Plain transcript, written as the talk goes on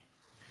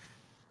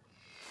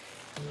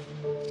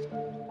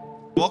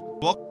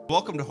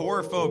Welcome to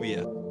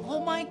Horrorphobia.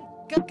 Oh my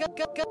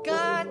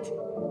God!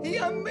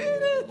 Yeah, I made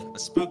it! A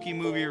spooky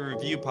movie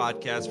review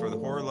podcast for the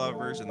horror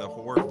lovers and the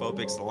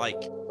horror-phobics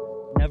alike.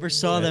 Never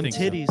saw them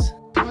titties.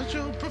 So. What's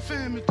your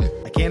profanity?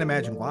 I can't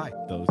imagine why.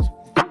 Those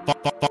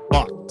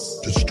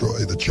fucks. Destroy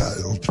the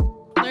child.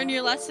 Learn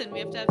your lesson. We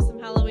have to have some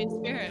Halloween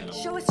spirit.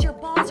 Show us your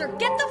balls or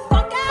get the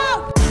fuck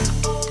out!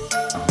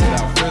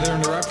 Without further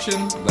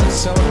interruption, let's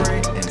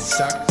celebrate and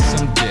suck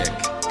some dick.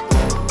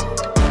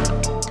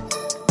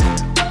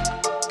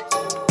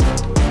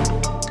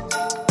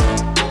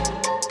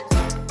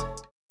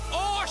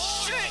 Oh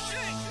shit!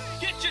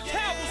 Get your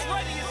towels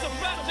ready, it's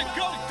about to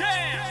go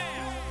down!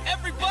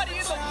 Everybody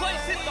in the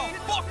place hit the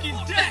fucking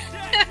deck!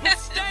 But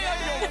stay on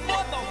your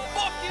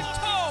motherfucking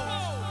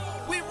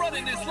toes! We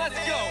running this, let's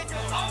go!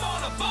 I'm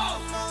on a boat!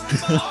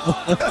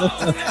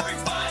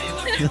 Everybody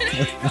look at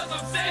me, cause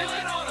I'm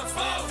sailing on a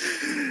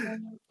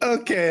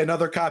boat! Okay,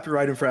 another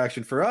copyright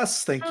infraction for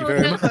us. Thank you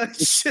very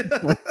much.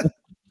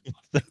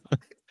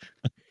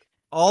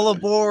 All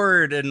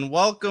aboard and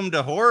welcome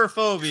to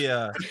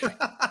Horrorphobia,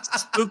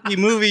 spooky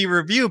movie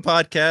review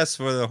podcast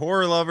for the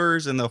horror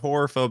lovers and the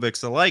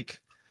horror-phobics alike.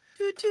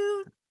 Toot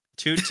toot.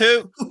 Toot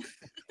toot.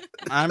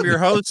 I'm your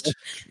host,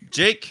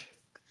 Jake.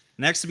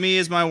 Next to me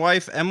is my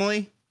wife,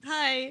 Emily.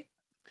 Hi.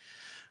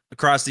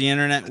 Across the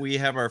internet, we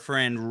have our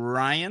friend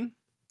Ryan.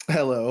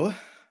 Hello.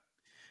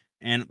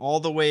 And all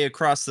the way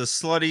across the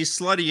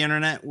slutty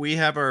internet, we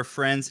have our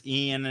friends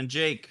Ian and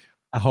Jake.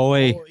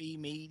 Ahoy. Ahoy,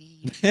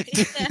 matey.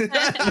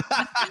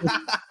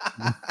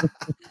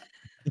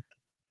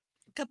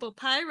 Couple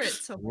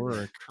pirates.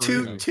 We're a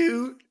Toot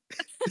toot.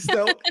 Is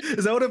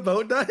that what a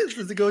boat does?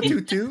 Does it go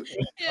toot toot?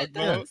 Yeah, it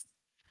does.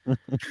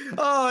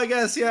 Oh, I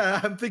guess, yeah.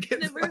 I'm thinking,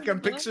 Never like, I'm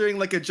know. picturing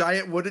like a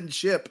giant wooden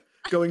ship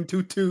going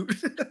toot toot.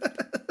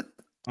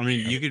 I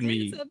mean, you could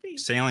be What does that mean?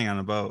 sailing on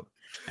a boat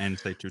and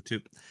say toot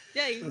toot.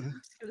 Yeah, you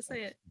just gotta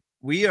say it.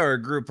 We are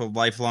a group of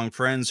lifelong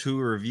friends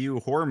who review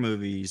horror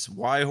movies.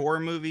 Why horror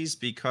movies?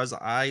 Because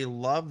I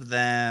love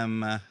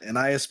them. And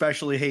I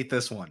especially hate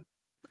this one.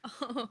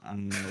 Oh.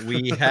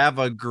 We have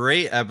a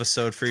great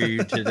episode for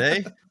you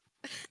today.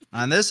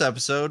 On this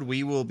episode,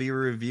 we will be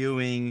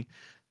reviewing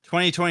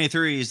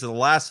 2023's The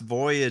Last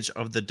Voyage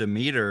of the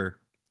Demeter.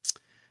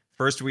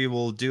 First, we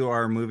will do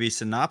our movie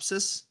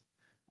synopsis,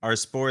 our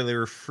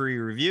spoiler-free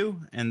review,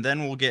 and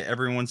then we'll get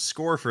everyone's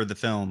score for the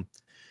film.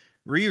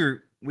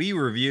 We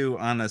review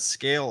on a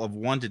scale of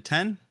 1 to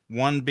 10,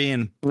 1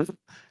 being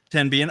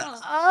 10 being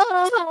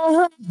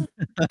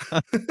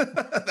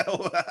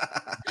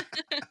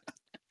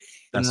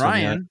and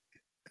Ryan,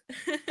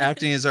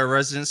 acting as our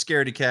resident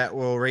scaredy cat,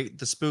 will rate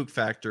the spook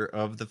factor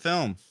of the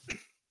film.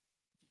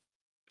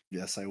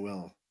 Yes, I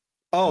will.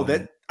 Oh,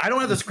 that I don't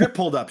have the script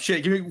pulled up.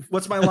 Shit, give me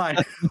what's my line?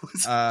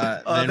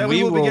 Then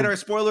we will begin our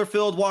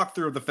spoiler-filled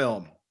walkthrough of the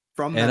film.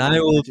 And I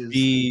will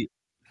be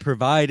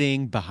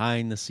providing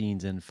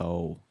behind-the-scenes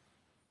info.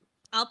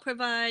 I'll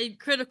provide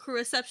critical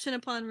reception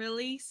upon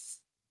release.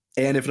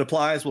 And if it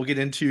applies, we'll get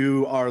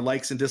into our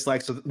likes and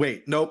dislikes.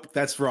 Wait, nope,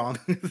 that's wrong.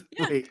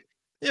 Wait.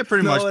 Yeah,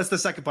 pretty No, much. that's the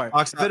second part.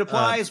 If If it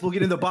applies, we'll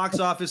get into box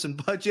office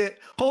and budget.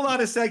 Hold on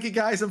a second,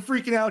 guys. I'm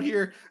freaking out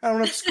here. I don't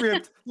have a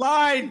script.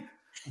 Line.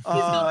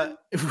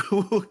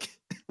 We'll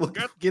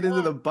get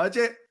into the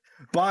budget,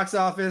 box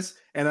office,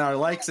 and our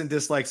likes and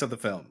dislikes of the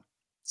film.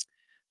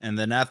 And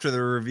then after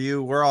the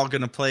review, we're all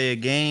going to play a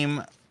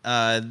game.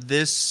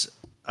 This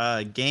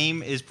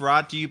game is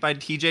brought to you by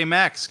TJ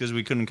Maxx because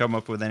we couldn't come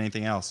up with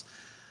anything else.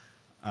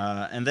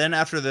 And then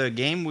after the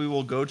game, we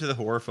will go to the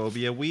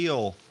Horrorphobia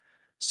wheel.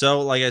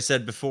 So, like I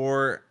said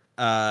before,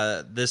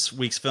 this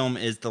week's film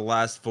is The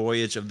Last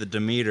Voyage of the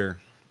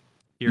Demeter.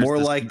 More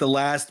like the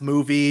last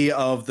movie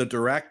of the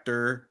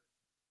director.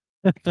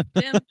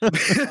 Damn.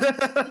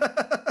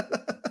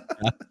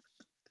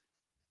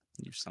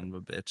 You son of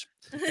a bitch.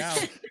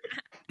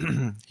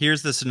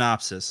 Here's the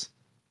synopsis.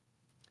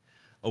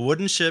 A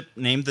wooden ship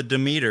named the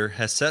Demeter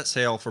has set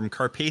sail from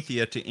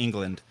Carpathia to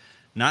England,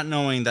 not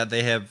knowing that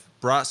they have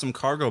brought some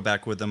cargo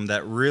back with them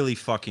that really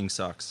fucking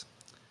sucks.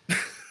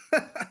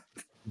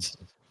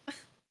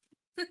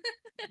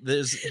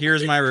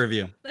 Here's my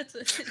review. That's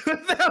it.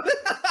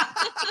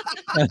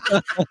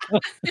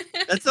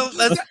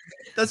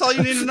 That's all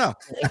you need to know.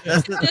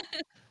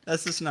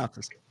 That's the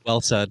synopsis.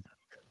 Well said.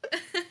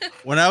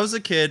 When I was a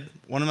kid,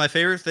 one of my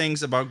favorite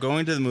things about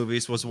going to the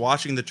movies was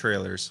watching the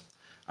trailers.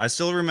 I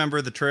still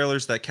remember the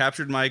trailers that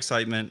captured my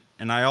excitement,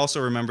 and I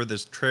also remember the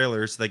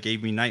trailers that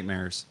gave me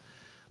nightmares.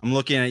 I'm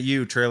looking at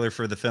you, trailer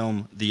for the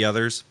film The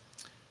Others.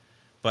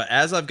 But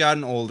as I've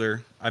gotten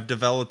older, I've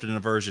developed an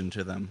aversion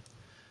to them.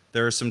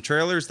 There are some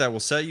trailers that will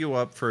set you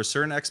up for a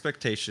certain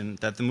expectation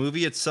that the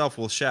movie itself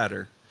will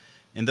shatter.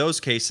 In those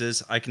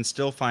cases, I can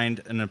still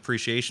find an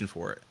appreciation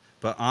for it.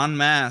 But en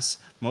masse,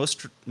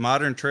 most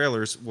modern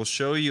trailers will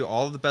show you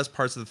all of the best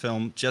parts of the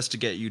film just to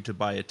get you to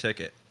buy a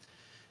ticket.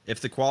 If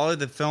the quality of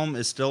the film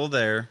is still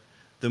there,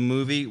 the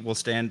movie will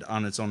stand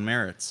on its own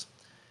merits.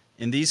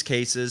 In these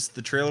cases,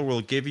 the trailer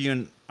will give you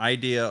an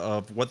idea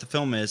of what the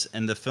film is,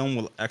 and the film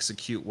will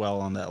execute well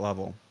on that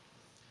level.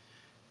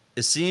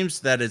 It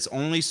seems that it's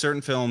only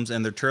certain films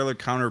and their trailer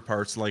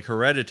counterparts like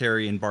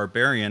Hereditary and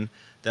Barbarian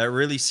that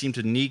really seem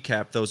to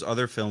kneecap those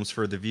other films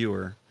for the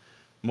viewer.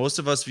 Most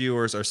of us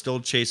viewers are still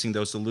chasing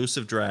those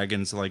elusive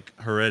dragons like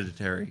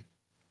Hereditary.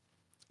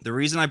 The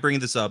reason I bring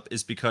this up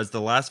is because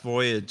The Last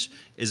Voyage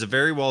is a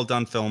very well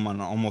done film on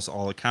almost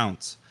all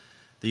accounts.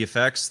 The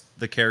effects,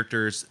 the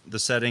characters, the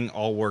setting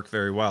all work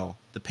very well.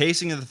 The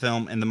pacing of the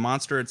film and the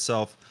monster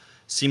itself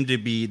seem to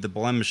be the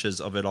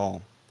blemishes of it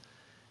all.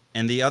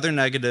 And the other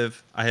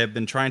negative I have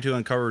been trying to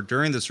uncover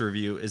during this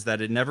review is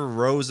that it never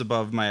rose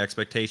above my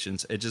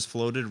expectations. It just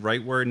floated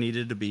right where it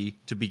needed to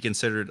be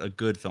considered a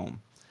good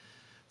film.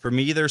 For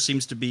me, there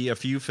seems to be a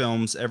few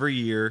films every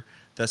year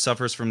that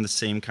suffers from the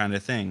same kind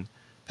of thing.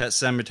 Pet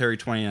Sematary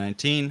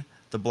 2019,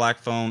 The Black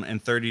Phone,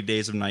 and 30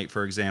 Days of Night,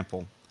 for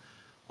example.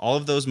 All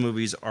of those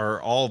movies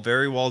are all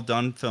very well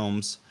done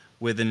films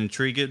with an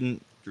intriguing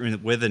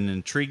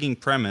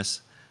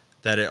premise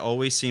that it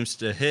always seems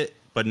to hit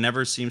but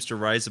never seems to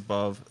rise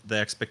above the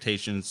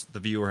expectations the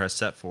viewer has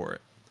set for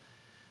it.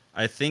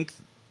 I think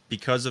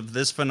because of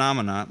this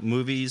phenomena,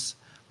 movies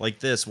like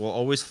this will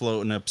always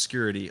float in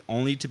obscurity,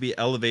 only to be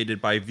elevated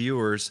by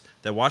viewers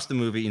that watch the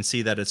movie and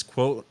see that it's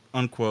quote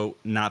unquote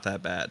not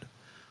that bad.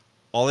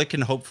 All I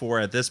can hope for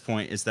at this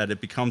point is that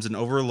it becomes an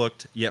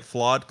overlooked yet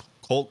flawed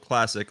cult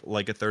classic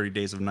like a 30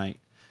 Days of Night.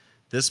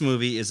 This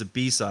movie is a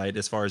B-side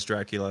as far as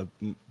Dracula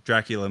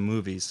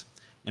movies,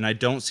 and I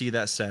don't see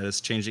that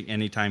status changing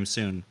anytime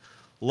soon.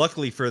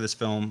 Luckily for this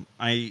film,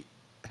 I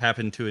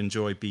happen to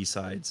enjoy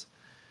B-sides.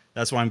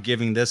 That's why I'm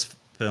giving this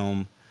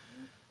film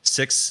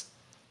 6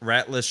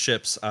 ratless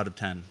ships out of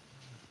 10.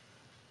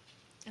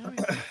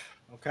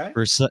 Okay.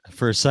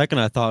 For a second,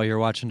 I thought you were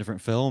watching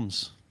different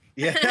films.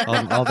 Yeah.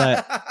 all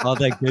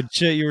that good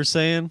shit you were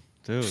saying,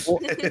 dude.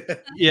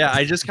 Yeah,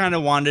 I just kind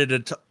of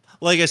wanted to,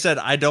 like I said,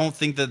 I don't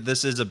think that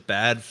this is a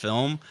bad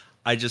film.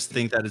 I just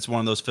think that it's one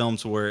of those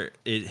films where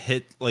it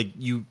hit, like,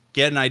 you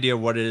get an idea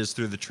of what it is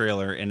through the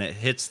trailer, and it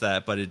hits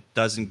that, but it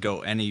doesn't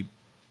go any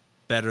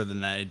better than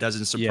that. It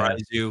doesn't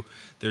surprise you.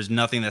 There's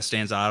nothing that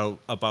stands out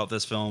about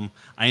this film.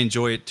 I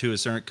enjoy it to a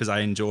certain, because I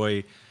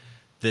enjoy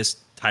this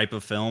type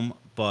of film,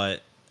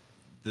 but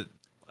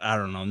I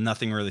don't know,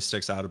 nothing really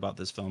sticks out about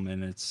this film,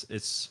 and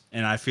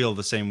and I feel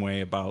the same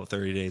way about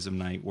 30 Days of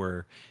Night,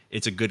 where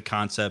it's a good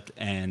concept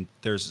and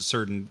there's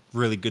certain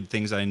really good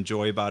things I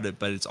enjoy about it,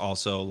 but it's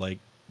also like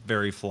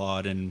very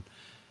flawed and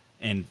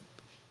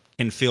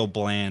can feel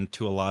bland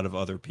to a lot of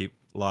other people,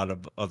 a lot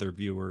of other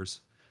viewers.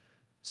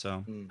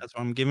 So that's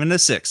why I'm giving it a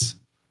 6.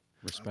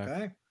 Respect.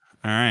 Okay.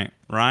 All right,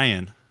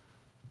 Ryan.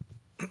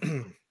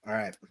 All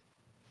right.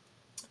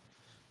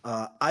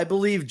 I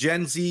believe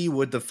Gen Z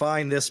would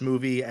define this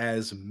movie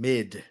as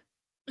mid.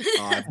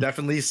 I've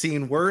definitely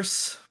seen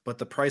worse, but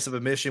the price of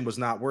admission was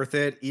not worth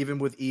it, even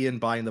with Ian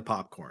buying the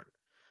popcorn.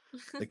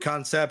 The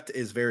concept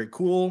is very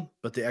cool,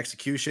 but the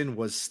execution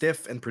was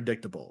stiff and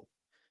predictable.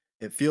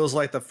 It feels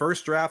like the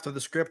first draft of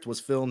the script was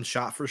filmed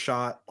shot for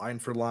shot, line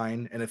for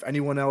line, and if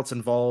anyone else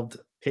involved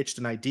pitched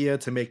an idea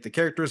to make the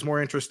characters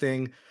more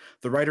interesting,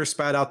 the writer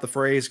spat out the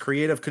phrase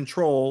creative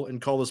control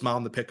and called his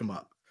mom to pick him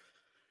up.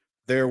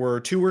 There were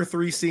 2 or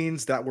 3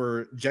 scenes that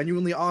were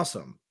genuinely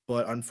awesome,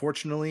 but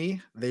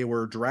unfortunately, they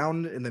were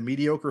drowned in the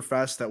mediocre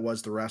fest that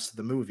was the rest of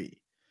the movie.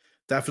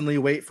 Definitely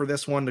wait for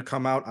this one to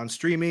come out on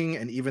streaming,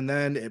 and even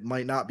then, it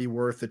might not be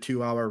worth the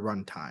 2-hour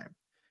runtime.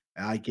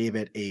 I gave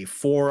it a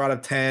 4 out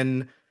of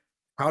 10.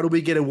 How do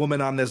we get a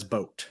woman on this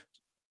boat?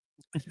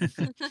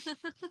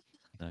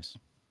 Nice.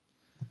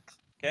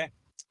 Okay.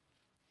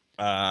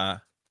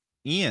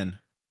 Ian.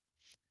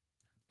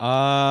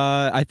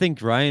 I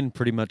think Ryan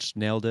pretty much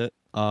nailed it.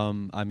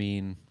 I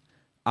mean,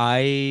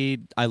 I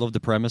love the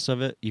premise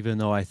of it, even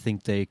though I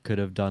think they could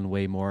have done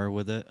way more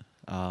with it.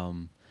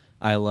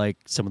 I like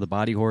some of the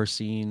body horror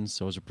scenes;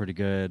 those are pretty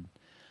good.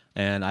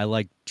 And I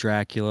like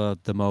Dracula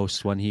the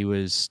most when he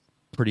was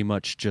pretty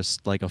much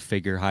just like a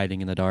figure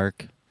hiding in the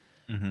dark.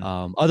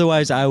 Mm-hmm.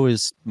 Otherwise, I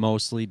was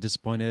mostly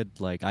disappointed.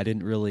 Like, I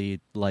didn't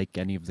really like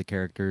any of the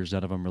characters;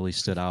 none of them really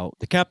stood out.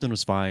 The captain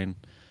was fine,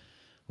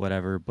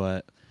 whatever,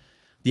 but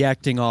the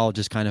acting all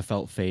just kind of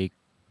felt fake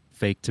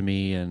to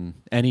me, and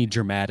any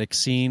dramatic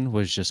scene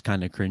was just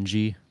kind of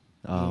cringy.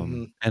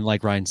 And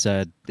like Ryan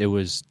said, it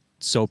was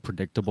so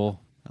predictable.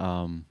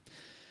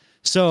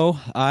 So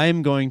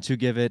I'm going to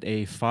give it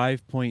a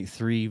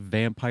 5.3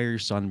 vampire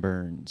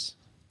sunburns.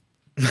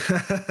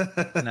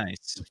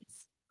 Nice.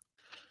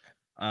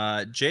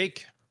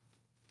 Jake.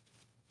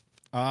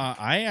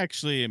 I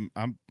actually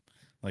I'm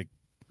like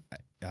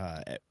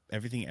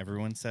everything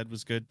everyone said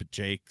was good, but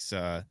Jake's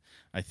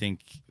I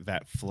think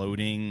that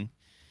floating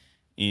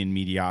in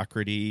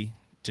mediocrity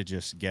to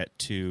just get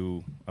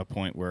to a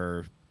point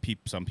where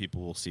some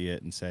people will see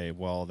it and say,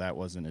 well, that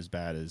wasn't as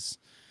bad as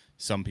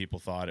some people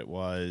thought it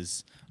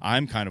was.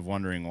 I'm kind of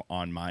wondering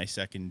on my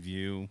second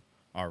view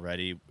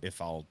already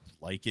if I'll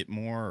like it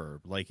more or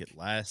like it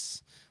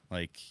less.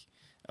 Like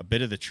a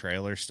bit of the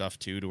trailer stuff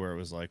too, to where it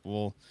was like,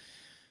 well,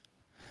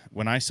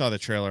 when I saw the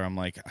trailer, I'm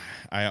like,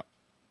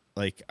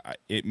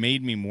 it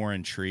made me more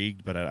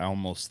intrigued, but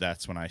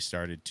that's when I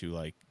started to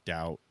like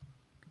doubt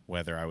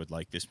whether I would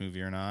like this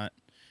movie or not.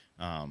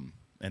 And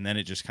then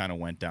it just kind of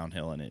went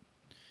downhill, and it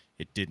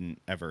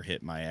didn't ever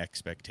hit my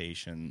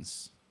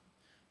expectations.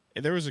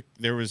 There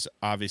was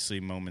obviously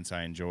moments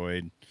I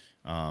enjoyed.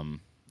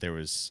 There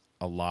was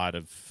a lot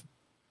of,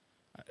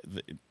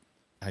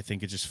 I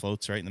think it just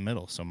floats right in the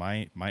middle. So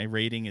my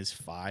rating is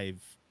 5,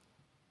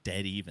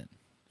 dead even,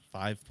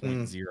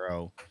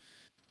 5.0.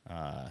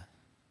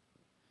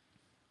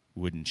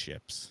 Wooden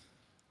ships.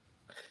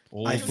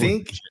 I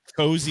think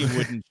cozy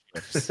wooden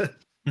ships.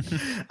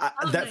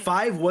 That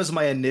 5 was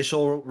my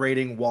initial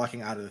rating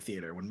walking out of the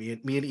theater when me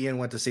and Ian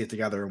went to see it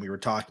together and we were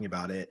talking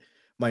about it.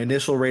 My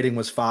initial rating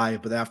was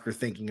 5, but after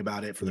thinking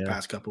about it for the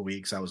past couple of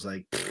weeks, I was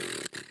like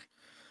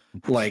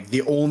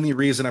the only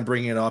reason I'm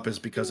bringing it up is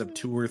because of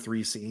 2 or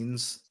 3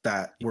 scenes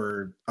that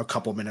were a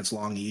couple minutes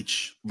long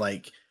each.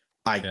 I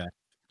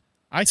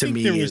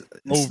think there was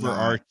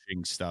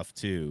overarching stuff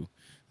too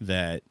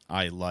that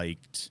I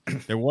liked.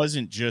 There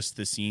wasn't just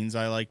the scenes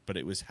I liked, but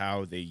it was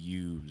how they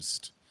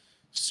used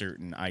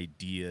certain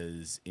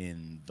ideas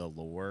in the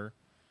lore.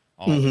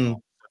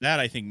 That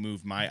I think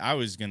moved I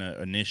was gonna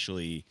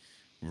initially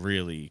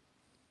really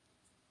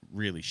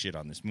shit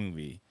on this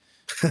movie,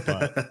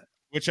 but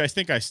which I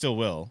think I still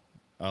will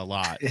a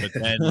lot, but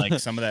then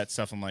some of that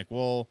stuff I'm like,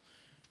 well,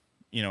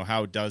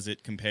 how does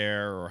it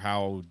compare, or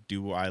how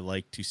do I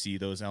like to see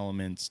those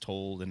elements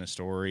told in a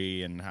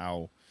story, and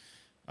how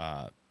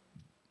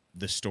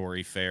the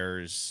story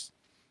fares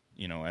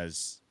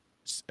as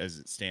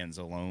it stands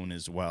alone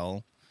as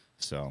well.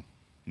 So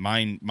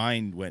mine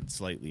went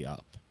slightly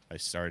up. I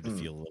started to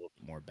feel a little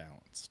bit more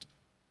balanced.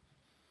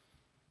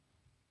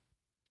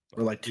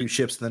 We're like 2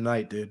 ships in the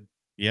night, dude.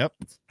 Yep.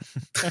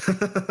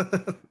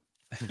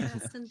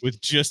 With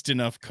just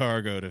enough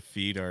cargo to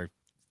feed our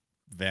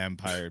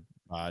vampire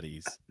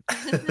bodies. All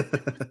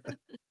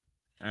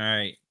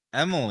right,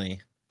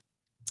 Emily.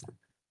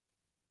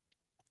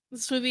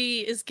 This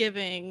movie is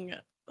giving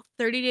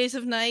 30 Days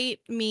of Night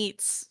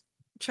meets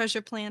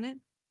Treasure Planet.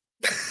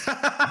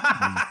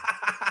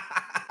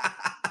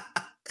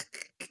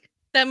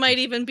 That might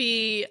even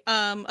be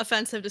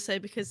offensive to say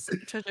because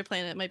Treasure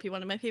Planet might be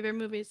one of my favorite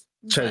movies.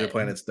 Treasure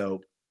Planet's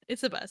dope.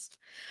 It's the best.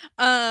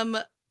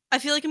 I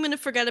feel like I'm going to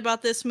forget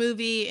about this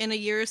movie in a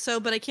year or so,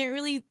 but I can't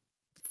really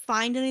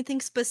find anything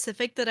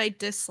specific that I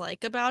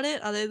dislike about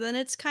it other than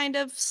it's kind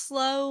of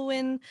slow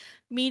and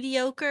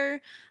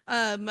mediocre.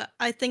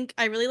 I think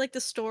I really like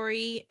the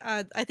story.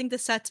 I think the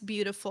set's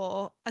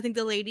beautiful. I think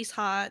the lady's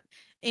hot.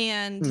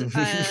 And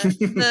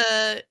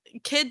the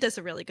kid does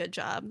a really good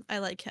job. I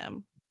like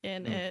him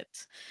in it.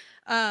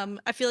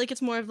 I feel like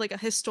it's more of like a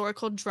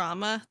historical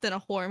drama than a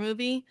horror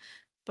movie.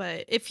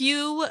 But if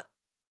you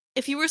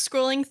were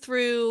scrolling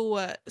through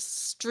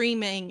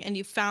streaming and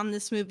you found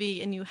this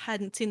movie and you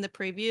hadn't seen the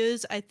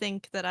previews, I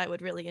think that I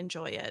would really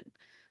enjoy it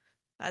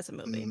as a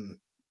movie.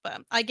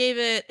 But I gave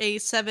it a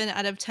 7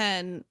 out of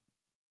 10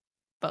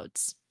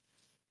 boats.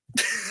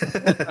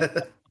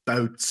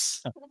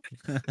 Boats.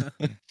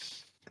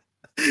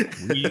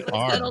 We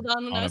are settled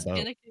on when I was a boat.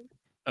 panicking.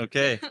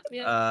 Okay.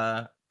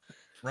 Yeah.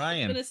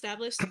 Ryan. It's been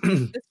established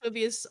this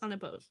movie is on a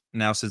boat.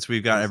 Now, since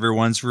we've got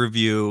everyone's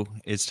review,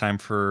 it's time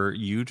for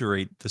you to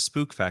rate the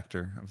spook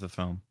factor of the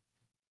film.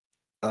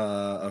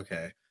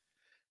 Okay.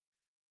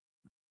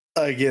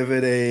 I give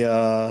it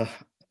a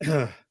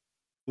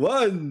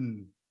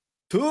 1,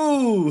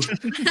 2,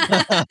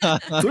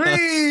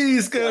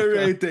 3 scale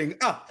rating.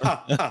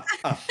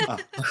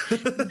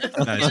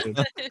 Nice.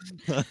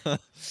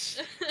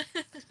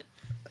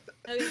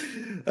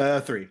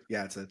 3.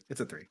 Yeah, it's a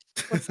 3.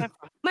 What's that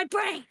from? My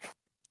brain.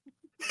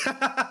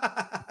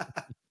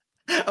 I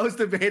was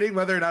debating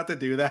whether or not to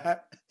do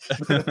that.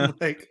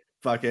 Like,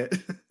 fuck it.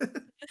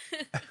 Did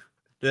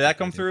that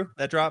come through?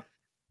 That drop?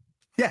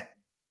 Yeah.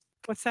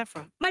 What's that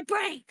from? My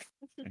brain.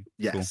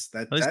 Yes,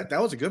 Cool.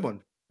 that was a good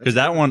one. Because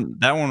that one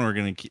we're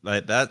gonna keep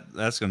like that.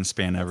 That's gonna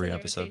span every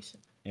episode.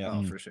 Yeah.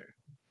 Oh, for sure.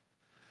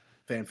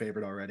 Fan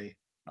favorite already.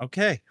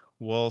 Okay.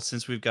 Well,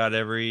 since we've got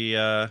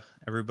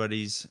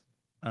everybody's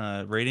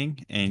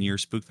rating and your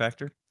spook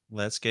factor,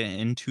 let's get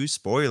into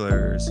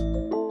spoilers.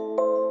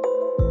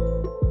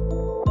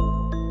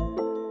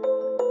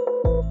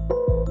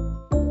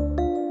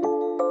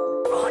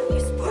 Ron, you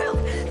spoiled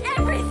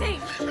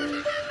everything.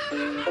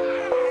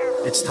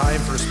 It's time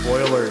for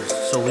spoilers,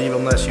 so leave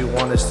unless you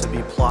want us to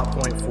be plot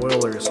point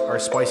foilers. Our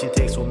spicy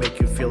takes will make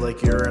you feel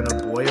like you're in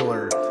a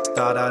boiler.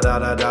 Da da da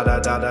da da da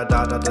da da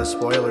da da da.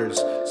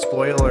 Spoilers.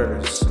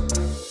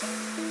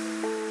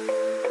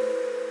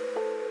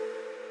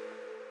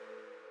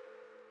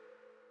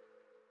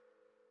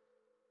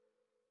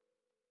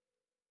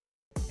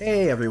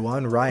 Hey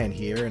everyone, Ryan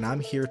here, and I'm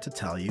here to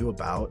tell you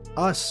about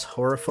Us,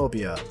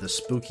 Horrorphobia, the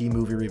spooky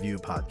movie review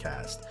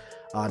podcast.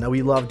 Now,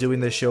 we love doing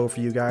this show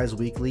for you guys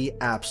weekly,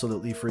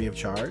 absolutely free of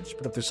charge,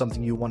 but if there's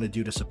something you want to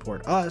do to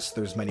support us,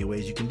 there's many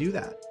ways you can do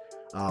that.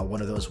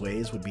 One of those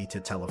ways would be to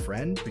tell a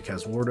friend,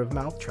 because word of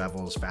mouth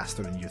travels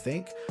faster than you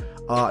think.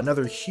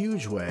 Another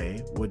huge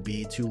way would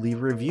be to leave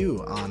a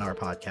review on our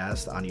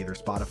podcast on either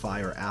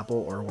Spotify or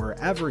Apple or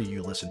wherever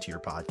you listen to your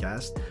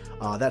podcast.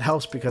 That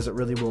helps because it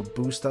really will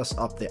boost us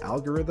up the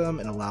algorithm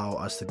and allow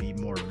us to be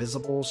more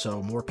visible,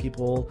 so more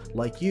people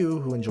like you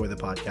who enjoy the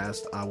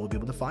podcast will be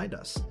able to find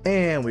us.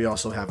 And we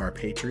also have our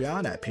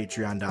Patreon at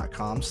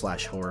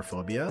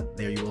patreon.com/horrorphobia.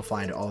 There you will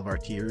find all of our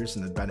tiers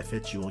and the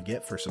benefits you will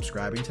get for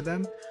subscribing to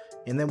them.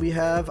 And then we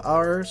have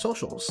our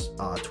socials,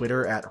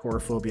 Twitter at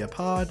Horrorphobia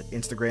Pod,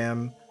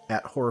 Instagram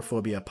at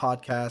Horrorphobia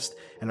Podcast,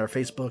 and our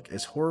Facebook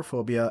is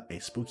Horrorphobia, a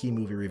spooky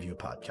movie review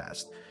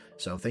podcast.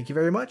 So thank you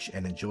very much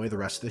and enjoy the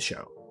rest of the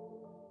show.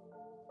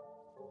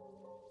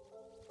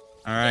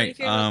 All right.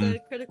 Hear about the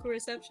critical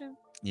reception?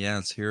 Yeah,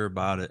 let's hear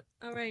about it.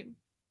 All right.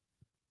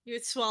 You're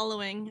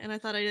swallowing, and I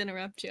thought I'd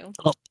interrupt you.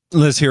 Oh,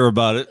 let's hear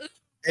about it.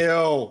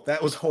 Ew,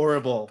 that was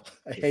horrible.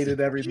 I hated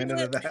every minute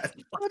of that.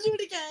 I'll do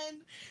it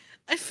again.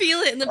 I feel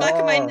it in the back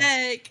of my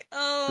neck.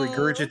 Oh.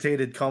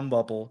 Regurgitated cum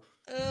bubble.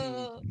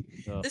 Oh.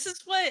 This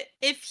is what,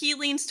 if he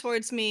leans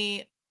towards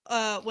me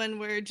when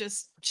we're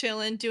just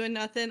chilling, doing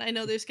nothing, I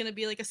know there's gonna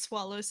be like a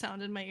swallow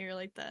sound in my ear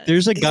like that.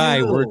 There's a guy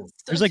I work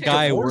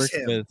Divorce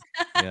him. with.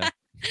 Yeah.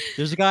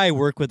 There's a guy I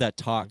work with that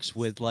talks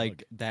with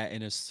like that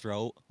in his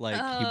throat. Like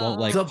he won't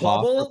like the cough.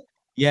 bubble?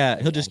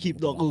 Yeah, he'll just keep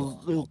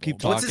he'll keep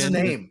talking. What's his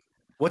name?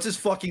 What's his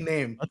fucking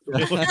name?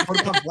 Put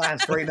him on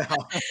blast right now.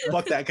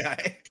 Fuck that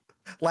guy.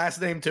 Last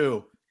name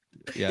too.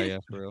 Yeah,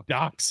 for real.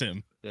 Dox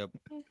him. Yep.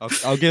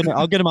 I'll get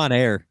him on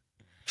air.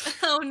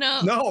 Oh no.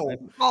 No.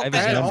 I have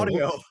his Bad number.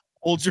 audio.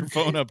 Hold your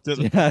phone up to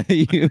the Yeah,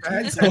 you.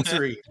 Bad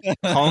sensory.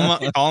 Call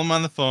him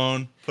on the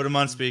phone. Put him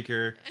on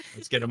speaker.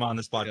 Let's get him on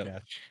this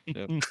podcast.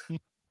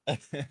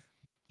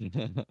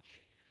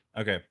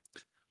 Okay.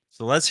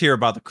 So let's hear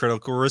about the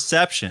critical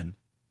reception.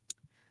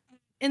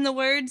 In the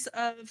words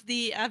of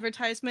the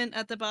advertisement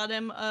at the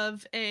bottom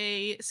of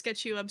a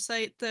sketchy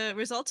website, the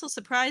results will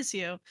surprise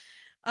you.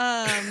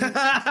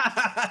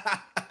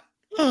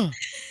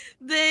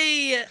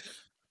 They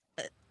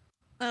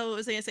what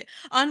was I gonna say?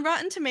 On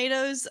Rotten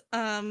Tomatoes,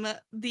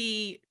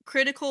 the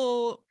critic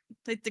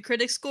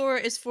score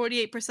is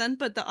 48%,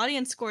 but the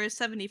audience score is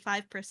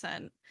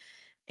 75%.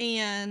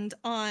 And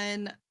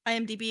on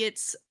IMDb,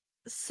 it's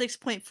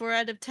 6.4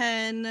 out of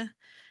 10.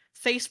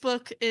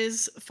 Facebook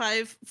is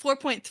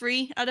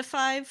 4.3 out of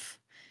 5.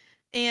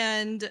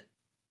 And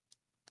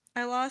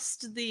I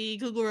lost the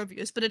Google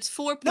reviews, but it's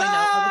 4.0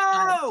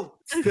 out of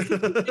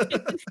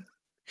 5.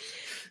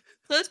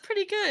 So that's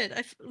pretty good.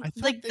 I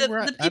like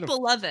the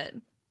people love it.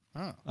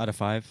 Oh. Out of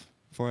 5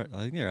 for it. I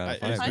think they're out of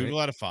 5. Is right? Google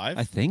out of 5?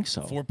 I think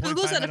so. 4.5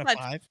 Google's out of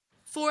 5?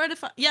 4 out of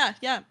 5. Yeah.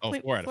 Oh,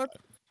 4 out of 5.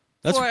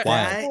 That's Four-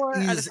 wild. 4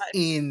 out of Is 5.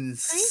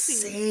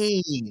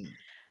 insane.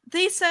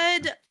 They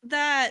said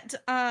that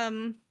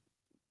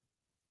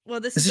well,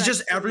 this This is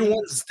just actually-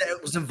 everyone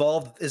that was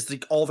involved is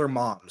like all their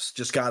moms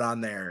just got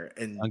on there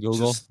and On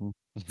Google. just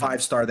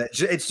 5-star that.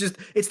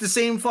 It's the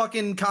same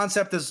fucking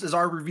concept as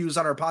our reviews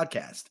on our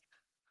podcast.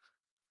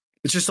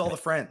 It's just all the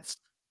friends.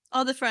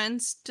 all the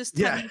friends just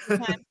Yeah. having a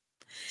good time.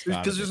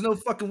 Because there's no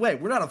fucking way.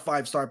 We're not a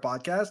 5-star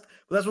podcast,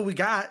 but that's what we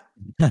got.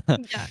 Yeah.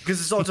 Because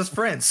it's all just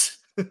friends.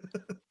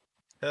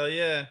 Hell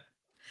yeah.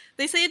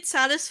 They say it's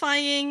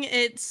satisfying.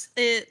 It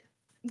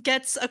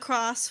gets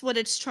across what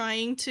it's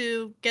trying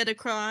to get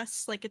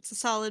across. Like it's a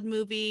solid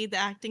movie. The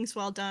acting's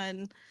well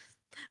done.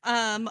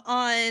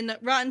 On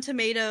Rotten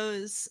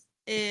Tomatoes,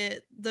 the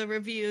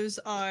reviews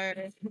are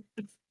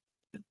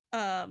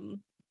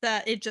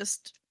that it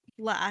just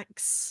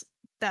lacks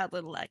that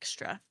little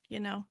extra, you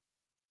know.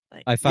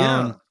 Like I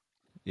found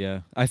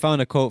I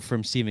found a quote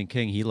from Stephen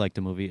King. He liked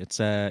the movie. It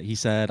said he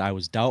said, "I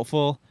was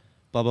doubtful,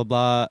 blah blah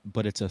blah,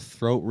 but it's a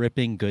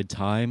throat-ripping good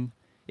time.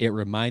 It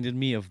reminded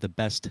me of the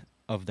best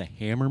of the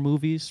Hammer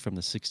movies from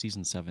the 60s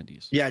and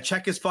 70s." Yeah,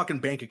 check his fucking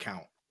bank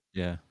account.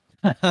 Yeah.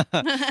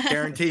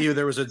 Guarantee you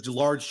there was a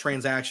large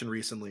transaction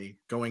recently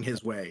going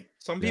his way.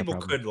 Some Yeah, people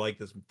probably. could like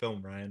this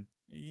film, Ryan.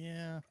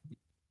 Yeah.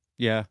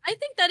 Yeah. I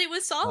think that it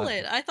was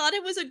solid. I thought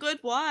it was a good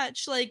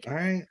watch. Like All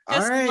right.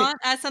 just All right. not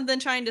as something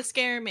trying to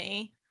scare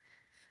me.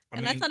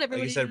 And I thought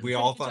everybody like you said, did we a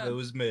all pretty good thought it job.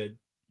 was mid.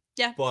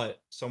 Yeah.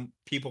 But some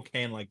people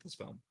can like this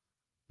film.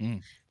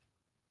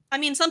 I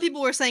mean, some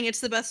people were saying it's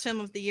the best film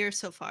of the year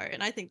so far,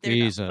 and I think they're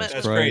Jesus not, but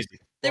That's Christ.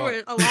 crazy. there What?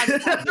 were a lot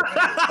of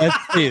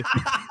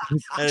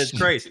That is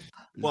crazy.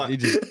 What? He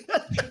just-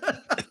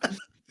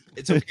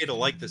 It's okay to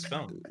like this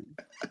film.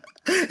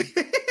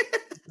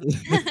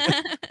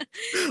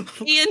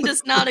 Ian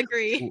does not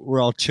agree.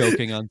 We're all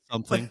choking on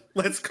something.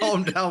 Let's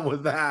calm down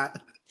with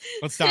that.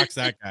 Let's dox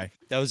that guy.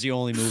 That was the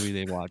only movie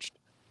they watched.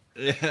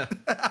 Yeah.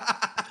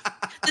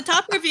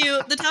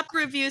 The top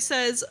review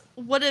says,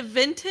 "What a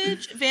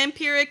vintage,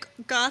 vampiric,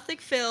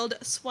 gothic-filled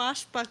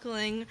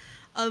swashbuckling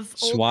of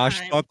old time."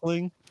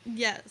 Swashbuckling?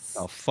 Yes.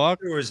 Oh fuck.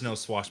 There was no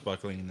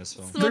swashbuckling in this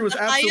film. So There was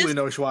the absolutely highest-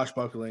 no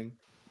swashbuckling.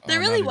 There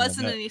Oh, really not even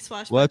wasn't that. any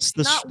swashbuckling. What's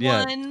the not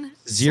yeah. one.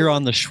 Zero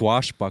on the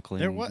swashbuckling.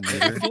 There was.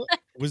 meter.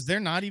 Was there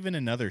not even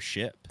another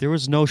ship? There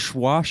was no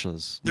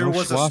schwashes. There no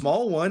was a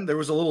small one. There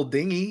was a little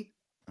dinghy.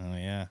 Oh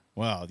yeah.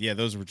 Well, yeah,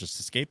 those were just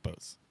escape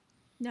boats.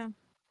 No.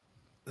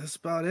 That's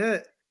about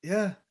it.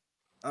 Yeah.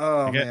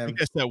 Oh I man.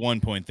 guess at one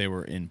point they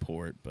were in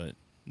port, but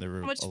there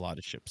were Which- a lot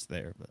of ships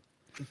there.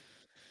 But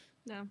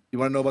No. You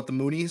want to know about the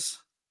Moonies?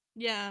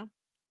 Yeah.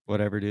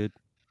 Whatever, dude.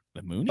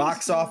 the Moonies.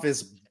 Box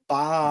office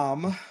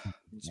bomb.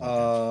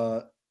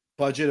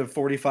 Budget of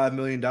 $45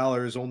 million,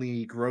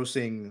 only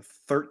grossing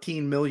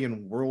 13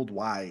 million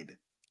worldwide.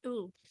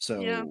 Ooh. So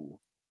Yeah.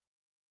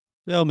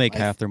 They'll make I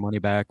half their money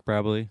back,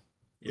 probably.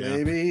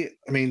 maybe.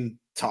 I mean,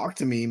 Talk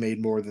to Me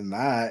made more than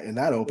that, and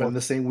that opened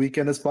the same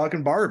weekend as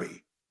fucking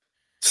Barbie.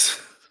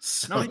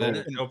 So, No, it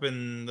didn't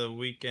open the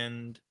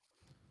weekend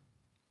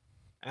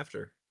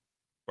after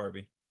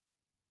Barbie.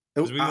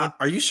 'Cause we went-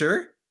 are you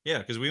sure? Yeah,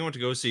 because we went to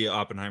go see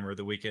Oppenheimer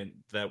that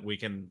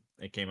weekend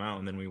it came out,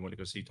 and then we went to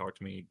go see Talk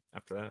to Me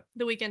after that.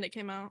 The weekend it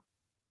came out.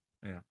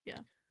 Yeah. Yeah.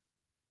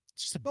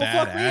 Just a Well,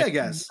 bad fuck me, ad- I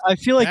guess. I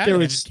feel like bad there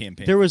ad was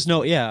campaign there for was this no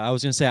movie. yeah, I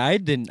was gonna say I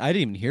didn't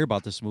even hear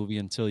about this movie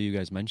until you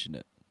guys mentioned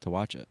it to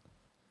watch it.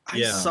 I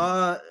Yeah.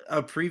 saw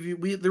a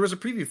preview. There was a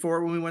preview for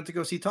it when we went to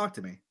go see Talk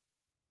to Me.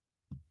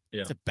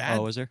 Yeah. It's a bad.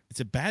 Oh, is there?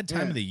 It's a bad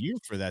time Yeah. of the year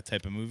for that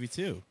type of movie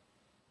too.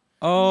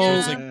 Oh, Yeah.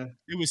 It's like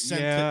it was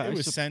sent. Yeah, it I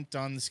was sup- sent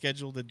on the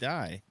schedule to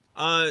die.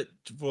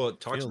 Well,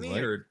 Talk to Feels Me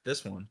like. or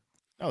this one?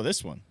 Oh,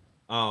 this one.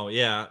 Oh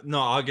yeah, no.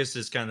 August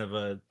is kind of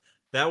a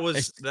that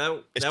was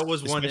that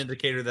was one especially-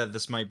 indicator that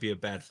this might be a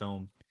bad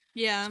film.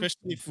 Yeah.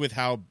 Especially with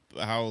how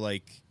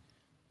like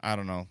I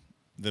don't know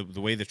the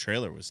way the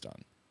trailer was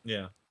done.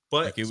 Yeah,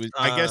 but Like it was.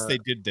 I guess they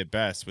did their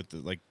best with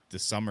the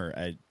summer.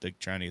 Like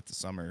trying to get the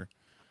summer.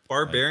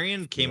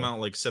 Barbarian came yeah. out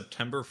like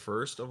September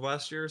 1st of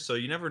last year, so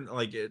you never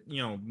like it.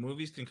 You know,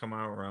 movies can come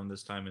out around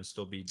this time and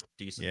still be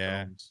decent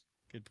Yeah. films.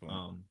 Good point.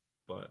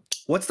 But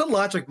What's the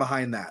logic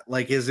behind that?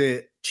 Like, is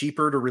it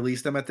cheaper to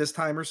release them at this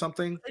time or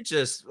something? it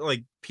just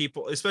like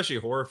people, especially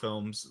horror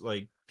films,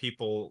 like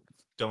people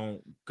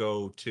don't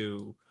go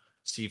to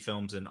see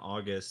films in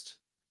August,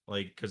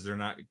 like because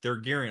they're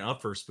gearing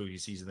up for spooky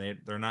season.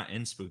 They're not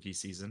in spooky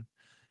season,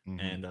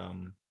 Mhm.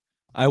 and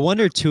I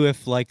wonder too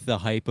if like the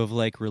hype of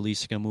like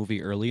releasing a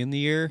movie early in the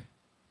year,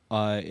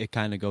 it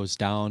kind of goes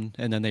down,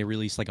 and then they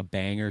release like a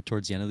banger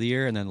towards the end of the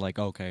year, and then like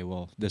okay,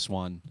 well this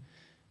one,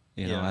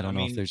 you know, Yeah, I don't I know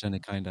mean- if there's any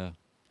kind of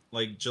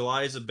like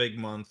July is a big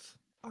month.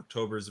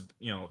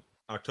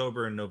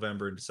 October and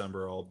November and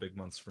December are all big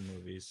months for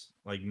movies.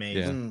 Like May,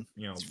 Yeah.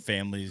 Mm.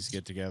 Families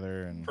get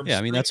together and from yeah.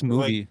 I mean that's spring to,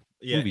 like, movie.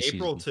 movie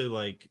April season. to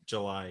like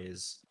July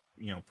is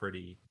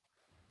pretty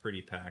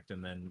packed,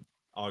 and then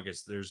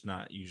August there's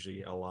not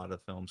usually a lot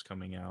of films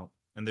coming out,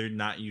 and they're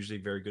not usually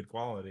very good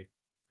quality.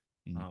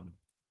 Mm.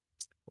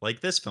 Like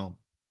this film.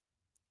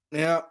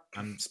 Yeah.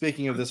 I'm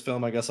Speaking of this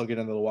film, I guess I'll get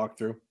into the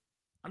walkthrough.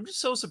 I'm just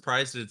so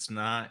surprised that it's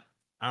not.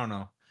 I don't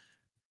know,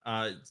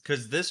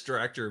 because this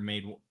director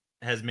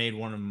has made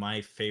one of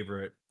my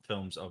favorite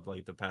films of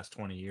like the past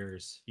 20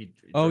 years. He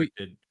Oh,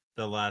 directed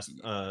the last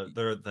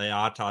the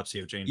Autopsy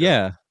of Jane Doe.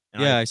 Yeah,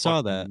 and yeah, I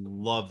saw that.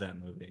 Love that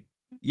movie.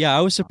 Yeah,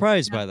 I was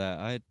surprised by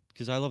that.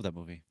 Because I love that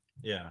movie.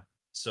 Yeah.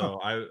 So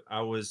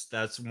I was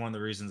that's one of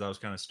the reasons I was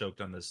kind of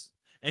stoked on this.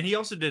 And he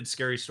also did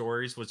Scary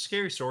Stories, which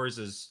Scary Stories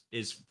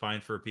is fine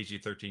for a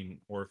PG-13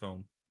 horror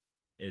film.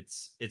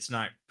 It's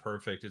not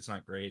perfect, it's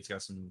not great. It's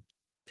got some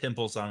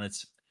pimples on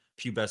its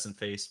pubescent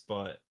face,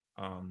 but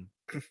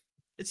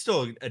it's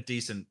still a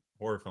decent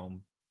horror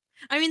film.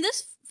 I mean,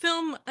 this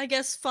film, I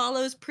guess,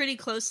 follows pretty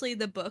closely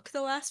the book,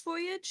 The Last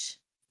Voyage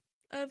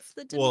of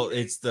the Demeter. Well,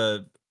 it's Or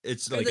like the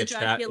it's like a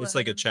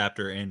Dracula.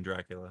 chapter in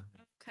Dracula.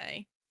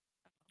 Okay.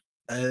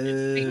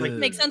 Like-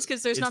 Makes sense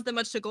because there's it's- not that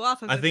much to go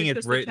off of. I if think it's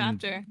it's just a written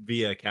chapter.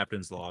 via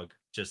captain's log,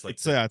 just like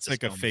it's this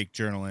like a film. fake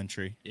journal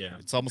entry. Yeah.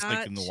 It's almost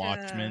like in The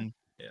Gotcha. Watchmen.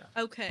 Yeah.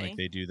 Okay. Like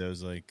they do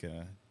those like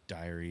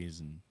diaries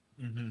and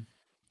Mm-hmm.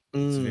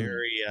 it's Mm.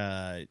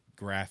 very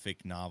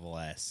graphic novel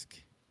esque.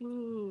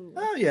 Ooh.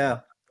 Oh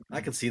yeah,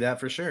 I can see that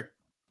for sure.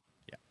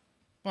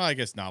 Well, I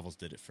guess novels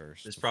did it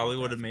first. This before probably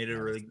would have graphic made a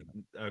novels really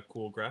did it.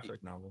 cool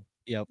graphic novel.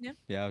 Yep. Yeah.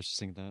 Yeah, I was just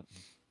thinking that.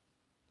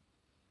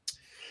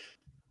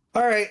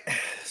 All right,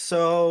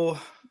 so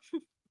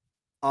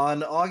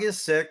on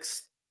August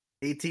 6th,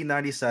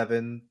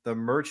 1897, the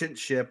merchant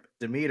ship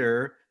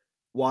Demeter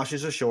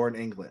washes ashore in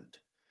England.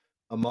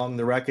 Among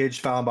the wreckage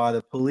found by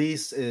the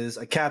police is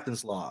a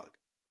captain's log.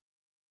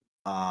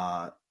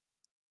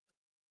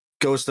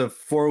 Goes to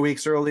 4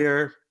 weeks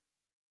earlier.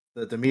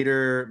 The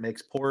Demeter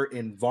makes port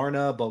in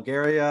Varna,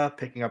 Bulgaria,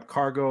 picking up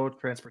cargo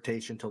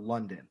transportation to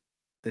London.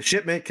 The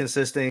shipment,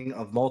 consisting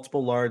of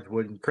multiple large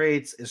wooden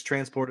crates, is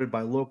transported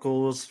by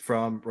locals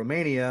from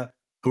Romania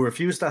who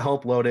refuse to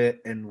help load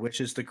it and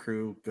wishes the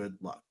crew good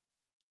luck.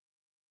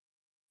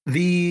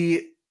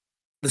 The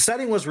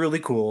setting was really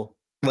cool.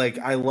 Like,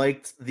 I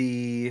liked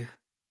the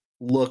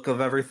look of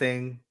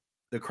everything.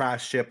 The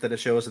crash ship that it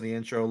shows in the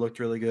intro looked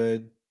really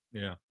good.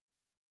 Yeah.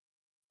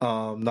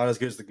 Not as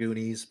good as the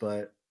Goonies,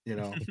 but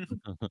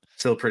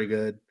still pretty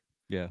good.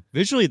 Yeah,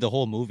 visually the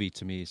whole movie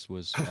to me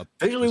was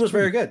Visually was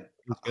very good.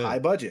 was good. High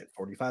budget,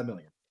 45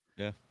 million.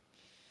 Yeah.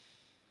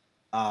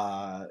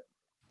 Uh,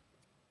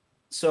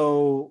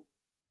 so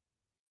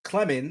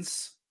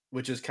Clemens,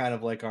 which is kind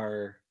of like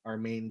our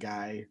main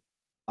guy,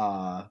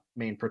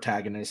 main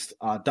protagonist,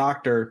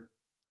 Doctor,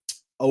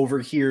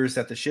 overhears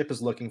that the ship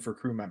is looking for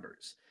crew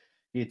members.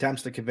 He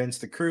attempts to convince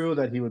the crew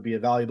that he would be a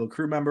valuable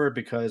crew member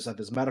because of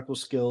his medical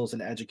skills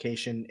and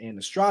education in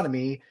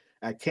astronomy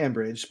at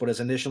Cambridge, but is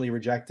initially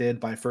rejected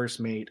by first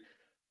mate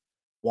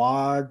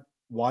Wojciech,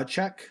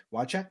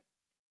 Wojchek.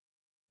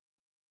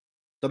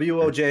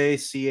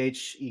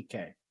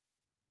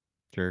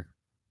 Sure.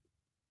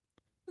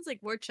 It's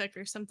like Warcheck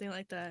or something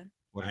like that.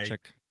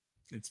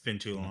 It's been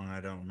too long.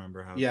 I don't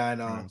remember how. Yeah, I to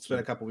know. pronounce It's been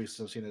a it. couple weeks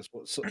since I've seen this.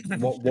 So,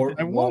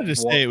 I wanted to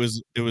say it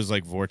was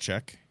like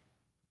Vorchek.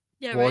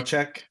 Yeah,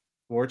 right.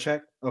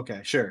 Warcheck. Okay,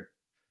 sure.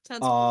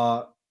 Sounds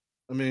cool.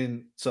 I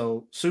mean,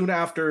 so soon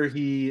after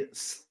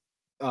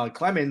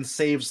Clemens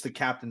saves the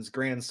captain's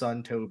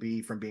grandson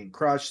Toby from being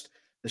crushed,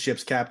 the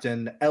ship's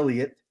captain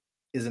Elliot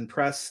is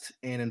impressed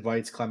and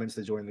invites Clemens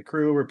to join the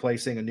crew,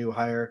 replacing a new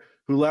hire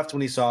who left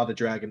when he saw the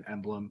dragon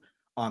emblem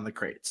on the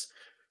crates.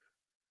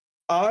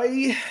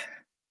 The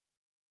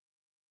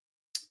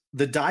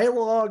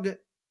dialogue,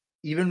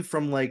 even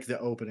from like the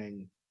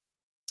opening,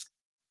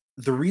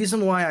 the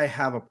reason why I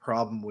have a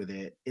problem with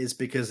it is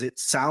because it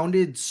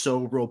sounded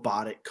so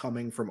robotic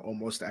coming from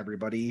almost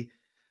everybody.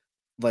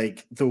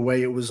 Like the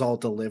way it was all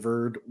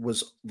delivered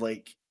was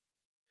like,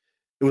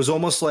 it was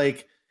almost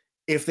like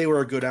if they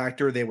were a good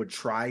actor, they would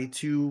try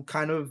to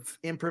kind of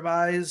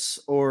improvise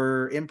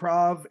or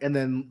improv, and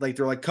then like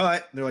they're like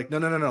cut. And they're like,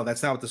 no,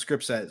 that's not what the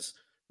script says.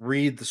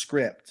 Read the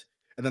script.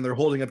 And then they're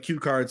holding up cue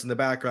cards in the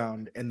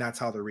background, and that's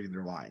how they're reading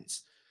their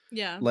lines.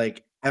 Yeah.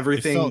 Like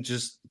everything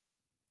It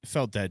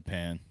felt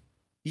deadpan.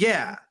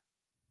 Yeah.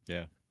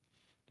 Yeah.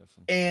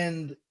 Definitely.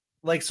 And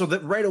like so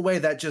that right away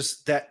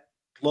that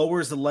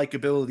lowers the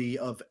likability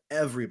of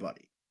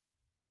everybody.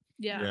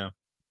 Yeah.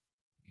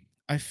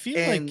 I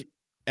feel like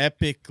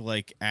epic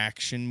like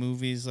action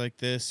movies like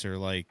this are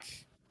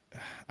like,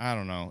 I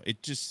don't know.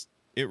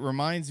 It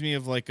reminds me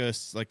of like a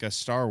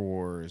Star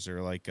Wars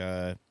or like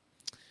I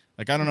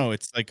don't know.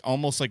 It's like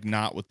almost like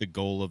not what the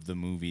goal of the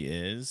movie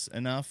is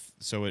enough.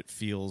 So it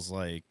feels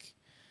like,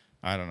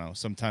 I don't know.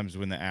 Sometimes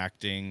when the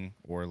acting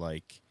or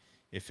like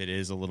if it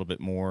is a little bit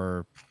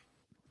more,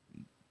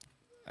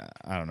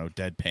 I don't know,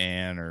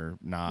 deadpan or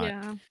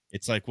not,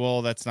 it's like,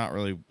 well, that's not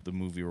really the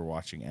movie we're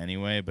watching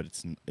anyway. But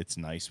it's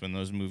nice when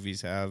those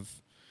movies have.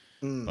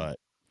 But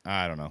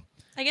I don't know.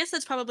 I guess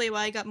that's probably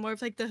why I got more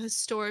of like the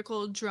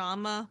historical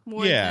drama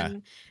more Yeah.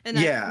 than an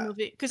action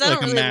movie, because I Like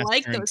don't a really Master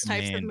like and those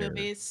types of Commander.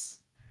 movies.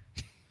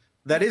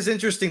 That is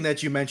interesting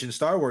that you mentioned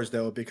Star Wars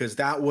though, because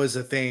that was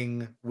a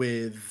thing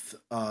with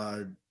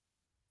like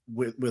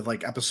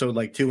episode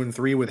like 2 and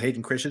 3 with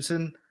Hayden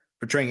Christensen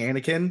portraying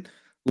Anakin.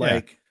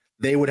 Like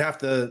they would have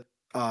to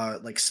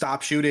like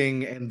stop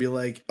shooting and be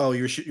like, "Oh,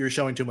 you're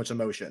showing too much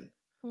emotion."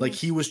 Like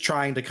he was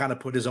trying to kind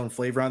of put his own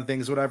flavor on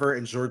things, whatever.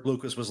 And George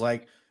Lucas was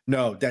like,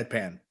 "No,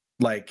 deadpan,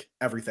 like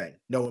everything,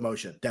 no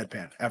emotion,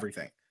 deadpan,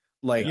 everything."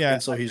 Like,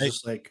 and so he's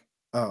just like,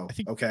 "Oh,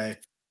 okay."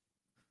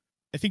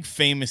 I think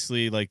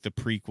famously, like the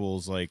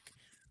prequels, like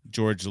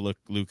George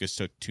Lucas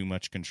took too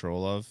much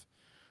control of,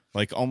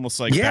 like almost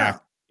like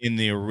back in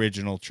the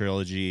original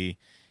trilogy,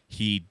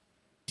 he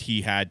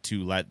had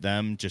to let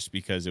them just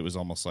because it was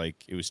almost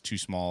like it was too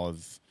small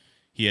of,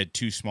 he had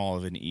too small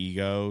of an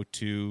ego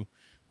to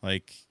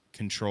like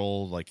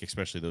control, like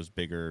especially those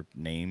bigger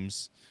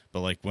names. But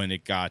like when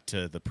it got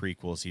to the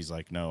prequels, he's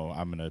like, no,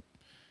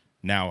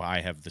 now I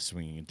have the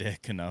swinging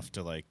dick enough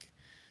to like,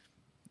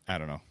 I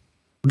don't know.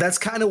 That's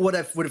kind of what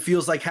it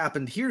feels like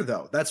happened here,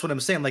 though. That's what I'm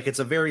saying. Like, it's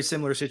a very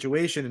similar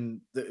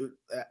situation,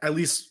 at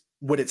least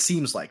what it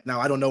seems like. Now,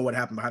 I don't know what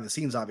happened behind the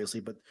scenes, obviously,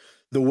 but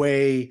the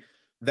way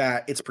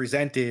that it's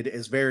presented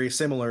is very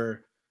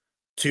similar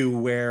to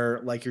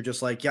where, like, you're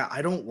just like, yeah,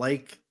 I don't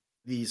like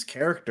these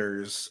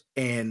characters.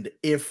 And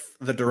if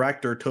the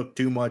director took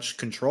too much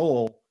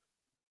control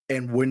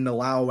and wouldn't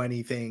allow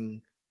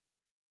anything,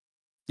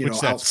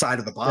 outside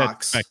of the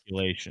box, that's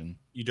speculation.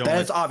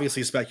 That's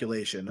obviously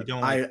speculation. I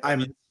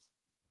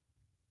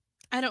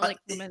don't like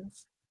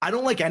Clemens. I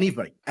don't like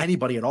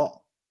anybody at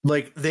all.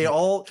 Like they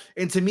all,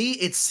 and to me,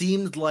 it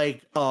seemed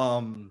like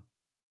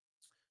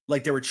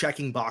they were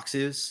checking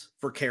boxes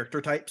for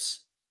character types.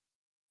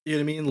 You know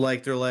what I mean?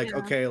 Like they're like,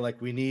 okay,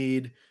 like we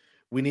need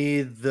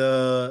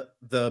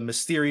the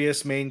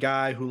mysterious main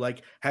guy who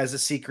like has a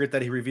secret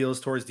that he reveals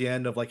towards the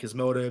end of like his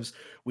motives.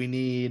 We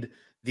need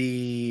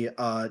the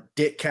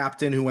dick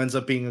captain who ends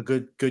up being a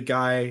good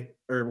guy,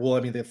 or well,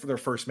 I mean their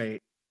first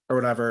mate or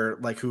whatever,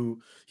 like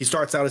who he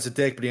starts out as a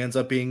dick, but he ends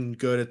up being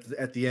good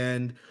at the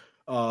end.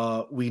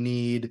 We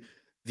need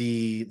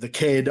the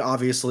kid,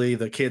 obviously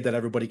the kid that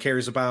everybody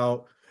cares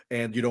about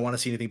and you don't want to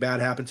see anything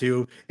bad happen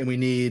to. And we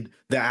need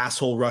the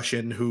asshole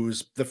Russian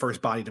who's the first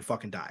body to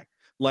fucking die.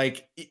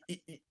 Like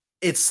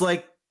it's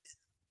like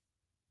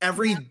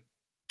every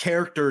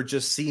character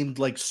just seemed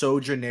like so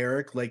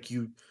generic. Like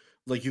you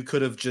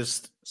could have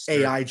just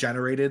AI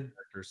generated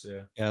characters.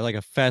 Yeah. Yeah, like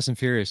a Fast and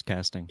Furious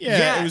casting.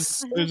 Yeah,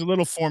 Yes. it was a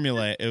little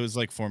formulaic. It was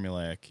like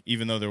formulaic,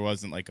 even though there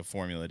wasn't like a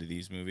formula to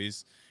these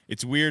movies.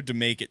 It's weird to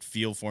make it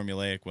feel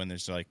formulaic when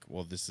there's like,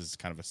 well, this is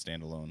kind of a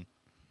standalone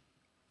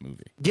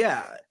movie.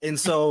 Yeah, and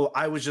so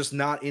I was just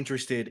not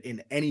interested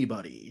in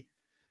anybody.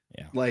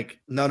 Yeah. Like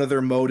none of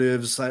their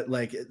motives.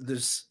 Like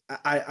there's,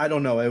 I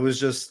don't know. It was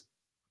just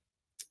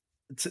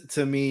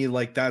to me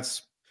like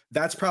that's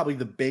probably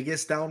the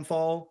biggest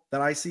downfall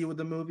that I see with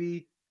the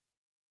movie.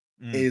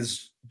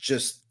 Is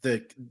just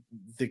the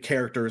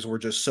characters were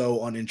just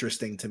so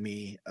uninteresting to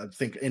me. I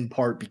think in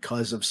part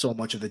because of so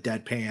much of the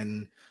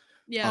deadpan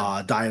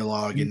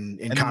dialogue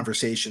and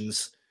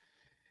conversations.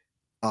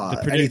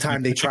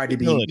 Anytime they tried to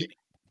be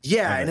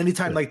and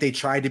anytime like they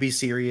tried to be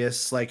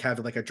serious, like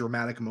having like a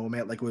dramatic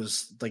moment, like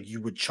was like you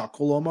would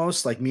chuckle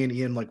almost. Like me and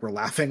Ian like were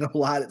laughing a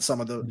lot at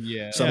some of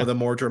the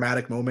more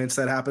dramatic moments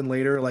that happened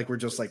later. Like we're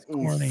just like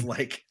oof,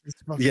 like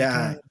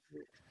yeah.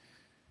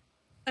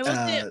 I will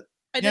say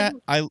I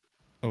didn't.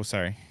 Oh,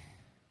 sorry.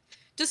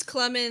 Just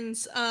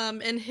Clemens,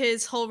 and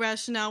his whole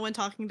rationale when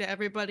talking to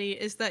everybody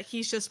is that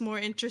he's just more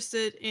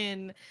interested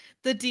in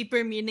the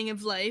deeper meaning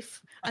of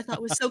life. I thought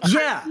was so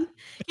yeah.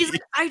 He's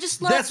like, I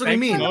just love. That's what I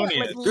mean. Like,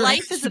 there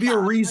life has is to be a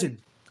about,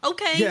 reason. Like,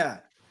 okay. Yeah.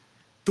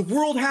 The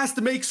world has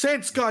to make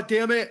sense. God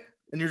damn it.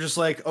 And you're just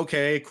like,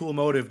 okay, cool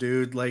motive,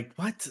 dude. Like,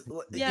 what?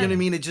 Yeah. You know what I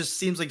mean? It just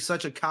seems like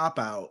such a cop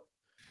out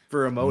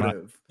for a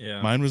motive.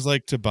 Mine was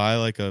like to buy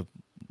like a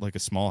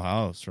small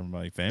house from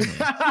my family.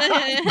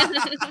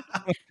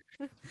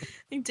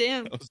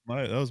 Damn.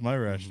 That was my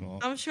rationale.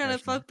 I'm trying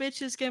to fuck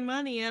bitches, get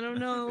money. I don't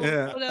know.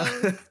 Yeah. What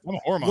else? I'm a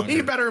whoremonger.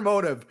 Way better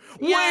motive.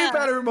 Way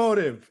better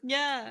motive.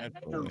 Yeah.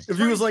 If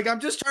he was like, I'm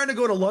just trying to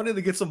go to London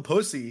to get some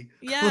pussy.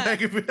 Yeah.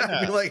 Like, I'd be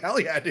like, hell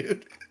yeah,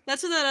 dude.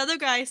 That's what that other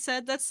guy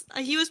said.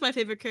 He was my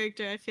favorite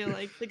character, I feel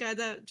like. The guy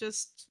that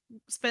just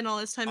spent all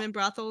his time in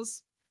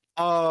brothels.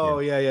 Oh,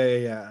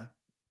 yeah.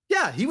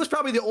 Yeah, he was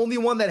probably the only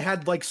one that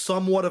had like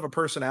somewhat of a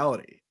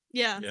personality.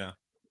 Yeah. Yeah.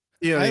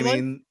 You know what I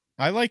mean?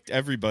 I liked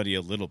everybody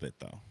a little bit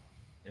though.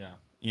 Yeah.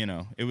 You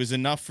know, it was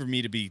enough for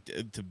me to be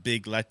to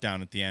big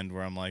letdown at the end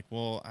where I'm like,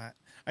 well,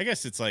 I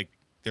guess it's like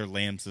they're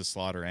lambs to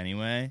slaughter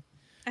anyway.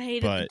 I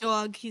hated the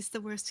dog. He's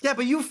the worst. Yeah,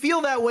 but you feel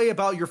that way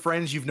about your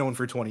friends you've known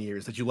for 20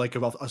 years that you like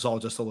about us all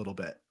just a little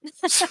bit.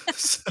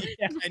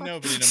 Yeah, I know,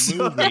 but in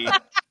a movie,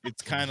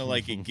 it's kind of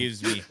like it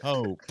gives me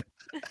hope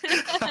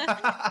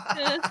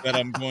that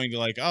I'm going to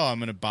like, oh, I'm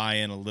going to buy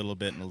in a little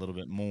bit and a little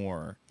bit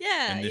more.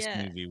 Yeah, and this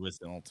movie was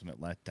the ultimate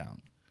letdown.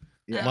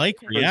 Yeah. Like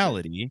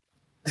reality.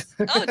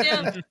 Oh,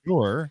 damn.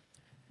 Sure.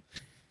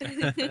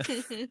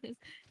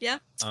 Yeah.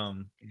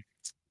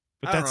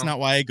 But that's not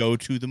why I go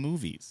to the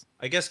movies.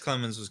 I guess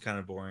Clemens was kind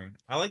of boring.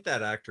 I like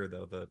that actor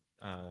though,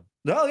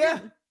 Oh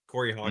yeah.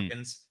 Corey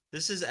Hawkins.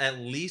 This is at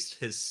least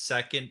his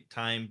second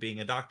time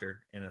being a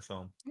doctor in a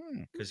film.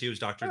 Because he was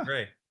Dr.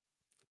 Dre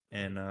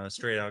in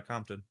Straight Outta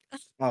Compton.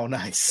 Oh,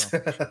 nice. So.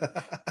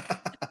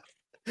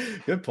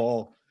 Good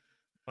pull.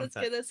 That's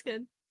good. That's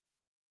good.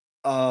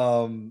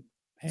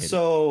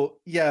 So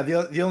yeah,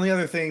 the only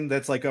other thing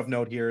that's like of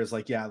note here is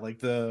like, yeah,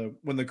 like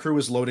when the crew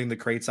was loading the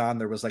crates on,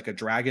 there was like a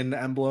dragon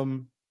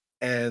emblem,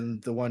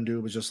 and the one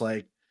dude was just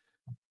like,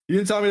 "You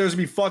didn't tell me there's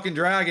gonna be fucking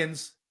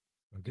dragons."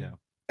 Okay.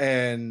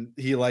 And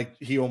he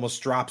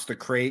almost drops the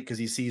crate because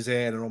he sees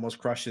it and almost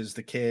crushes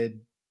the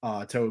kid,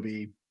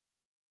 Toby.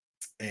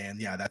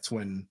 And yeah, that's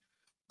when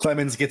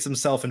Clemens gets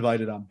himself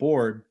invited on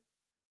board.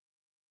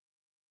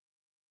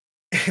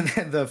 And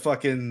then the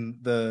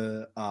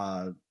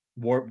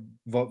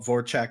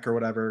Vorchek or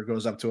whatever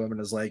goes up to him and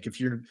is like, if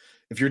you're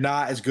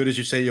not as good as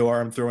you say you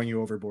are, I'm throwing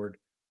you overboard.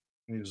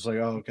 And he was like,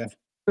 oh, okay.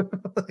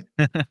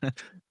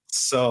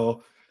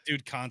 So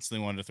dude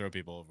constantly wanted to throw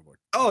people overboard.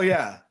 Oh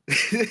yeah.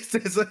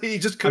 It's like he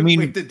just couldn't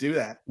wait to do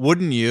that.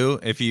 Wouldn't you,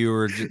 if you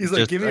were He's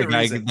like, give me a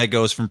guy reason. that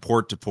goes from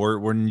port to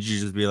port, wouldn't you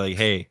just be like,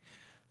 hey,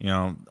 you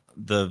know,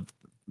 the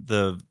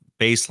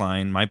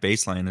baseline, my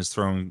baseline is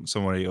throwing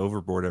somebody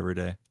overboard every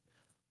day.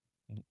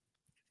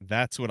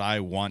 That's what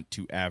I want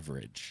to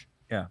average.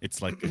 Yeah.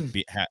 It's like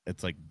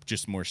it's like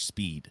just more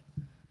speed.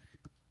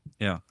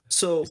 Yeah.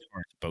 So as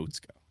far as boats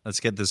go. Let's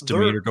get this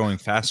Demeter going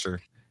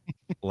faster.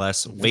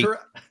 Less weight.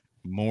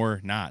 More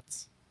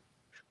knots.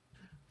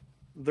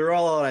 They're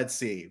all out at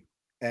sea.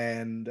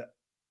 And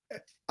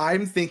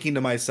I'm thinking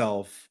to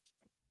myself,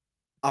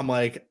 I'm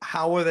like,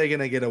 how are they going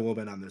to get a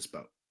woman on this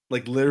boat?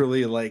 Like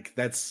literally, like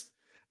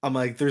I'm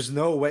like, there's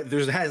no way.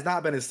 There has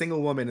not been a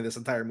single woman in this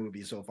entire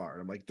movie so far.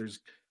 I'm like, there's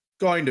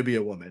going to be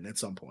a woman at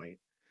some point.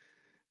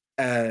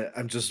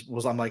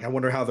 I'm like, I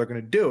wonder how they're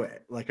going to do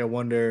it. Like, I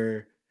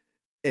wonder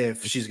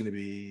if she's going to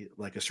be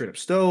like a straight up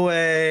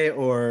stowaway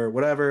or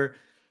whatever.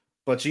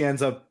 But she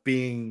ends up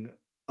being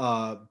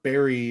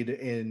buried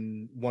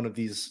in one of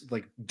these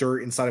like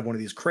dirt inside of one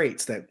of these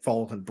crates that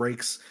falls and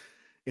breaks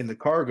in the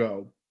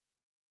cargo.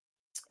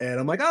 And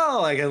I'm like, oh,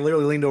 like I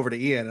literally leaned over to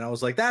Ian and I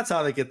was like, that's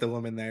how they get the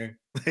woman there.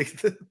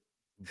 Like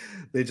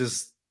they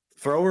just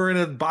throw her in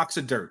a box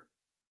of dirt.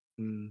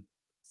 And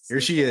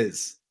here she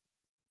is.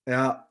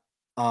 Yeah.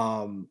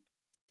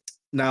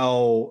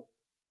 Now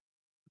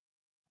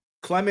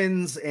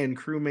Clemens and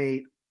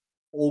crewmate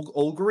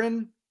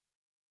Olgren,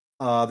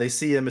 they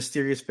see a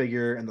mysterious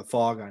figure in the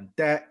fog on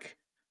deck.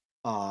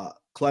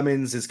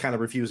 Clemens is kind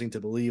of refusing to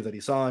believe that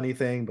he saw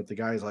anything, but the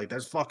guy's like,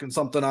 "There's fucking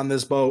something on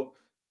this boat."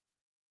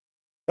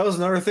 That was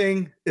another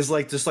thing, is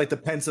like just like the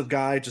pensive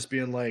guy just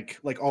being like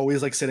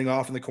always like sitting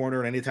off in the corner,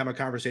 and anytime a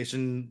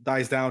conversation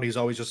dies down, he's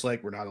always just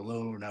like, "We're not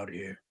alone out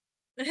here."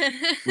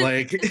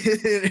 Like,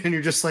 and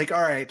you're just like,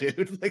 "All right,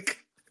 dude,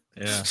 like,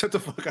 Yeah. shut the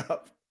fuck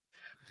up."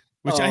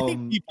 Which I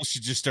think people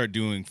should just start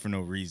doing for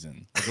no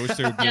reason. Like, I wish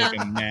there would be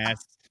like a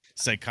mass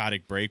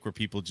psychotic break where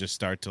people just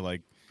start to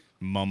like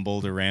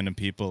mumble to random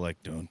people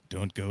like,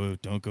 don't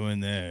go in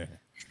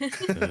there.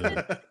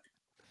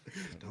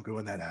 Don't go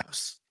in that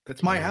house.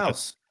 That's my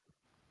house.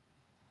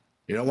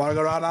 You don't want to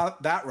go down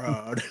that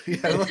road.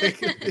 You know,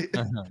 like,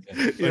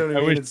 you know what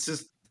I mean? It's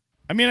just.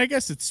 I mean, I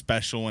guess it's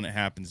special when it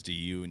happens to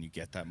you and you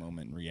get that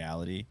moment in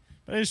reality.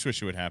 But I just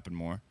wish it would happen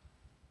more.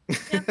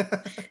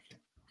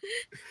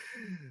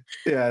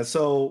 Yeah.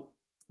 So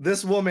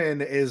this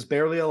woman is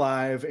barely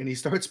alive, and he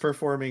starts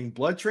performing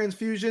blood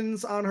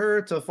transfusions on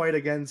her to fight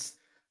against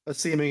a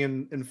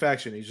seeming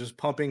infection. He's just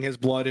pumping his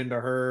blood into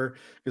her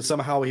because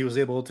somehow he was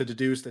able to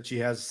deduce that she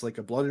has like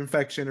a blood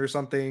infection or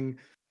something,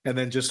 and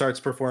then just starts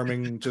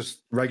performing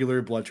just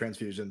regular blood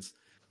transfusions.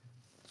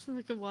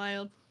 Like a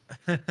wild.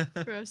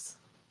 Gross.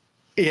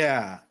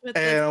 Yeah.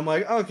 And I'm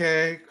like,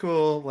 okay,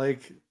 cool.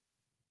 Like,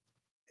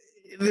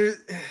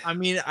 I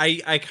mean,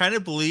 I kind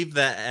of believe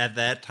that at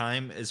that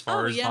time, as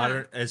far as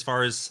modern, as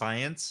far as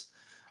science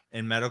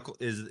and medical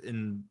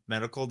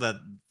that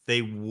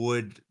they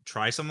would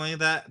try something like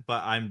that,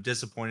 but I'm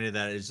disappointed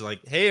that it's like,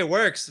 hey, it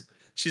works.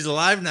 She's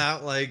alive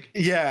now. Like,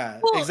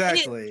 yeah, well,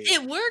 exactly.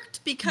 It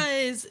worked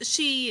because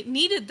she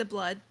needed the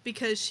blood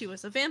because she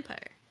was a vampire.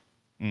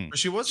 But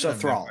she wasn't a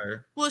thrall.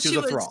 vampire. Well, she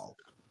was a thrall.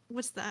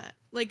 What's that?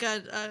 Like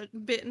a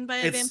bitten by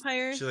a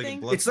vampire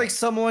thing? It's like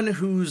someone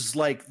who's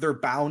like they're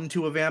bound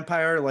to a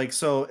vampire. Like,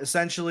 so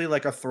essentially,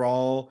 like a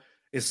thrall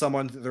is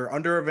someone they're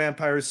under a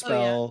vampire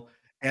spell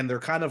and they're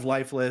kind of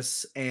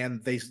lifeless,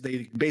 and they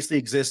basically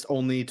exist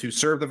only to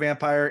serve the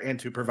vampire and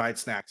to provide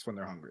snacks when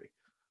they're hungry.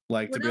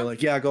 Like, to be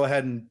like, yeah, go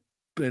ahead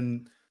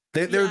and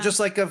they're just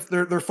like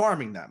they're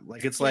farming them.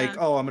 Like, it's like,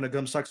 oh, I'm gonna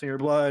come suck some of your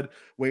blood,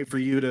 wait for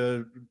you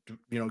to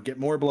get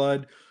more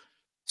blood.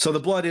 So the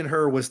blood in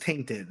her was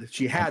tainted.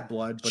 She had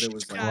blood, but it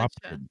was like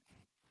corrupted.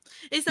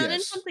 Is that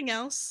in something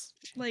else?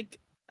 Like,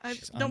 I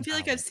don't feel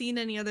like I've seen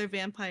any other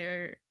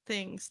vampire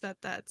things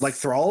that's like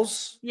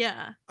thralls.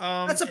 Yeah,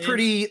 that's a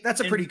pretty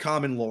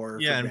common lore.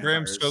 Yeah, and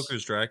Bram vampires.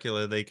 Stoker's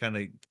Dracula, they kind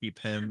of keep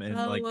him and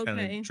kind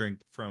of drink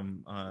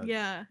from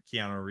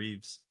Keanu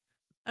Reeves.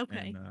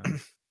 Okay. And,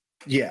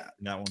 yeah,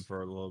 that one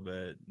for a little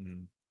bit,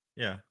 and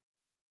yeah,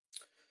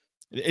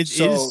 it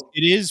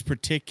is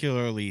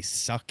particularly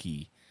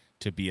sucky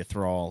to be a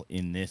thrall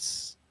in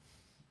this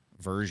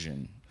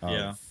version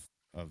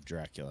of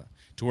Dracula,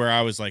 to where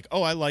I was like,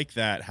 oh, I like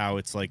that, how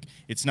it's like,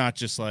 it's not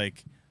just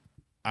like,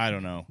 I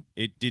don't know,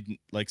 it didn't,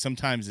 like,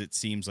 sometimes it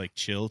seems like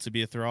chill to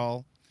be a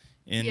thrall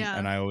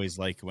and I always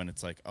like when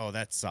it's like, oh,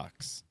 that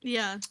sucks.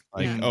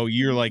 Oh,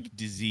 you're like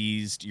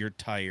diseased, you're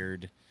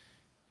tired,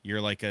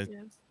 you're like a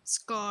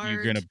scarred,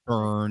 you're gonna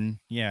burn.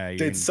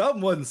 Did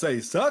someone say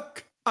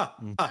suck? All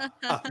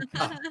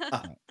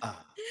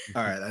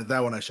right, that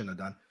one I shouldn't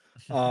have done.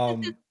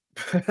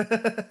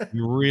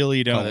 You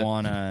really don't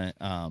want to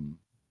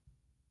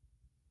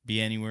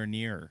be anywhere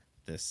near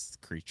this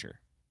creature.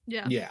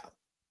 Yeah.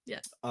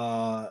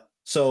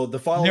 So the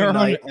following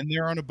night,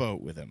 they're on a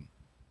boat with him.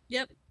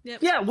 Yep.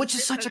 Yeah, which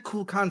is such a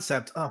cool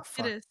concept. Oh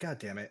fuck! It is. God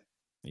damn it.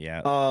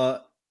 Yeah.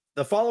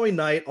 The following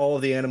night, all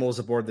of the animals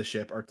aboard the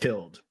ship are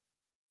killed.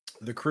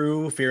 The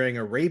crew, fearing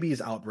a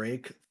rabies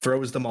outbreak,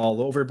 throws them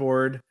all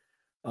overboard.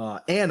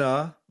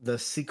 Anna, the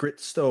secret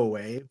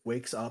stowaway,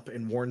 wakes up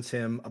and warns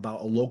him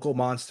about a local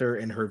monster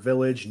in her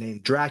village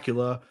named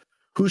Dracula,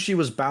 who she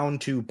was bound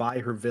to by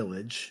her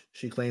village.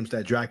 She claims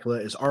that Dracula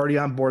is already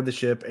on board the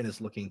ship and is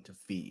looking to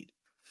feed.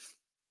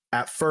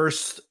 At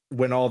first,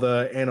 when all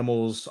the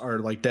animals are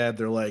like dead,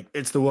 they're like,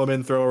 it's the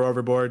woman, throw her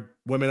overboard.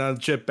 Women on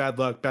the ship, bad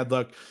luck, bad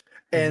luck.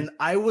 And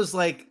I was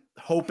like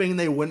hoping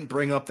they wouldn't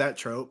bring up that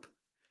trope.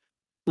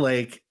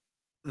 Like,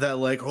 that,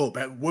 like, oh,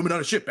 bad women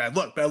on a ship, bad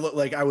luck, bad luck.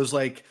 Like, I was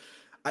like,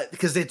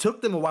 because it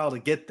took them a while to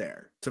get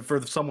there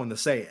for someone to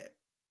say it.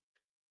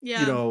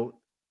 Yeah.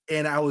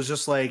 And I was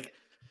just like,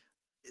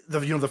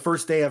 the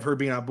first day of her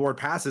being on board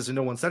passes and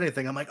no one said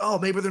anything. I'm like, oh,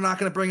 maybe they're not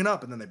going to bring it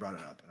up. And then they brought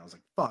it up. And I was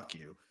like, fuck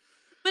you.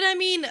 But I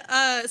mean,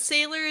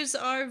 sailors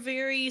are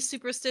very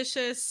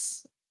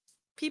superstitious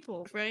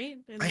people, right?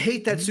 I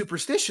hate that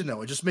superstition,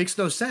 though. It just makes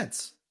no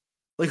sense.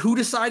 Like, who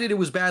decided it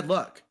was bad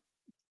luck?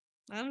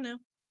 I don't know.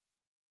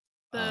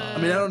 I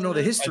mean, I don't know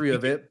the history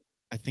of it.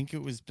 I think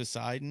it was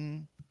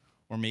Poseidon,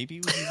 or maybe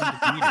it was even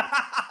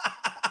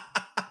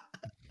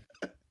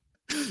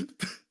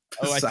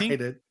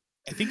Demeter.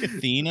 I think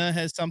Athena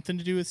has something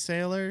to do with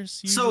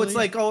sailors. Usually. So it's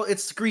like, oh,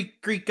 it's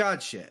Greek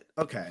god shit.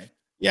 Okay.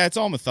 Yeah, it's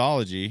all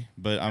mythology,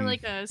 but I'm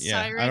like a I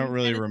siren don't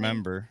really kind of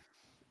remember.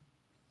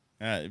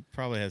 It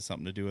probably has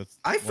something to do with.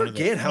 I one of the-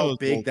 forget how those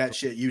big old- that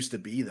shit used to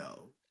be,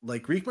 though.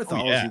 Like Greek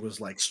mythology yeah.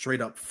 was like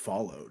straight up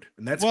followed,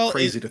 and that's Well,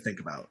 crazy to think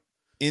about.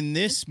 In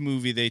this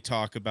movie, they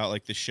talk about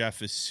like the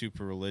chef is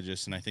super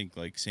religious, and I think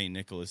like Saint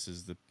Nicholas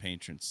is the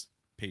patron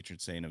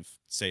saint of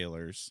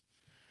sailors.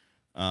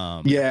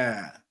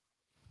 Yeah.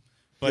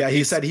 But Yeah,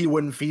 he it's said he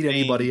wouldn't feed saying-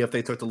 anybody if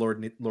they took the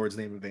Lord's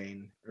name in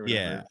vain. Or whatever.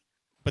 Yeah,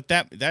 but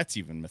that's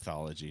even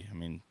mythology. I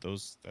mean,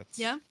 that's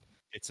Yeah.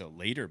 It's a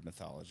later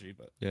mythology,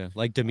 but Yeah,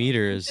 like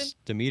Demeter is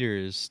the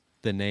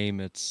name.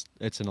 It's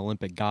an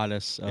Olympic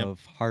goddess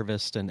of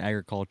harvest and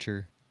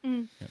agriculture.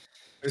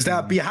 There's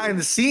that behind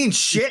the scenes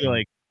shit.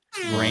 like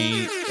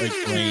grain, and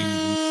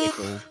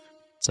pickle.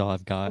 That's all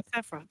I've got. What's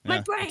that from? Yeah.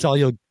 My brain. It's all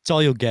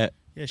you'll get.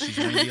 Yeah, she's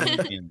one of the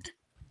Olympians.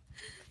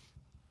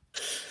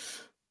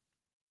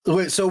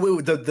 Wait, so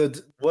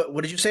the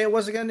what did you say it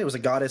was again? It was a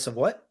goddess of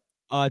what?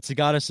 It's a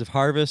goddess of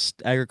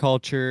harvest,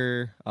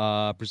 agriculture,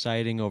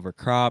 presiding over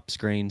crops,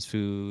 grains,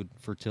 food,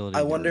 fertility.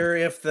 I wonder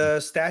if the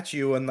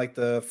statue on like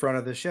the front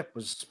of the ship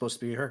was supposed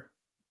to be her.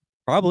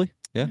 Probably,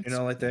 yeah. You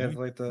know, like they have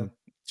like the.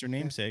 It's her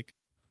namesake.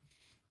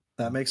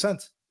 That makes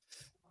sense.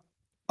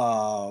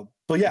 But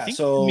yeah, I think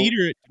so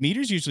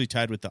Demeter's usually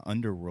tied with the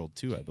underworld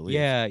too, I believe.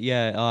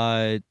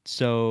 Yeah.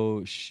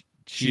 So she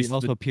She's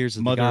also the appears as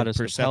the mother of goddess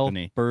of health,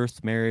 Persephone.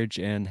 birth, marriage,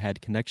 and had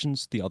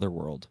connections to the other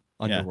world,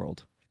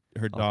 underworld.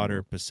 Her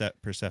daughter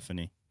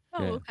Persephone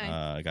Oh,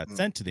 Yeah. okay. got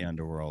sent to the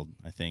underworld,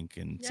 I think,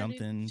 and Yeah,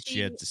 something dude, she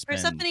had to spend.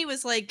 Persephone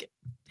was like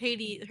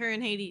Hades. Her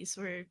and Hades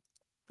were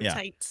Yeah.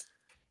 tight.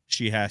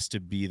 She has to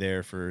be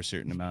there for a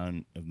certain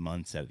amount of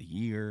months out of the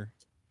year,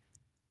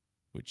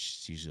 which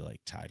is usually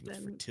like tied with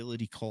Then-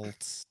 fertility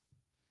cults.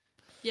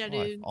 Yeah,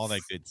 dude. All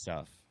that good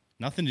stuff.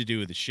 Nothing to do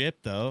with the ship,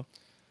 though.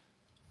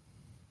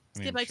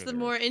 Let's get back to the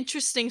more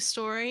interesting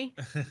story.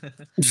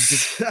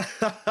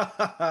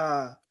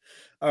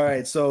 All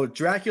right, so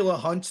Dracula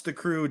hunts the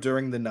crew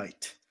during the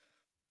night,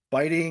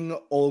 biting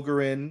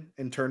Olgarin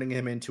and turning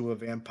him into a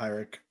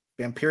vampiric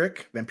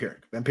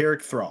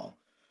thrall.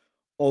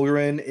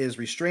 Olgarin is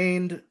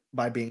restrained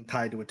by being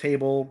tied to a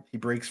table. He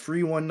breaks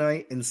free one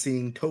night and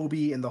seeing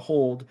Toby in the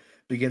hold,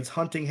 begins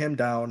hunting him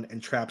down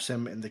and traps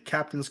him in the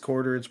captain's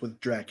quarters with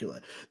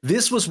Dracula.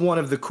 This was one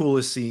of the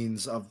coolest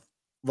scenes of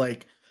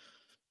like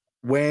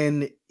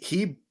when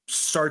he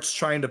starts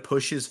trying to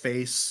push his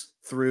face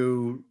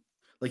through,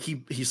 like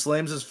he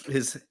slams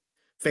his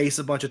face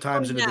a bunch of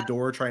times into the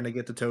door trying to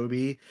get to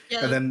Toby,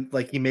 Yeah. and then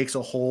like he makes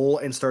a hole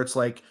and starts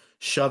like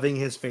shoving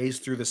his face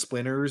through the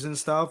splinters and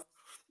stuff.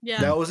 Yeah.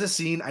 That was a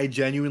scene I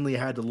genuinely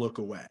had to look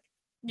away.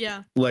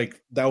 Yeah.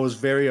 Like that was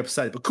very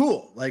upsetting, but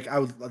cool. Like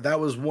that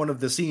was one of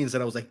the scenes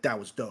that I was like, that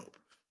was dope.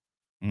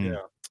 Mm.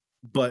 Yeah.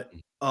 But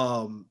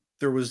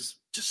there was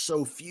just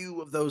so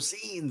few of those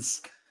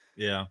scenes.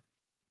 Yeah.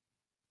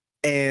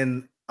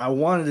 And I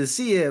wanted to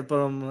see it, but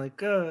I'm like,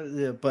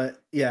 yeah.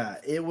 But yeah,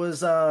 it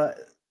was a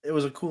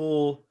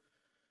cool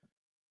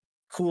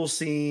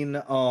scene.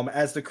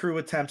 As the crew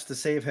attempts to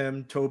save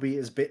him, Toby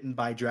is bitten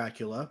by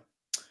Dracula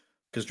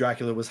because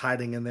Dracula was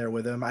hiding in there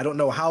with him. I don't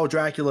know how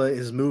Dracula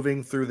is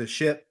moving through the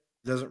ship.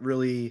 Doesn't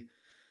really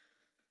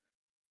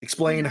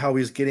explain how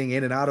he's getting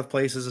in and out of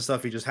places and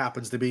stuff. He just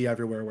happens to be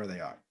everywhere where they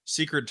are.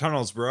 Secret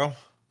tunnels, bro.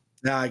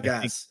 Yeah, I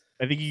guess.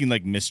 I think you can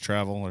like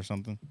mistravel or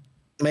something.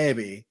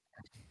 Maybe.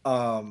 I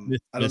don't know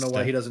why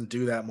Mista. he doesn't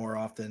do that more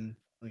often.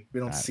 Like we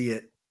don't see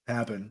it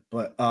happen.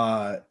 But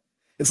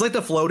it's like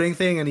the floating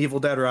thing in Evil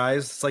Dead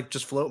Rise. It's like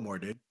just float more,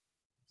 dude.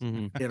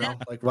 Mhm. You know,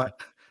 like why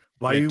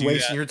are Yeah, you do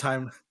wasting that. your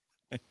time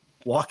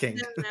walking?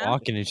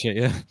 Walking and shit,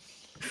 yeah.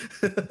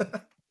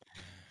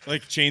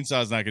 Like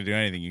chainsaw's not gonna do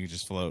anything. You can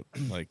just float,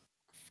 like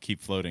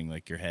keep floating,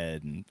 like your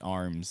head and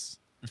arms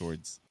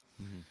towards.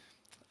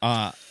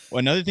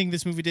 Another thing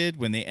this movie did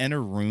when they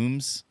enter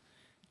rooms,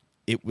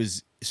 it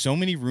was so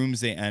many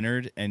rooms they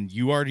entered, and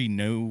you already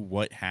know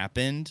what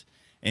happened,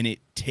 and it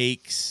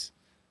takes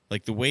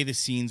like the way the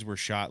scenes were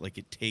shot, like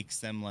it takes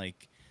them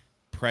like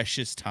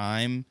precious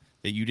time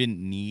that you didn't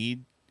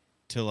need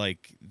to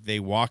like they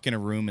walk in a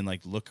room and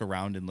like look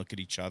around and look at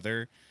each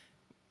other.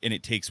 And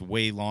it takes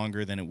way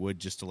longer than it would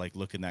just to like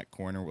look in that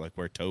corner like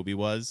where Toby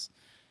was.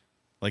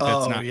 Like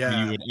that's not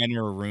how you would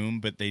enter a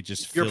room, but they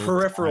just Your filled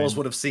peripherals time.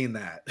 would have seen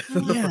that.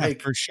 Yeah,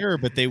 Like, for sure.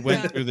 But they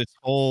went through this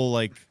whole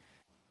like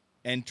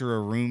enter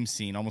a room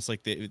scene, almost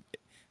like they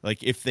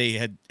like if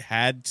they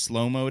had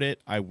slow mode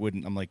it, I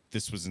wouldn't. I'm like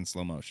this was in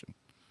slow motion.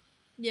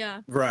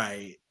 Yeah.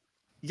 right.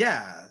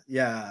 Yeah.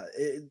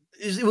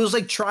 It was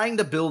like trying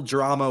to build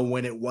drama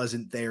when it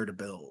wasn't there to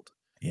build.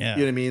 Yeah.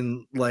 You know what I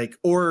mean? Like,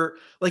 or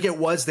like it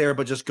was there,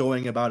 but just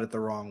going about it the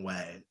wrong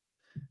way.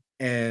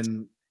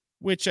 And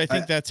Which I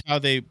think that's how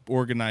they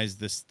organize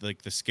this,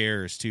 like the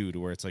scares too, to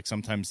where it's like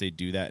sometimes they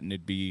do that and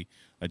it'd be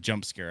a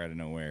jump scare out of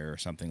nowhere or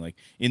something. Like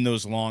in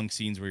those long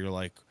scenes where you're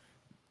like,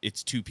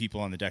 it's two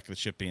people on the deck of the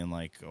ship being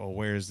like, oh,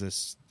 where's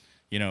this?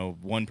 You know,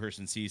 one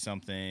person sees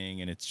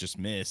something and it's just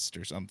missed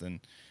or something.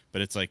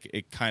 But it's like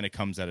it kind of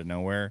comes out of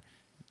nowhere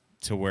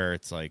to where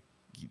it's like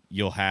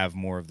you'll have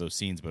more of those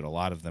scenes, but a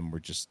lot of them were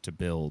just to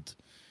build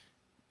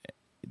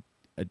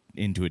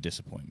into a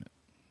disappointment.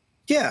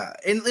 Yeah,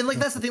 and like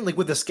that's the thing, like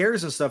with the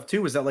scares and stuff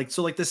too, is that like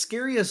so like the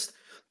scariest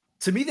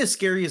to me, the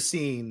scariest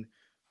scene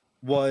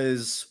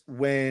was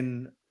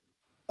when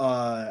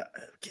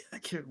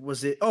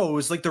was it? Oh, it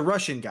was like the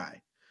Russian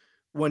guy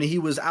when he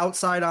was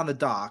outside on the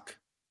dock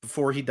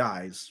before he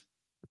dies,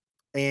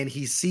 and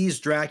he sees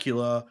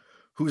Dracula,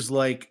 who's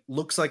like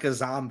looks like a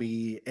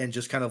zombie and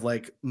just kind of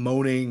like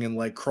moaning and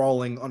like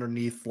crawling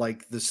underneath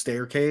like the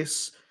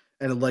staircase,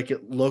 and like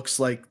it looks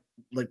like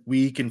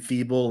weak and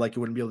feeble, like it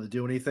wouldn't be able to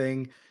do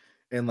anything.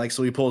 And like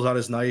so he pulls out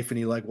his knife and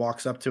he like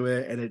walks up to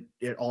it and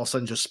it all of a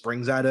sudden just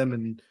springs at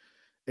him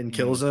and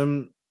kills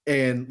him.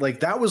 And like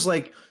that was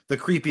like the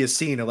creepiest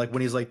scene of like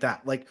when he's like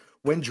that. Like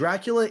when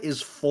Dracula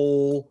is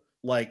full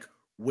like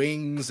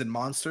wings and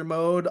monster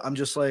mode, I'm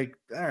just like,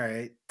 all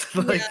right.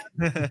 Like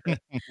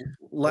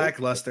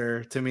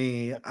lackluster to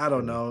me. I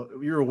don't know.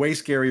 You were way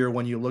scarier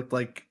when you looked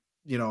like,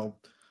 you know,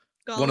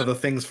 one of Gollum. the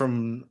things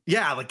from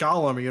like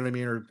Gollum, you know what I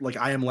mean, or like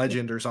I Am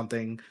Legend or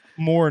something.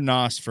 More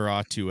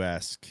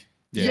Nosferatu-esque.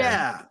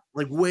 Yeah,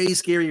 like way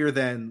scarier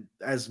than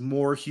as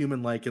more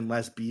human-like and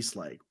less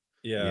beast-like.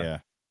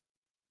 Yeah.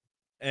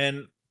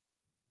 And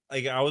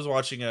like I was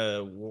watching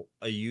a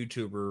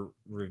YouTuber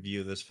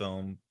review this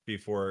film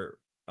before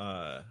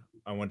I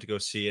went to go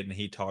see it, and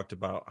he talked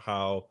about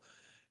how,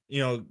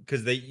 you know,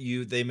 because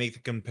they make the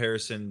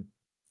comparison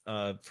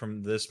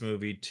from this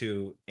movie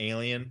to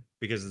Alien,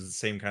 because it's the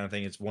same kind of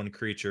thing. It's one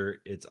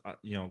creature, it's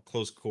you know,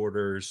 close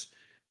quarters,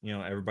 you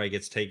know, everybody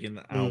gets taken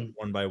out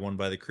one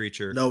by the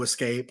creature, no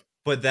escape.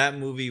 But that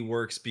movie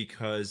works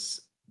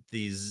because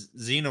the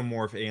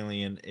xenomorph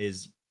alien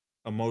is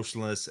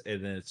emotionless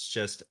and it's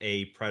just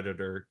a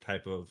predator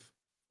type of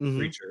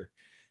creature,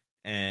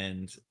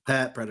 and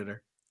pet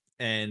predator.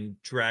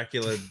 And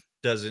Dracula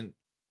doesn't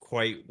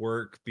quite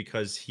work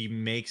because he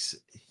makes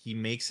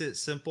it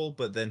simple,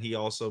 but then he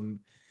also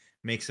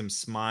makes him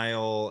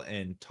smile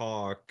and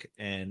talk,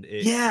 and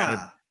it kind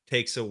of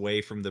takes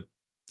away from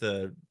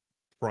the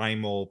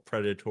primal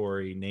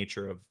predatory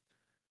nature of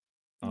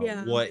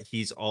what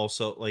he's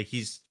also like.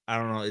 He's, I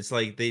don't know, it's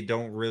like they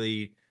don't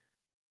really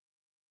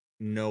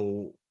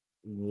know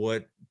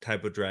what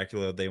type of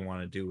Dracula they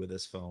want to do with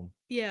this film.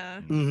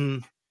 Yeah.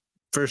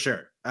 For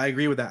sure. I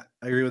agree with that.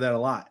 I agree with that a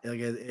lot. Like,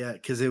 yeah,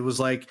 because it was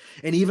like,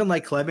 and even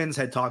like Clemens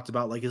had talked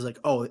about, like, he's like,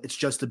 oh, it's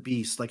just a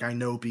beast. Like, I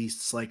know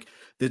beasts. Like,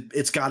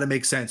 it's got to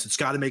make sense. It's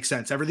got to make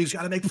sense. Everything's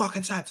got to make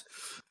fucking sense.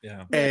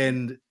 Yeah.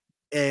 And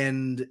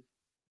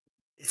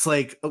it's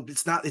like, oh,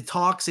 it's not. It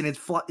talks and it's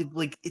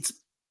like it's.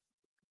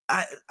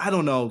 I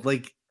don't know.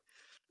 Like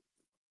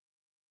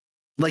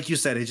you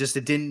said,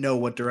 it didn't know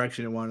what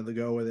direction it wanted to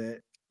go with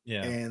it.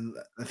 Yeah. And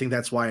I think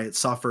that's why it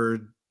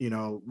suffered. You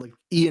know, like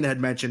Ian had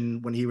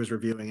mentioned when he was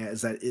reviewing it,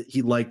 is that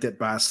he liked it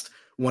best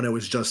when it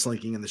was just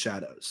slinking in the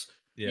shadows.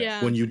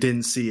 Yeah. When you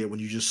didn't see it, when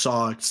you just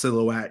saw a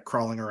silhouette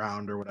crawling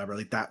around or whatever,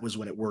 like that was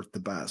when it worked the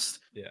best.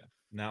 Yeah.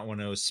 Not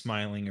when it was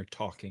smiling or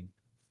talking.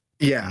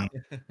 Yeah.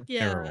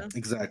 Yeah.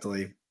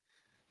 Exactly.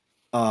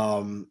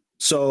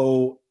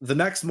 So the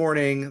next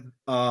morning,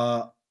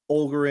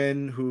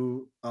 Olgarin,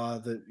 who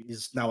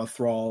is now a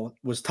thrall,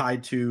 was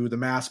tied to the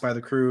mast by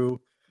the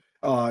crew.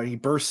 He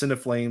bursts into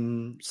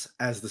flames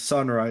as the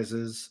sun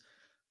rises.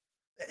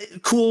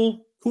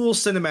 Cool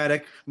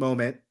cinematic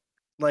moment.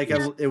 Like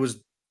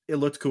it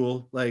looked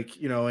cool. Like,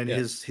 you know, and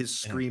his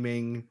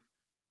screaming,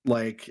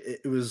 like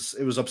it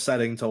was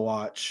upsetting to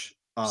watch.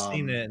 I've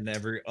seen it in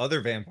every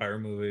other vampire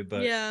movie,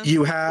 but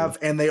you have,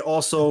 and they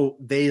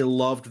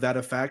loved that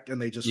effect,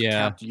 and they just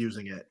kept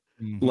using it.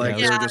 Like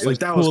they were just like,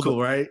 that was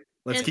cool, right?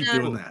 Let's keep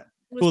doing that.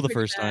 Cool the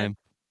first time.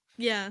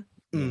 Yeah.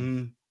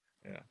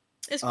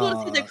 It's cool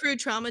to see the crew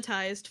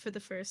traumatized for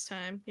the first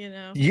time, you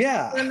know?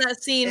 Yeah. And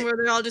that scene where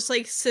they're all just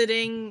like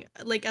sitting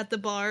like at the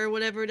bar or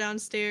whatever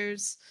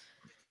downstairs.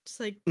 Just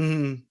like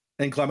And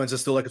Clemens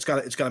is still like, it's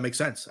gotta make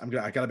sense.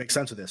 I gotta make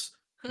sense of this.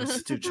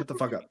 Dude, shut the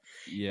fuck up.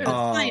 Yeah.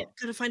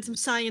 Gotta find some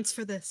science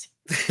for this.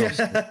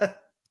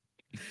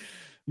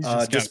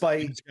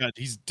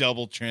 He's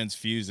double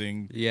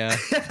transfusing. Yeah.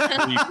 3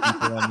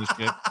 people on the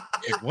ship.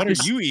 Like, what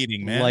are you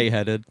eating, man?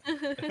 Lightheaded.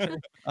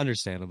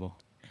 Understandable.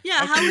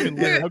 Yeah, how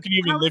can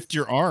you even lift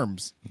your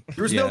arms?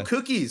 There's no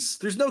cookies.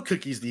 There's no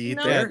cookies to eat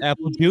there.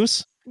 Apple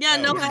juice? Yeah,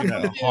 no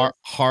apple juice.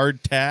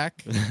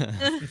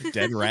 Hardtack.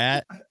 Dead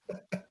rat.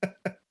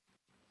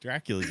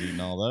 Dracula's eating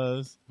all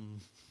those.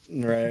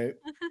 Right.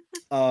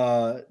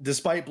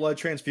 Despite blood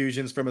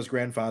transfusions from his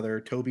grandfather,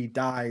 Toby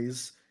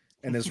dies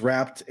and is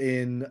wrapped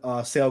in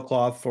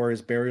sailcloth for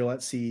his burial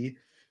at sea.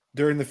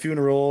 During the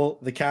funeral,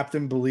 the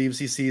captain believes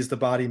he sees the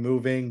body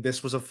moving.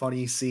 This was a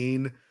funny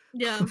scene.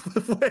 Yeah.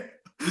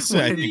 This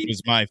I think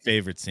was my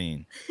favorite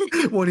scene.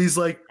 When he's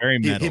like, very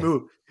metal. He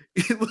moved.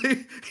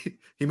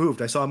 He moved.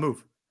 I saw him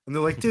move. And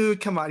they're like, dude,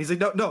 come on. He's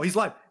like, no, he's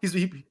live. He's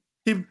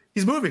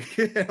moving.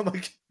 I'm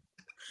like,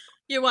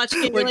 you're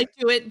watching it, you're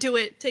like, do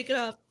it, take it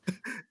off.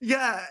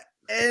 Yeah.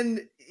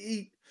 And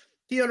he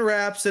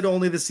unwraps it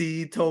only to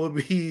see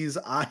Toby's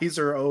eyes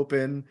are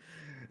open.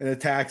 and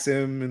attacks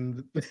him,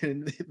 and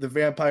the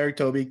vampire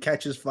Toby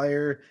catches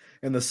fire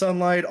in the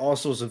sunlight,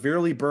 also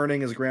severely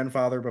burning his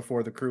grandfather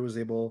before the crew is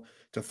able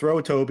to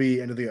throw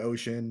Toby into the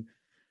ocean.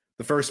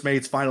 The first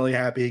mate's finally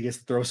happy he gets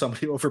to throw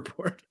somebody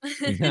overboard.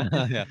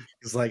 Yeah.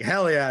 He's like,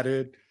 hell yeah,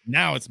 dude.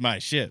 Now it's my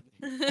ship.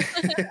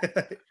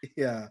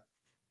 Yeah.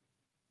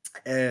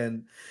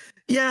 And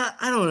yeah,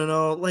 I don't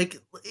know. Like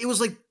it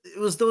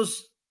was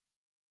those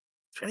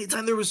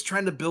anytime there was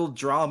trying to build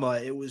drama,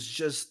 it was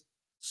just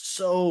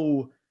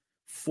so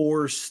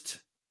forced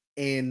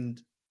and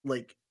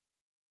like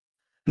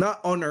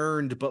not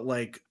unearned, but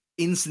like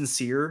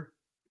insincere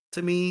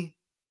to me.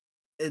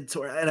 And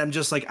I'm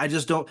just like, I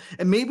just don't,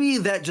 and maybe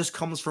that just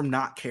comes from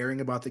not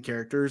caring about the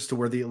characters to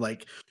where the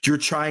like you're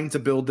trying to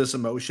build this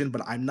emotion,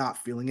 but I'm not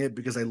feeling it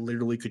because I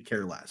literally could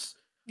care less.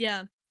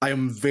 Yeah. I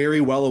am very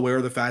well aware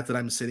of the fact that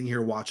I'm sitting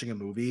here watching a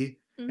movie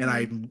and Mhm.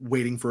 I'm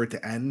waiting for it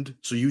to end.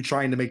 So you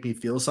trying to make me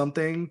feel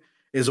something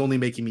is only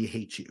making me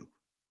hate you.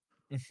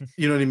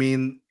 You know what I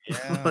mean?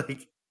 Yeah.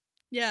 Like,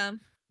 Yeah.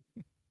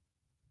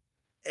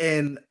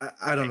 and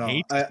I don't know.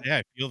 hate to say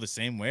I feel the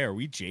same way. Are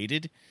we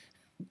jaded?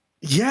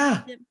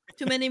 Yeah. Yep.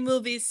 Too many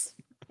movies.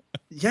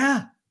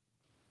 Yeah.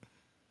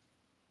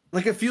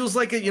 Like it feels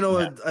like a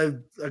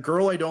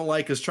girl I don't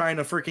like is trying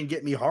to freaking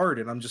get me hard,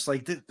 and I'm just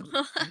like,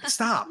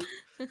 stop.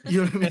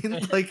 You know what I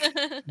mean? Like,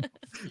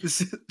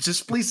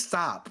 just please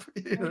stop.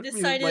 You know I what mean?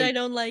 decided Like, I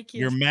don't like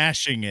you. You're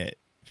mashing it.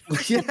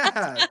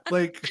 Yeah,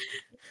 like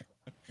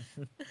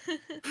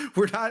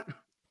we're not.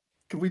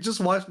 Can we just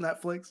watch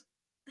Netflix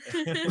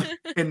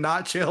and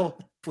not chill,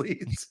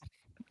 please?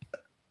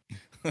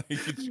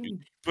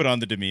 Put on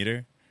the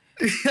Demeter.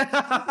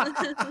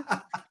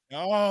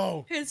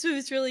 Oh, This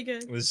movie's really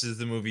good. This is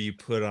the movie you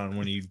put on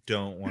when you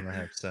don't want to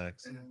have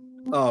sex.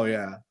 Oh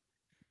yeah.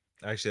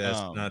 Actually, that's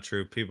not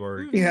true. People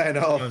are Yeah, I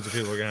know. Tons of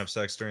people are gonna have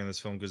sex during this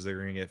film because they're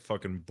gonna get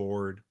fucking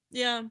bored.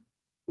 Yeah.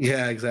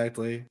 Yeah,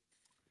 exactly.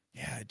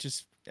 Yeah, it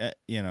just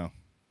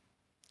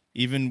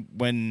even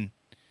when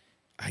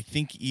I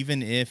think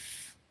even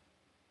if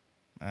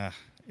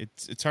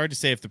it's hard to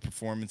say if the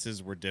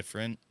performances were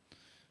different,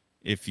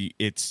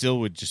 it still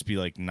would just be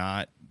like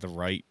not the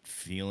right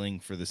feeling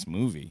for this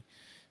movie.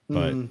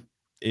 But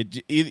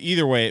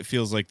either way, it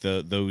feels like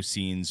those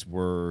scenes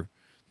were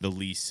the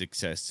least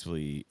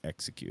successfully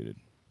executed.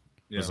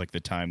 It was like the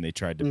time they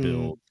tried to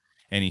build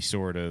any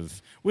sort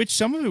of, which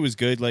some of it was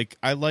good. Like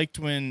I liked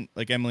when,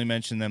 like Emily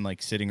mentioned, them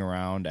like sitting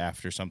around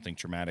after something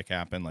traumatic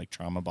happened, like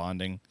trauma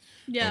bonding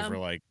over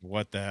like,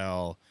 what the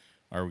hell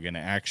are we going to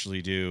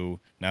actually do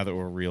now that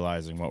we're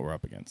realizing what we're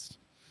up against?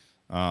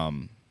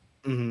 I'm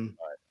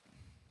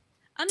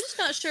just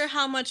not sure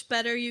how much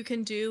better you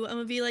can do a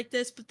movie like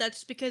this, but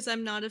that's because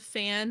I'm not a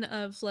fan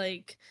of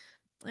like,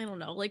 I don't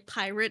know, like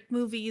pirate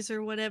movies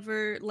or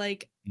whatever.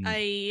 Like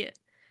I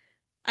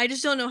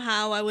just don't know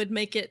how I would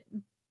make it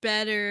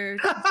better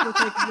with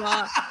like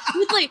raw.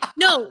 With like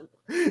no,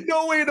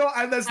 wait, no,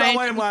 that's not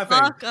why I'm laughing.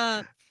 Fuck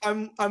up.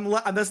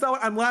 That's not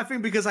what I'm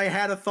laughing because I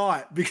had a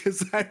thought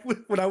because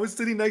when I was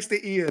sitting next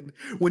to Ian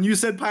when you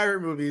said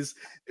pirate movies,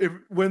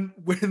 when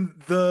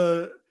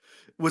the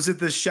was it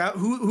the chef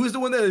who's the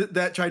one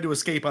that tried to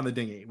escape on the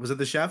dinghy? Was it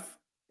the chef?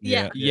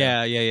 Yeah.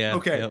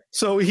 Okay, Yep.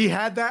 so he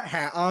had that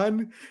hat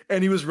on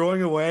and he was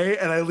rowing away,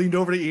 and I leaned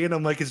over to Ian.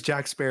 I'm like, "It's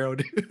Jack Sparrow,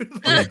 dude."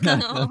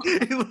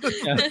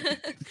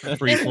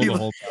 Free full the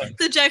whole time.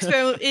 The Jack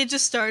Sparrow, it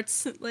just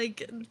starts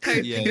like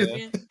pirate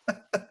movie.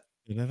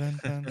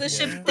 The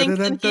ship thinks.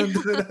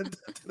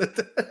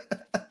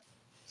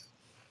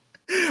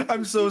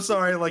 I'm so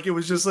sorry. Like it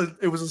was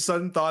a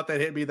sudden thought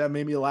that hit me that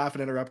made me laugh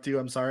and interrupt you.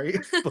 I'm sorry.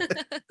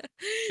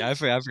 Yeah, I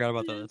forgot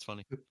about that. That's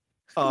funny.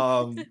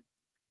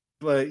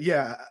 But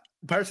yeah,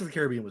 Pirates of the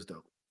Caribbean was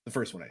dope. The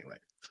first one, anyway.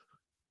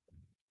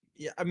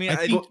 Yeah, I mean, I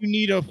think you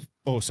need a.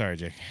 Oh, sorry,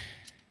 Jake.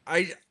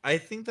 I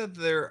think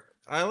that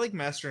I like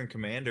Master and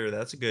Commander.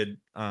 That's a good,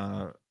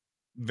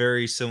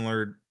 very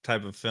similar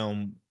type of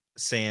film.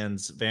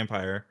 Sans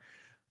vampire.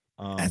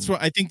 That's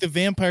what I think. The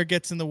vampire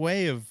gets in the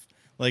way of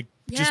like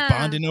just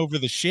bonding over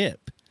the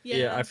ship.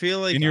 Yeah, I feel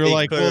like, and you're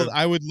like, well,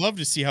 I would love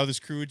to see how this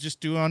crew would just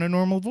do on a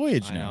normal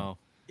voyage now.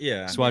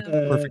 Yeah, so watch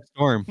Perfect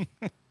Storm.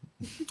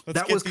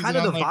 That was kind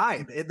of the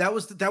vibe.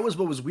 That was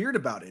what was weird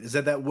about it. Is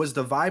that was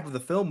the vibe of the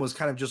film was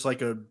kind of just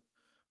like a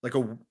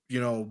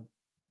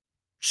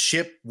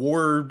ship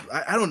war.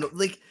 I don't know.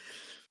 Like,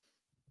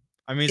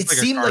 I mean, it's it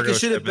seemed like it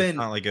should have been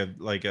not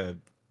like a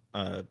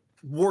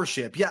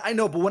warship. Yeah, I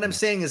know, but what I'm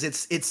saying is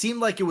it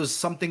seemed like it was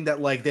something that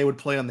like they would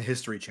play on the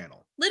History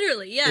Channel.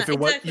 Literally, yeah. If it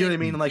was, exactly. you know what I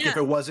mean? Like if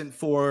it wasn't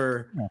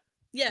for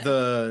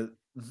the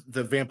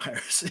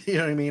vampires, you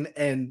know what I mean?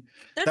 And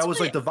that was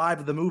like the vibe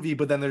of the movie,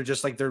 but then they're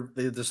just like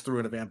they just threw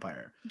in a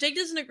vampire. Jake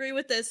doesn't agree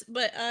with this,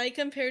 but I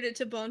compared it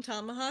to Bone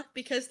Tomahawk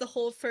because the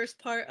whole first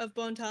part of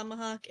Bone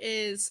Tomahawk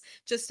is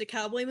just a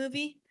cowboy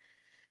movie.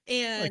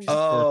 And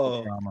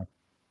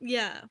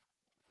yeah.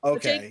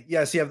 Okay. Jake,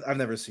 yeah, see, I've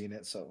never seen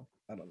it, so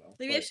I don't know.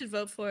 Maybe I should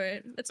vote for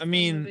it. That's a I fun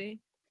mean, movie.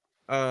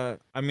 I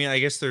mean, I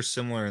guess they're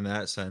similar in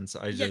that sense.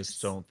 I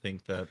just don't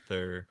think that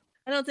they're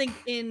I don't think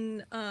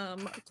in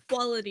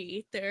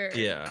quality they're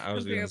Yeah, I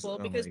was gonna comparable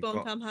say, because like,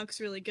 Bone Tomahawk's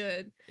really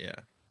good. yeah.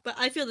 But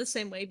I feel the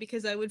same way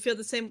because I would feel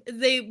the same.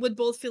 They would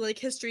both feel like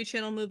History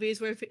Channel movies,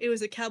 where if it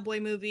was a cowboy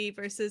movie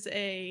versus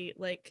a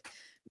like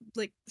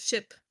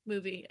ship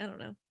movie. I don't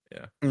know.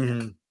 Yeah.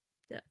 Mhm.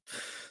 Yeah.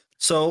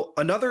 So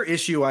another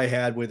issue I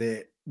had with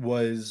it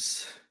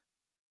was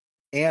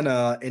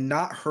Anna, and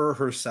not her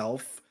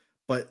herself,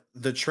 but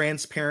the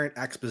transparent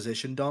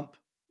exposition dump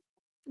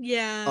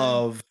Yeah.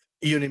 of,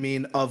 you know what I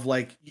mean? Of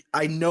like,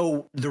 I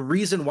know the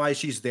reason why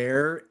she's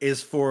there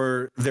is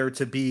for there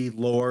to be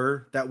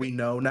lore that we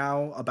know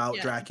now about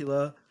Yeah.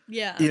 Dracula.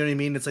 Yeah. You know what I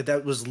mean? It's like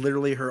that was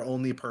literally her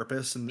only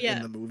purpose in Yeah.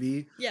 the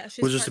movie. Yeah,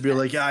 she's Was just to be part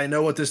like, yeah, I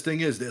know what this thing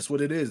is. This what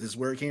it is. This is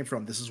where it came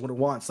from. This is what it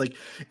wants. Like,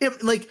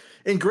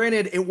 and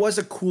granted, it was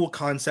a cool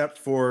concept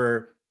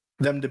for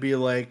them to be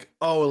like,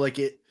 oh, like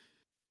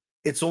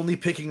it's only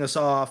picking us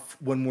off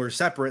when we're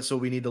separate, so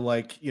we need to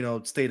like,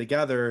 stay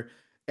together.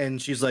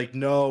 And she's like,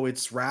 no,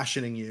 it's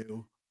rationing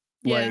you.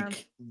 Yeah.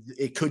 Like,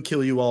 it could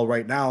kill you all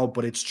right now,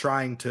 but it's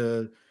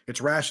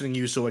rationing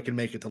you so it can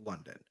make it to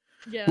London.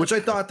 Yeah. Which I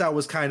thought that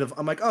was kind of,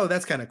 I'm like, oh,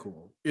 that's kind of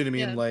cool. You know what I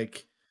mean? Yeah.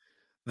 Like,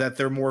 that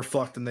they're more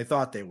fucked than they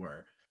thought they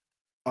were.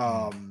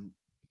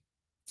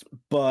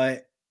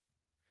 But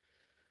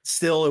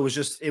still,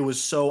 it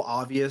was so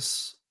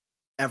obvious,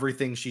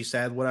 everything she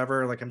said,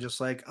 whatever. Like, I'm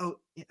just like, oh,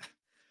 yeah.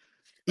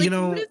 Like, it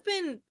would have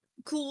been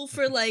cool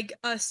for like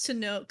us to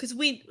know, because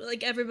we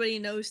like everybody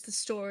knows the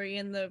story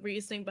and the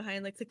reasoning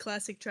behind like the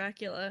classic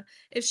Dracula.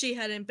 If she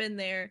hadn't been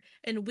there,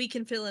 and we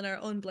can fill in our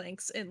own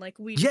blanks, and like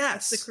we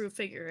Yes, the crew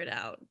figure it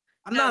out.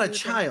 I'm That not a would've been-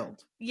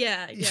 child.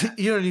 Yeah, yeah.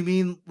 You know what I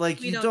mean? Like,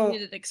 We you don't don't.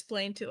 need it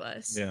explained to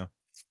us. Yeah.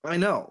 I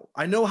know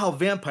how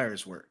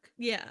vampires work.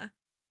 Yeah.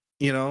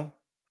 You know.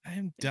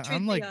 I'm Treat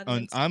I'm the like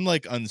audience. I'm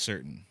like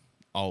uncertain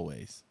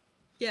always.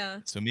 Yeah.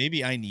 So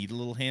maybe I need a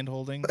little hand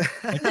holding.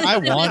 Like, I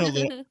want a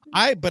little.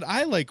 But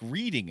I like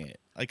reading it.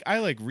 Like, I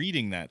like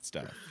reading that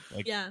stuff.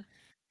 Like, Yeah.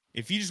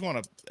 if you just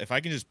want to, if I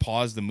can just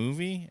pause the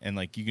movie and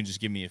like you can just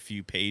give me a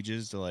few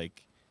pages to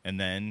like, and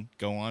then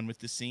go on with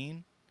the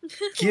scene.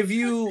 Give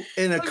you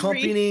an A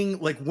accompanying,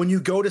 like when you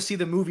go to see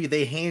the movie,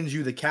 they hand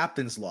you the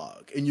captain's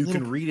log, and you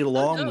can read it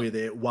along no. with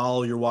it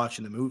while you're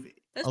watching the movie.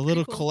 That's A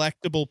little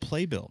collectible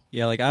playbill.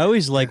 Yeah, like I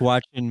always like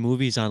watching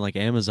movies on like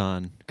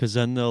Amazon, because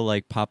then they'll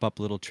like pop up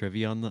little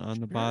trivia on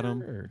the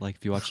bottom. Like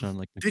if you watch it on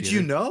like Did computer.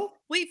 you know?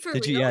 Wait for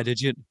Did you? real? Yeah.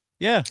 Did you?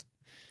 Yeah.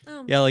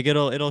 Oh. Yeah, like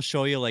it'll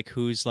show you like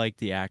who's like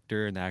the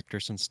actor and the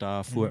actress and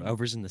stuff,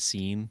 whoever's in the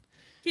scene.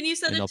 Can you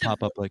set And it they'll to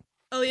pop up like.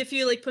 Oh, if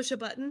you like push a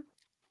button?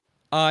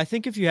 I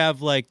think if you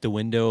have like the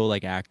window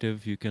like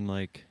active, you can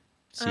like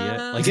see it.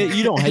 Like Oh.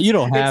 you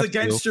don't have It's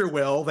against to. your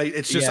will.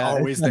 It's just Yeah.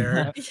 always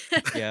there.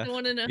 Yeah. I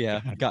want to know. Yeah.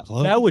 God,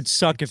 that would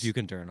suck if you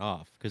can turn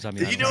off, because I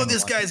mean. Did you know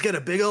this guy's got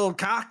a big old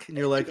cock? And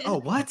you're like,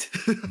 oh, what?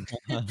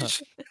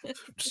 just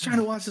trying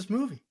to watch this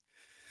movie.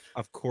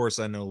 Of course,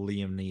 I know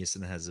Liam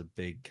Neeson has a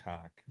big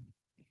cock.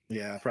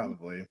 Yeah,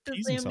 probably. Does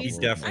He's Liam himself Neeson-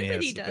 a definitely I bet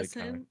has he a big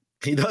doesn't.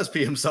 He does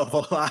pee himself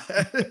a lot.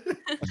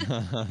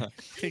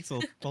 Takes a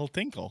little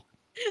tinkle.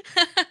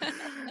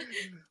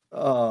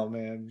 Oh,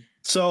 man.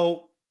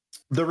 So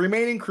the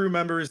remaining crew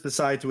members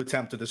decide to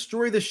attempt to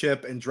destroy the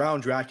ship and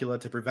drown Dracula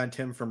to prevent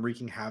him from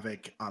wreaking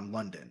havoc on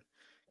London.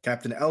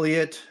 Captain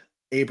Elliot,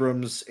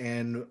 Abrams,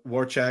 and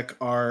Warchek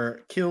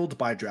are killed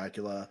by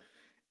Dracula,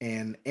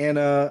 and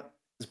Anna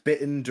is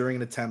bitten during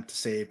an attempt to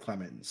save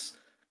Clemens.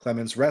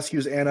 Clemens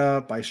rescues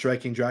Anna by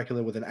striking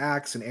Dracula with an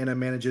axe, and Anna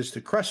manages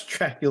to crush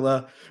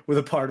Dracula with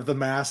a part of the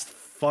mast.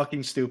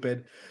 Fucking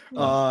stupid.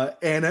 Anna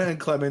and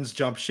Clemens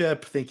jump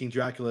ship, thinking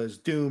Dracula is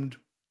doomed.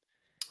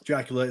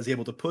 Dracula is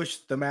able to push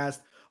the mast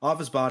off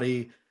his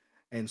body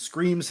and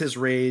screams his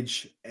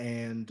rage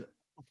and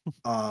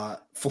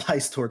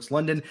flies towards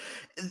London.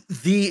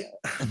 This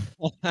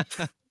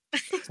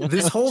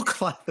whole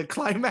the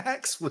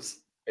climax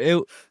was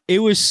it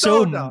was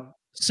so so dumb.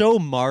 so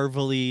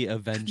marvelly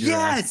Avenger.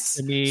 Yes,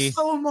 to me.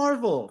 so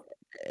Marvel.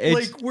 It's-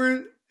 Like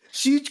where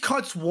she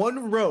cuts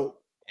one rope,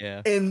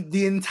 Yeah. and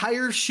the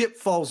entire ship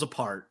falls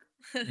apart.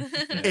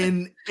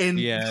 And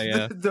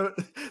Yeah.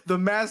 the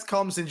mast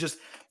comes and just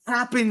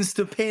happens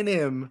to pin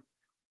him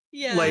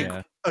Yeah. like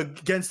Yeah.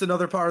 against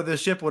another part of the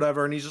ship,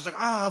 whatever, and he's just like,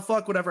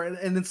 fuck, whatever.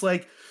 And it's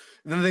like,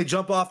 then they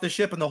jump off the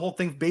ship and the whole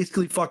thing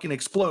basically fucking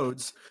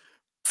explodes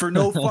for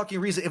no fucking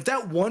reason. If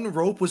that one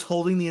rope was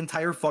holding the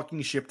entire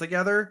fucking ship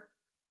together,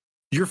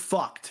 you're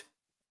fucked.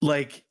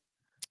 Like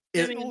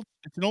It's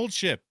an old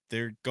ship.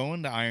 They're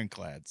going to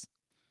ironclads,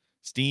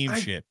 steam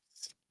ships.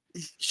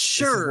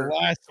 Sure, This is the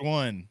last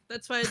one.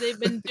 That's why they've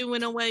been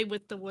doing away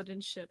with the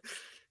wooden ship.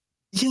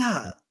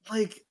 yeah,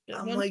 like Yeah,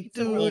 I'm one like,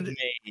 piece of wood. dude,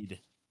 Made.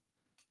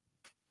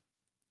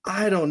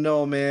 I don't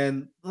know,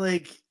 man.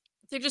 Like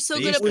They're just so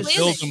They good at used to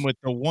build them planning. with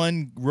the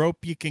one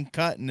rope you can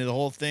cut, and the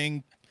whole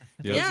thing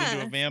goes Yeah.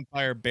 into a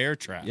vampire bear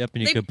trap. Yep,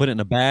 and you They- could put it in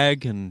a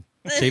bag and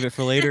save it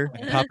for later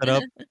and pop it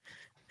up.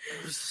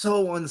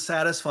 so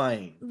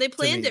unsatisfying. They to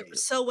planned me. it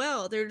so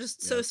well. They're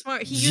just so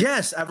smart.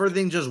 Yes,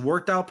 everything just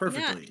worked out Yeah,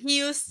 perfectly. he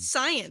used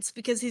science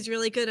because he's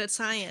really good at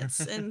science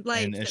and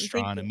life And thinking.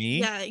 astronomy.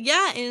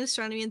 Yeah, and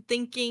astronomy and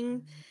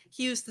thinking.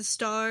 He used the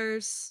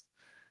stars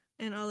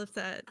and all of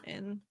that,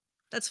 and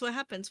that's what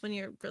happens when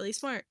you're really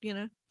smart, you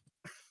know.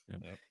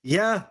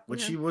 Yeah,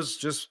 which Yeah. he was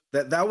just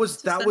that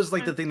was that like the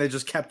smart. thing that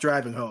just kept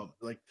driving home.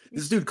 Like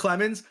this dude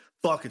Clemens,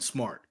 fucking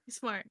smart. He's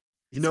smart.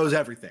 He knows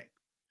everything.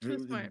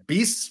 Too smart.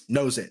 Beasts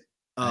knows it.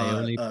 I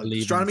only believe in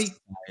Astronomy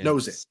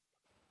knows it. science.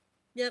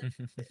 Yep,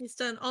 he's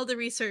done all the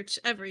research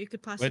ever you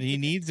could possibly. But he do.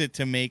 needs it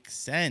to make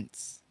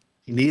sense.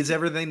 He needs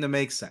everything to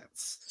make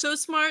sense. So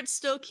smart,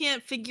 still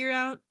can't figure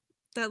out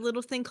that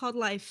little thing called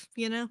life.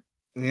 You know.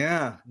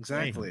 Yeah, Hey,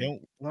 exactly.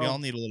 we all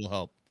need a little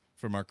help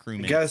from our I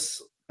crewmates.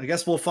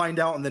 guess we'll find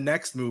out in the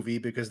next movie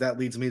because that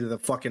leads me to the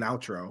fucking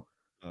outro.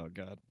 Oh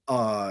god,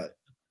 Uh,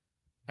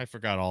 I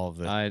forgot all of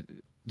this.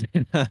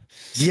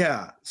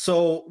 yeah.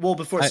 So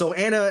I- so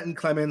Anna and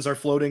Clemens are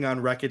floating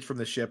on wreckage from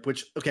the ship.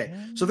 Which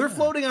so they're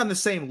floating on the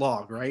same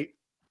log, right?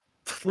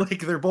 Like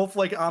they're both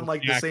like on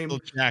like the same.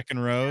 Jack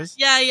and Rose.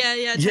 Yeah.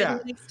 Yeah.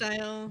 Titanic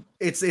style.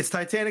 It's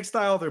Titanic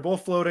style. They're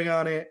both floating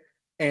on it,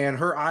 and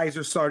her eyes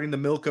are starting to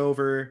milk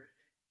over,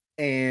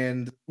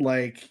 and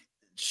like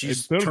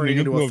she's turning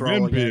into a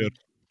thrall again.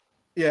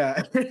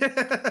 Yeah.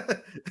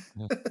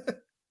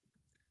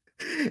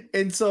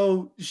 And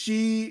so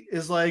she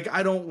is like,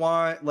 I don't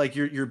want like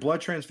your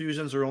blood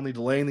transfusions are only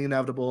delaying the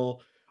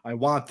inevitable. I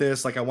want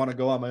this. Like I want to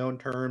go on my own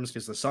terms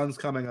because the sun's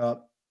coming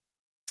up.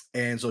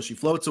 And so she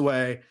floats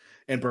away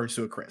and burns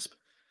to a crisp.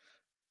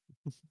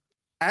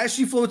 As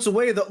she floats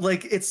away,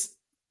 like it's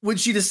when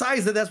she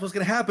decides that that's what's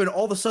going to happen,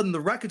 all of a sudden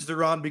the wreckage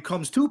they're on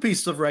becomes two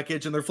pieces of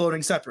wreckage and they're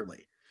floating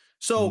separately.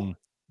 So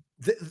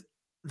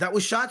that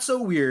was shot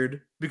so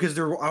weird because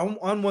they're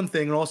on one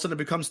thing and all of a sudden it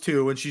becomes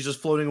two and she's just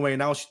floating away.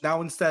 Now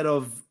instead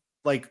of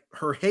like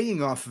her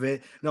hanging off of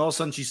it, now all of a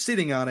sudden she's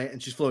sitting on it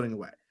and she's floating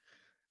away.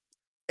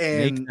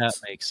 And Make that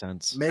make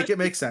sense. Make it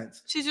make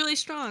sense. She's really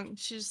strong.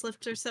 She just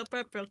lifts herself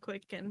up real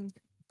quick and.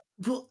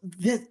 Well,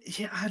 yeah,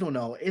 I don't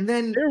know. And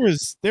then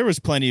there was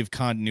plenty of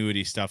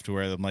continuity stuff to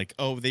where I'm like,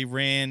 oh, they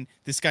ran.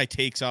 This guy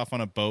takes off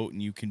on a boat,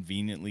 and you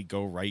conveniently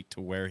go right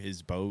to where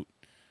his boat,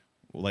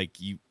 like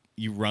you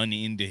run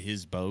into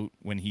his boat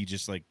when he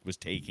just like was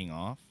taking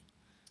off.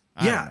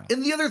 I don't know.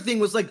 And the other thing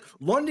was like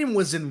London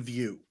was in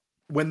view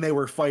when they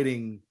were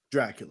fighting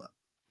Dracula.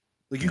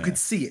 Like you could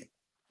see it.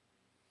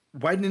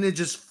 Why didn't it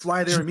just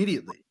fly there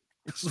immediately?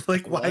 It's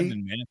like why?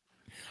 London, man.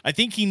 I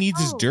think he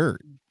needs his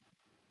dirt.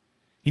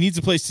 He needs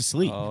a place to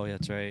sleep. Oh,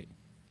 that's right.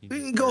 We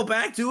can go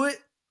back to it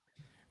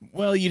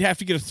Well, you'd have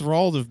to get a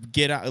thrall to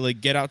get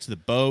out to the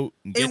boat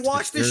and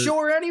watch the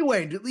shore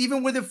anyway.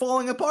 Even with it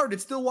falling apart,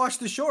 it still washed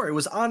the shore. It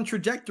was on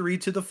trajectory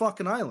to the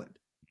fucking island.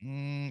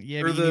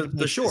 Yeah, or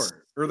the shore,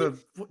 or the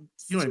you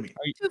know what I mean.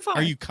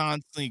 Are you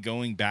constantly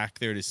going back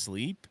there to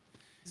sleep?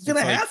 You're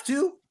gonna have to.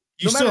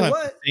 You no still matter have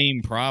what. the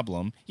same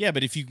problem. Yeah,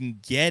 but if you can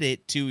get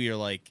it too, you're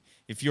like,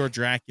 if you're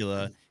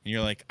Dracula and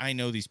you're like, I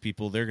know these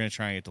people, they're gonna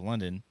try and get to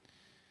London.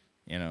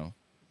 You know,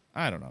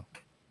 I don't know.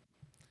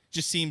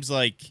 Just seems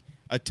like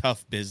a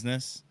tough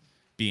business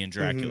being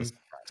Dracula.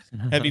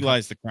 Heavy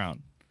lies the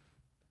crown.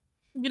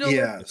 You know,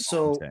 Yeah.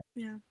 So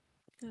yeah.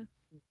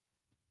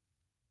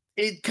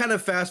 it kind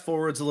of fast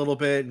forwards a little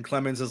bit, and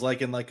Clemens is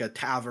like in like a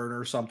tavern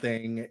or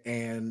something,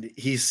 and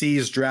he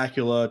sees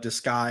Dracula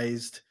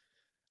disguised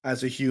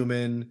as a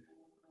human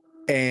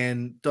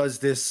and does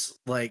this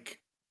like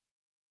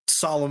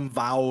solemn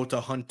vow to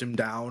hunt him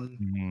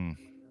down.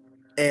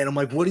 And I'm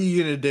like, what are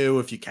you gonna do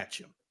if you catch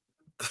him?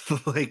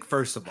 Like,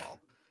 first of all,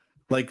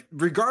 like,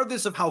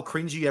 regardless of how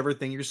cringy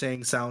everything you're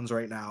saying sounds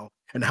right now,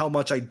 and how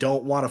much I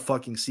don't want a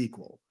fucking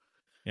sequel.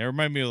 Yeah, it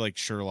reminded me of like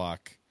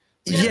Sherlock.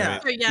 Yeah,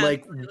 Yeah,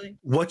 like, totally.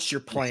 what's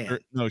your plan?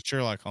 No,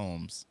 Sherlock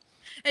Holmes.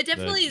 It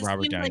definitely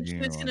Robert seemed Downey like he Jr.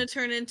 was one. gonna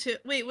turn into.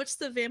 Wait, what's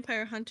the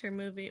Vampire Hunter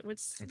movie?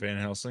 What's Van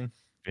Helsing?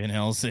 Van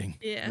Helsing.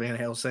 Yeah. Van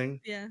Helsing.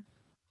 Yeah.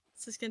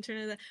 So it's gonna turn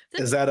into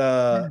that. Is that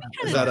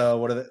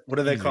what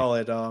do they call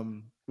it?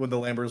 When the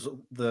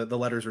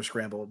letters are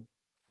scrambled.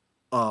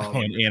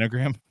 An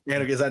anagram.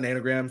 Is that an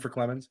anagram for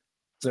Clemens? Is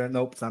there?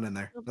 Nope, it's not in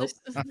there. Nope,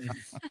 not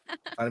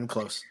even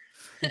close.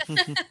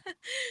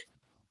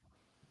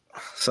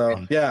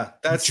 So yeah,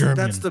 that's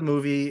the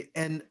movie,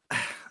 and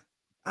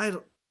I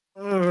don't.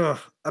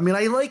 I mean,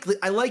 I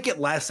like it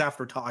less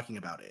after talking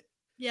about it.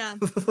 Yeah.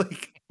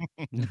 Like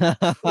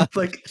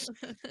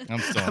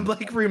I'm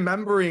like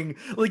remembering,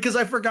 like, because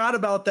I forgot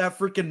about that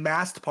freaking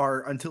masked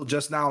part until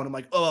just now, and I'm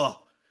like, oh.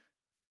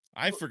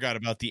 I forgot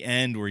about the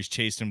end where he's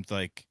chased him with,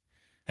 like,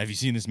 have you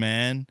seen this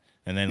man?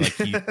 And then like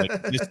he's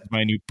like, this is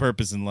my new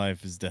purpose in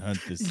life is to hunt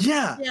this.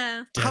 Yeah.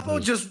 Yeah. How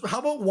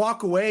about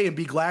walk away and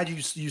be glad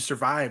you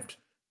survived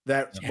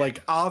that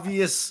like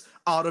obvious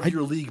out of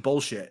your league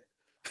bullshit.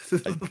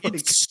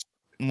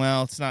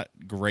 Well, it's not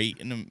great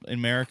in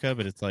America,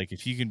 but it's like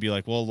if you can be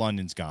like, well,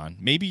 London's gone,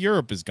 maybe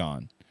Europe is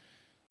gone.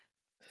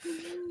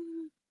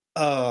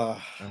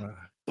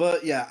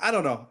 But yeah, I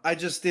don't know. I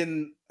just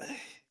didn't.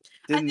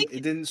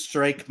 It didn't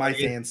strike my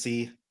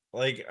fancy.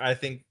 like I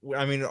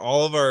mean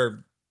all of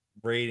our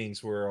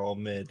ratings were all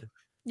mid.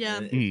 Yeah.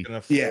 And it's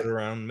gonna float Yeah.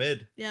 around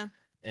mid. Yeah.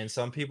 And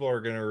some people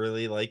are gonna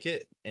really like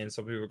it, and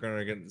some people are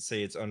gonna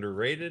say it's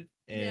underrated,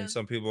 and Yeah.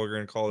 some people are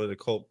gonna call it a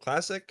cult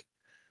classic.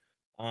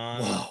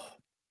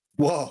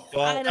 Whoa.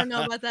 I don't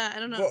know about that. I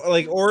don't know. Or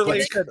like I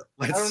Let's- said, I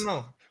let's- don't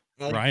know.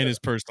 Like, Ryan is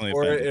personally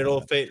or offended by it'll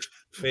that.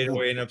 fade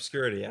away in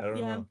obscurity. I don't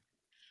Yeah.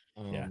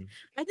 know. Yeah.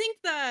 I think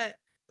that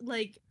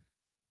like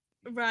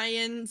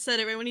Ryan said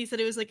it right when he said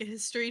it was like a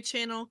History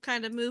Channel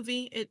kind of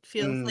movie. It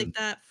feels like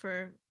that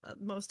for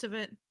most of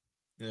it.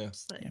 Yeah.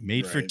 Just like-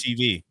 Made for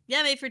TV.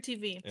 Yeah, made for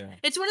TV. Yeah.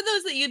 It's one of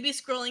those that you'd be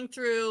scrolling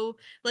through,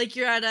 like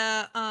you're at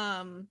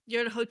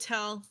a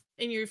hotel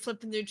and you're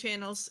flipping through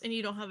channels and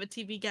you don't have a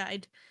TV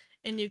guide,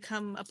 and you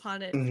come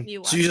upon it and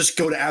you watch. So you just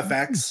go to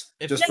FX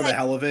just for the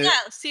hell of it. Yeah,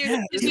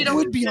 seriously, Yeah, you it don't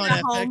would be sit on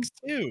at home. FX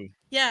too.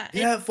 Yeah,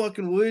 Yeah, it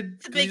fucking would.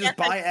 It's a 'Cause you big just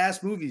FX. buy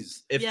ass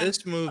movies. If Yeah.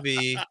 this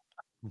movie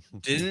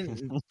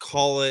didn't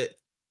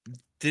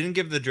didn't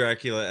give the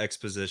Dracula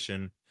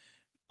exposition,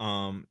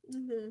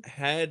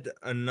 had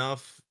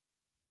enough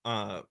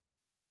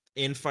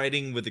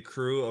infighting with the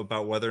crew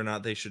about whether or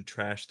not they should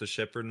trash the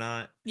ship or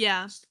not,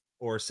 Yeah.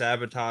 or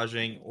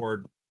sabotaging,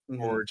 or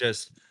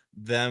just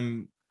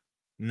them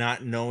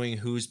not knowing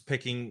who's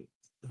picking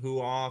who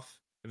off.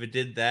 If it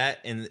did that,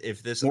 and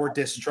if this More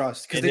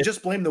distrust because and they if-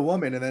 just blamed the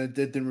woman and then it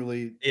didn't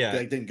really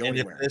didn't go and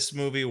anywhere. if this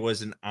movie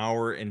was an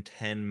hour and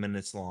 10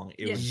 minutes long,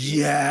 it would be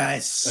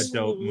Yes. a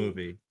dope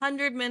movie.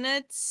 100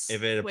 minutes.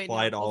 If it Wait, no,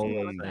 applied all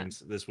more those than that. things,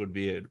 this would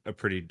be a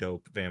pretty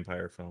dope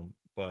vampire film.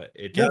 But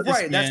it Well, this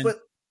right. That's man- what.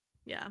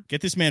 Yeah.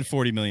 Get this man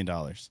 $40 million.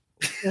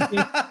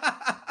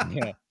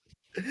 Yeah.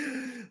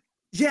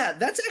 Yeah,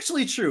 that's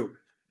actually true.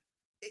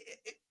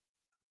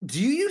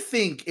 Do you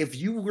think if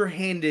you were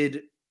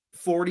handed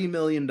 $40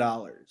 million,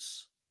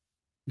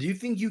 do you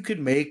think you could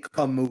make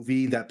a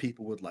movie that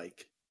people would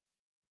like?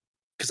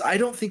 Because I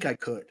don't think I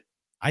could.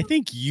 I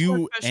think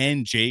you question.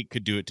 and Jake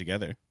could do it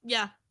together.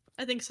 Yeah,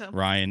 I think so.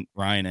 Ryan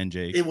and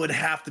Jake. It would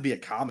have to be a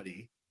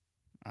comedy.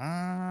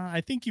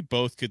 I think you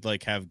both could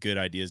like have good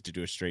ideas to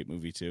do a straight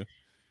movie too.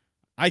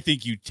 I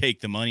think you take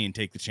the money and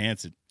take the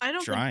chance at I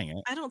don't trying think,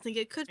 it. I don't think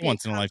it could be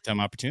Once in a lifetime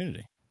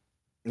opportunity.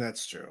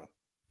 That's true.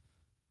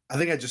 I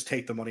think I'd just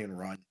take the money and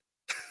run.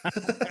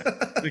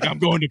 Like I'm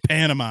going to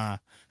Panama.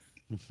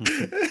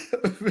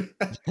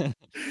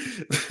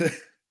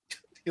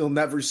 You'll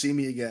never see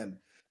me again.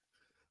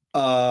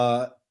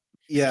 Yeah.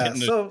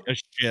 Getting So a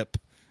ship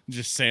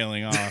just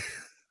sailing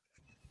off.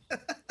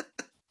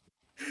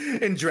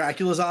 and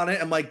Dracula's on it.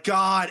 I'm like,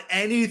 God,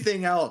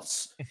 anything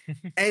else.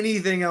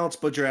 Anything else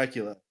but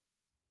Dracula.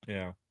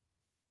 Yeah.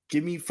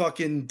 Give me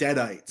fucking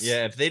Deadites.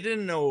 Yeah, if they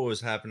didn't know what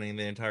was happening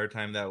the entire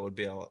time, that would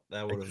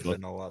have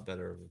been a lot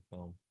better of a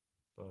film.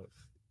 But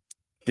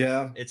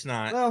Yeah. it's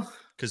not, Well,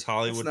 because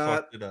Hollywood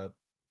not. fucked it up.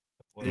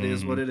 it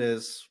is what it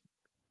is.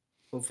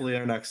 Hopefully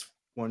our next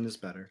one is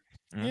better.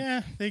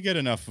 Yeah, they get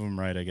enough of them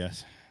right, I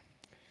guess.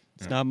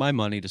 It's not my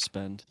money to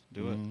spend.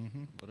 Do it.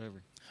 Mhm.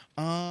 Whatever.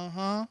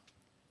 Uh-huh.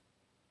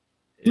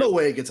 No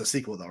way it gets a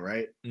sequel though,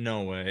 right?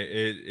 No way.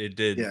 It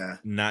did Yeah.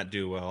 not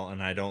do well,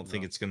 and I don't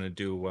think it's gonna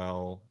do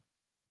well.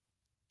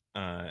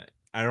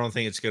 I don't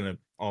think it's gonna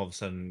all of a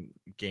sudden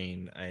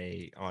gain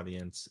a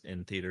audience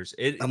in theaters.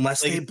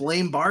 Unless they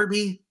blame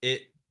Barbie.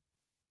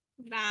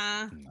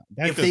 Nah.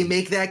 If they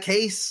make that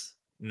case,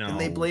 no, and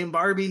they blame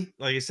Barbie.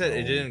 like I said,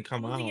 it didn't I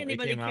come don't out. think It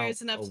anybody came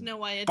cares out enough to know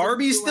why it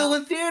Barbie's didn't do still well.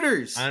 in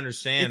theaters. I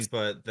understand,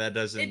 but that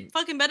doesn't. It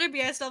fucking better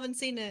be. I still haven't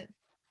seen it.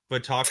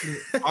 But Talk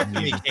to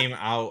Me came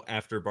out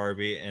after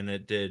Barbie, and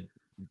it did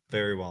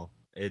very well.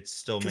 It's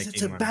still Because making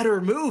it's a money. better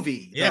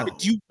movie. Yeah,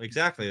 though.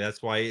 exactly.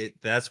 That's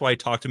why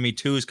Talk to Me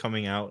 2 is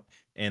coming out,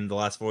 and The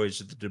Last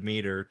Voyage of the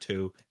Demeter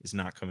 2 is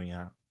not coming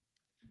out.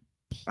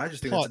 I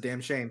just think that's a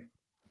damn shame.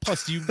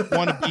 Plus, you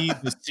want to be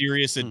the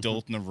serious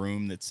adult in the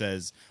room that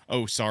says,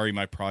 "Oh, sorry,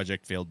 my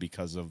project failed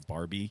because of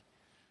Barbie,"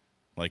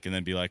 like, and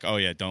then be like, "Oh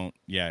yeah,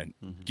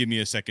 give me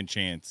a second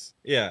chance."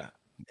 Yeah,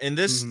 and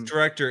this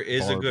director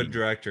is a Barbie. good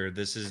director.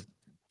 This is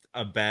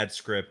a bad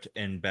script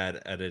and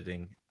bad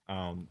editing.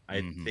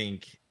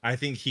 I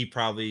think he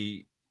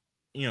probably,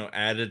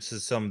 added to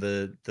some of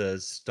the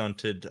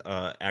stunted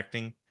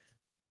acting,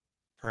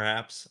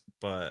 perhaps,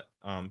 but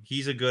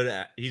he's a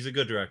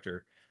good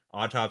director.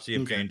 Autopsy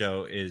of Jane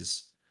Doe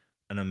is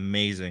an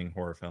amazing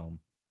horror film.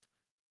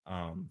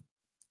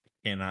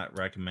 Cannot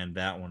recommend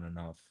that one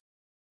enough.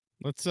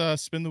 Let's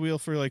spin the wheel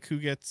for like who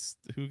gets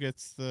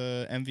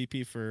the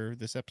MVP for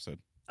this episode.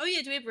 Oh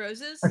yeah, do we have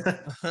roses?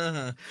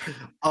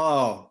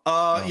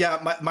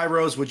 Yeah, my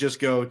rose would just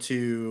go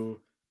to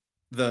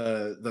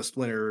the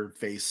Splinter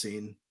face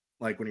scene,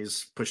 like when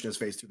he's pushing his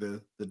face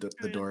through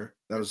the door.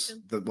 That was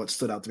what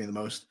stood out to me the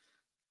most.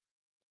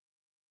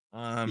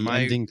 The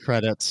ending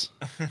credits.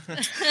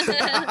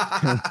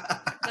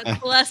 The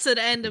blessed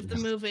end of the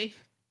movie.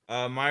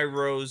 My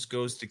rose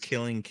goes to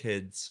Killing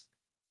Kids.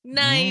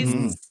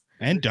 Nice.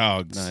 And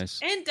dogs. Nice.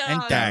 And dogs.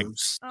 And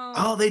dogs.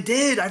 Oh, they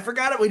did. I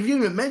forgot it. We didn't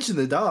even mention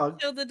the dog.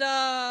 Kill the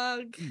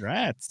dog.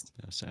 Rats.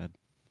 Yeah, sad.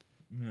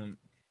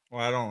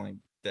 Well, I don't like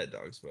dead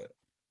dogs, but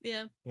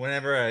Yeah.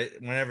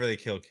 Whenever they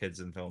kill kids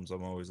in films,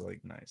 I'm always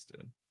like, nice,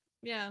 dude.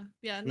 Yeah.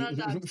 Not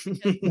dogs.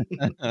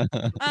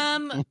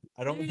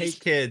 I don't hate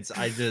kids.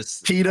 I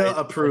just PETA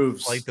I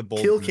approves. like the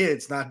bold Kill move.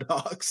 kids, not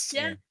dogs.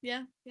 Yeah.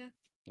 Yeah.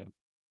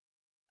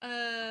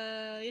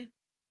 I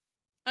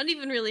don't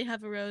even really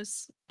have a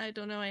rose. I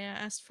don't know. I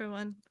asked for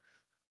one.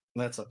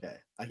 That's okay.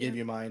 I gave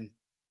you mine.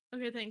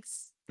 Okay,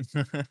 thanks.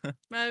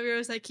 My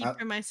rose I keep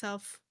for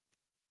myself.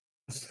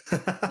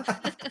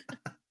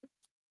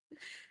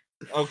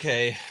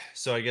 Okay,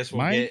 so I guess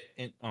we'll Mine? get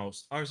in. Oh,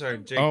 sorry,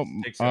 Jake.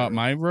 Jake's got a rose.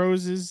 my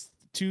rose is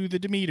to the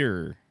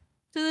Demeter.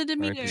 To the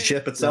Demeter.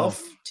 Ship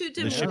itself? To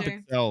The ship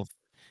Demeter. itself.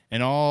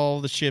 And all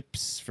the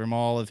ships from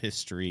all of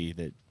history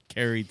that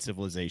carried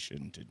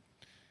civilization to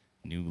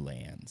new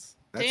lands.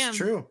 That's Damn.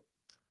 true.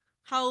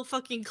 How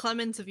fucking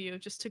Clemens of you,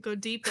 just to go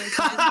deep like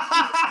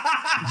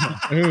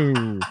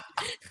Ooh.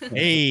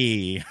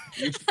 Hey.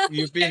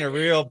 You're being a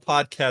real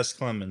podcast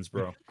Clemens,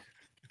 bro.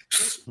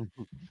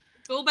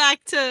 Go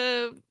back to.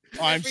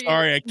 Oh, I'm whatever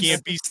sorry, I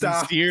can't be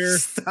sincere.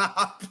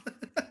 Stop.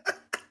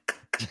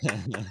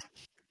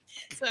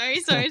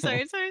 Sorry.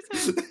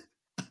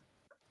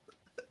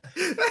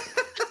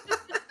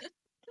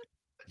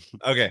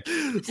 Okay.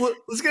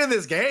 Let's get in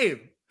this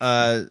game.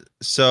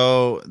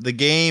 So the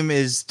game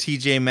is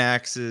TJ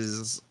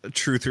Maxx's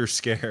Truth or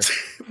Scare.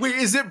 Wait,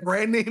 is it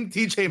brand name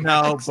TJ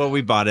Maxx? No, but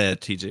we bought it at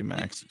TJ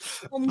Maxx.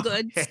 Home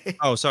goods.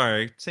 Oh,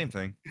 sorry. Same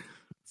thing.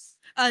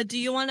 Do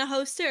you want to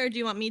host it or do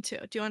you want me to?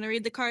 Do you want to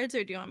read the cards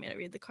or do you want me to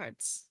read the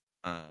cards?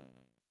 I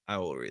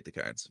will read the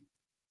cards.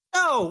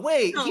 Oh,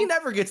 wait. No. He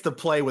never gets to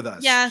play with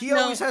us. Yeah, He no.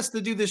 always has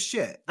to do this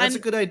shit. That's a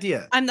good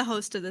idea. I'm the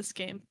host of this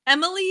game.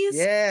 Emily's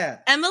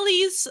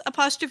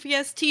apostrophe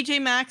S,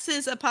 TJ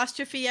Maxx's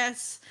apostrophe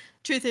S,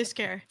 Truth or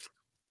Scare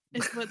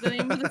is what the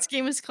name of this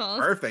game is called.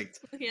 Perfect.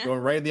 Yeah.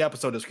 Going right in the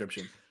episode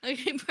description.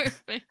 Okay,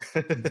 perfect.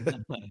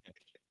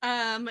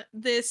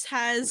 This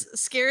has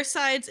scare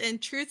sides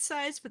and truth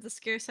sides, but the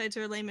scare sides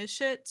are lame as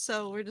shit,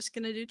 so we're just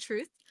gonna do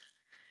truth.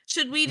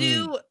 Should we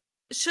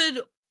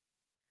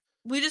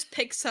just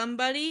pick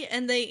somebody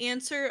and they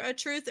answer a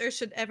truth, or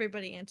should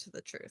everybody answer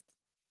the truth?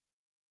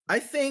 I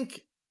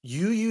think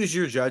you use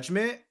your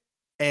judgment,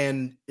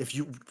 and if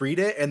you read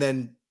it, and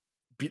then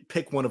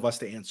pick one of us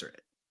to answer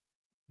it.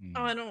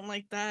 Oh, I don't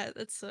like that.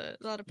 That's a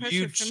lot of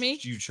pressure for me.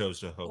 You chose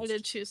to host. I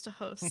did choose to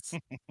host.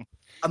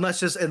 Unless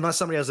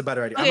somebody has a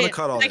better idea. I'm Okay, gonna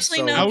cut all actually,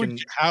 this. no.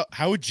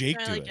 How would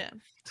Jake I do like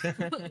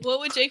it?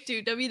 What would Jake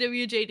do?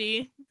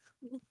 WWJD.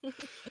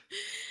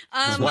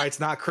 That's why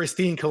it's not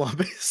Christine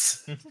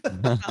Columbus.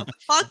 The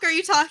fuck are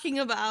you talking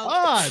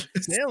about?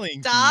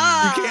 Sailing.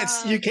 Stop.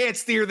 You can't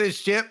steer this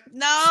ship.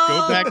 No.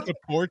 Go back to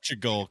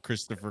Portugal,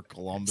 Christopher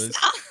Columbus.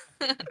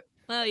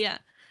 Well, yeah,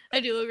 I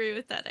do agree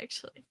with that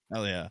actually.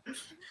 Hell yeah.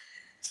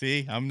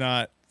 See, I'm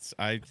not.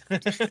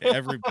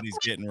 Everybody's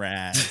getting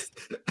razzed.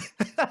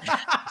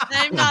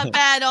 I'm not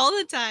bad all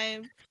the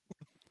time.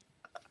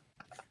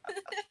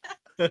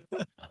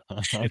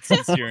 It's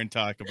easier and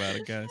talk about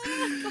it, guys.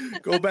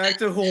 Go back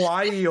to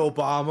Hawaii,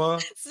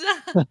 Obama.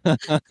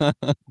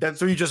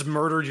 That's where you just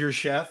murdered your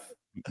chef.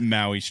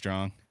 Maui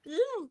strong.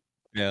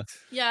 Yeah.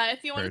 Yeah,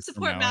 if you want to Prayers for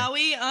support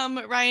Maui,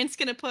 Ryan's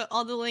gonna put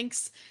all the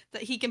links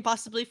that he can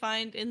possibly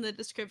find in the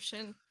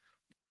description.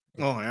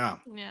 Oh yeah.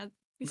 Yeah.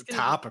 He's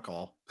gonna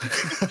Topical.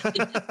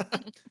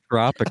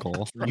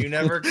 Tropical. You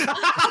never.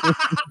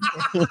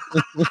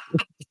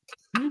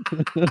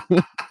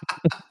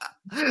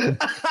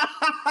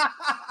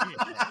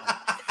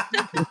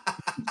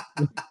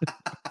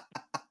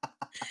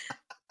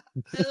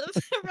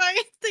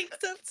 Ryan thinks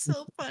that's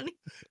so funny.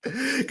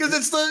 Because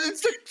it's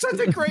such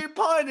a great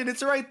pun, and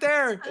it's right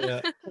there.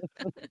 Yeah.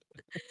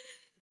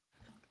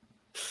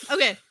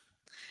 Okay.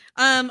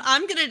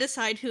 I'm gonna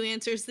decide who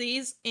answers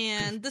these,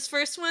 and this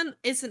first one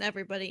isn't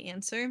everybody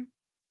answer,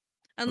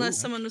 unless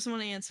someone doesn't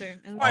want to answer.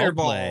 And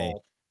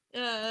Fireball.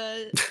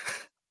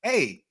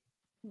 Hey.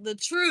 The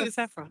truth. Where's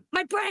that from?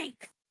 My brain.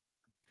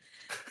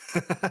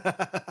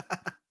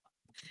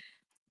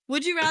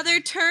 Would you rather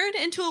turn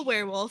into a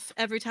werewolf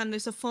every time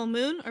there's a full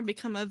moon, or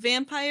become a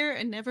vampire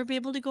and never be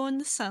able to go in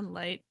the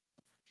sunlight?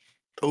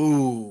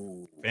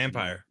 Ooh.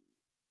 Vampire.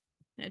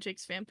 Yeah,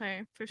 Jake's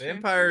vampire for sure.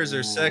 Vampires are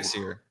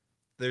sexier.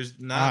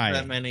 There's not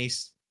that many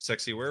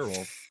sexy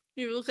werewolves.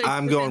 You look like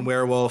I'm going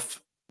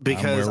werewolf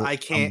because I I'm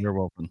can't.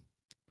 werewolfing.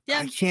 Yeah.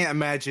 I can't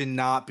imagine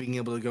not being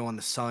able to go in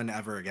the sun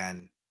ever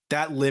again.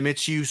 That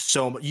limits you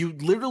so much. You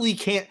literally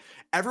can't.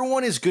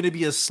 Everyone is going to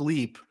be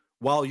asleep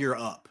while you're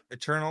up.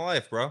 Eternal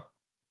life, bro.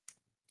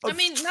 I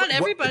mean, not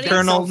everybody.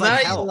 Eternal sounds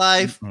like hell.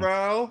 nightlife,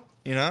 bro.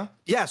 You know?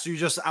 Yeah, so you're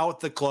just out at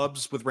the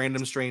clubs with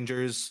random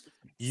strangers.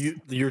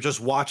 You're just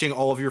watching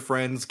all of your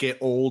friends get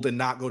old and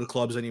not go to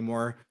clubs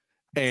anymore.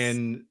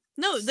 And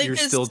No, they you're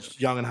just, still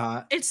young and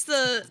hot. It's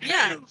the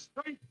yeah,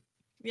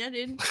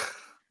 dude.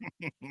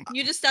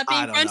 You just stop I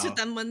being don't friends know. with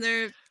them when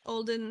they're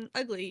old and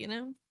ugly, you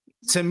know?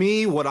 To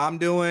me, what I'm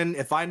doing,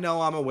 if I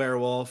know I'm a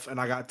werewolf and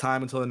I got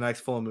time until the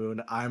next full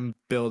moon, I'm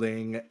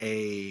building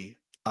a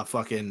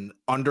fucking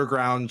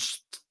underground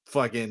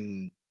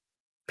fucking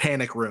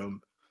panic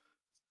room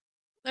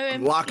Okay.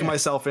 I'm locking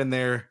myself in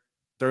there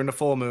during the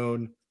full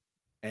moon,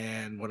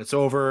 and when it's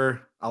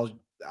over,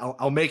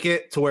 I'll make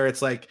it to where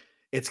it's like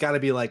it's got to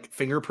be like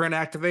fingerprint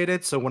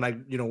activated. So when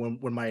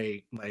when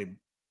my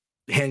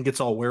hand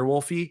gets all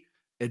werewolfy,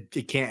 it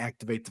can't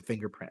activate the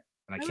fingerprint,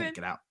 and I can't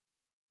get out.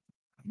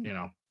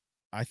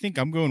 I think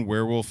I'm going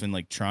werewolf and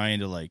like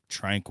trying to like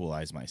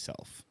tranquilize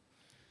myself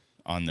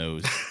on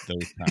those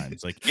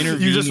times. Like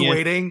intervene. You're just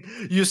waiting.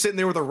 You're sitting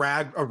there with a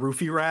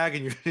roofie rag,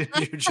 and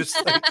you're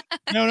just like,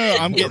 no,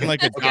 I'm getting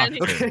like a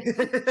doctor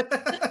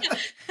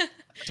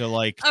to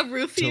like a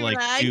roofie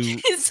rag do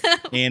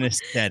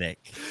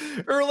anesthetic.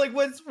 Or like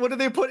what do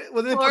they put?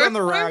 What do they put on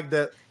the rag?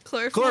 That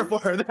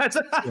chloroform. That's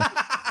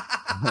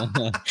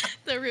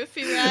the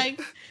roofie rag.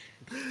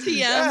 TM.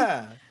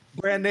 Yeah,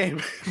 brand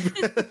name.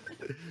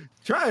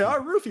 Try our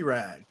roofie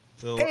rag.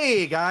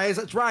 Hey guys,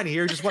 it's Ryan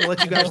here. Just want to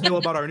let you guys know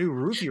about our new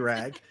roofie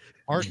rag.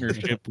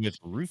 Partnership with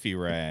Roofie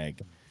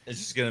Rag. It's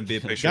just gonna be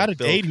a picture. Got a of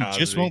Bill date Cosby who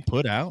just won't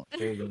put out.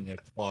 Try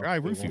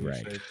Roofie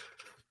Rag.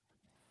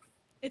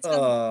 It's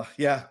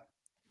yeah.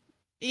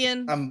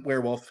 Ian. I'm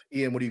werewolf.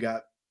 Ian, what do you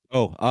got?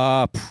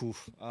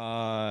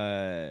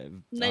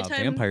 Nighttime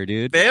vampire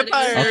dude.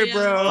 Vampire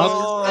bros.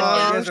 Oh, you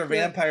guys are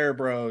vampire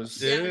bros.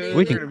 Dude.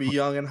 We're gonna be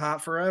young and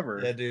hot forever.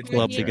 Yeah, dude.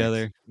 Club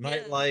together.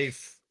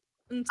 Nightlife.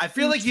 I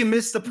feel like you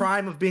missed the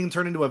prime of being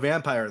turned into a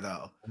vampire,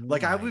 though.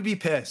 Like, I would be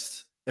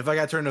pissed if I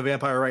got turned into a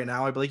vampire right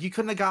now. I'd be like, you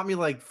couldn't have got me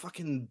like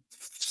fucking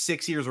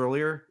 6 years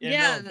earlier.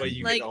 Yeah, no, but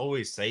you like- could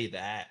always say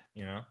that,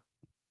 you know.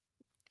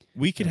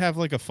 We could have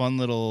like a fun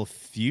little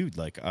feud,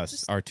 like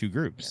us, our two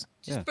groups.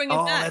 Just bring it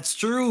Oh, back. that's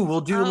true.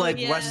 We'll do like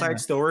yeah. West Side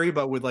Story,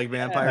 but with like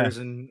vampires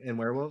and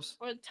werewolves.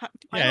 Or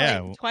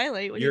Yeah.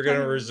 Twilight. What are You're you gonna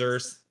talking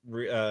reverse,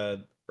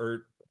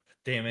 or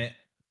damn it,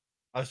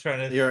 I was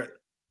trying to.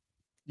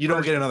 You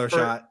don't get another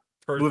shot.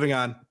 Moving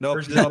on.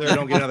 Nope, you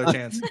don't get another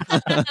chance. No,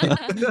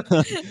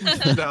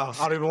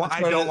 I don't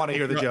want to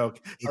hear the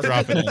joke.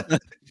 Drop it in.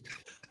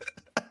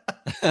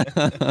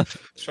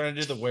 Trying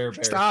to do the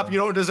werebear. Stop! thing. You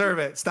don't deserve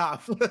it.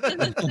 Stop.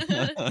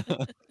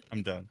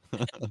 I'm done.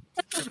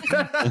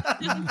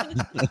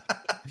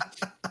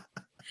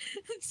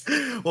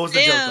 What was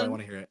the joke? I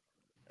want to hear it.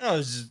 No,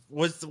 it's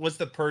just, what's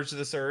the Purge of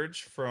the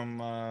Surge from?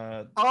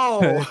 From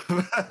Oh,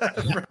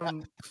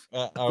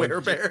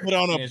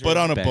 Werebear. Put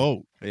on a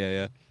boat.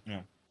 Yeah.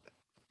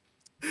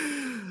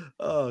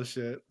 Oh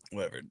shit.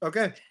 Whatever.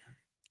 Okay.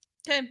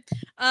 Okay.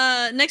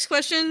 Next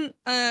question.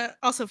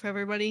 Also for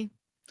everybody.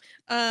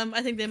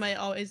 I think they might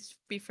always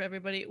be for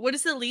everybody. What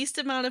is the least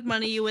amount of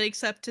money you would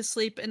accept to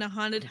sleep in a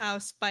haunted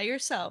house by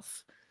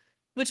yourself?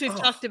 Which we've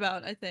talked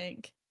about, I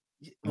think.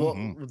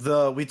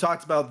 Well, we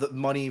talked about the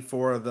money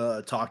for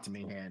the talk to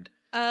me hand.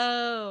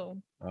 Oh.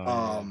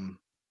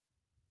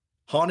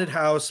 Haunted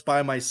house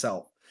by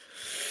myself.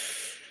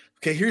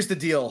 Okay, here's the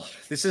deal.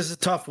 This is a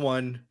tough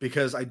one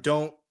because I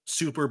don't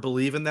super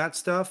believe in that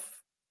stuff,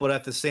 but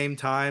at the same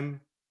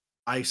time,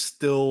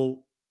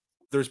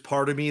 there's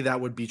part of me that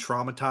would be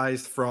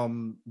traumatized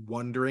from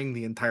wondering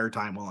the entire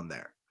time while I'm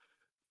there.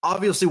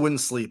 Obviously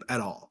wouldn't sleep at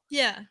all.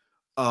 Yeah.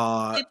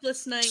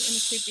 Sleepless night in a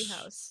creepy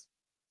house.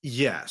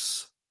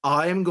 Yes.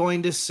 I am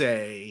going to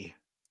say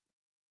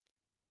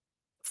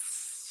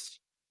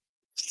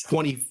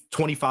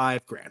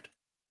 25 grand.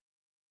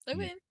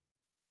 Okay.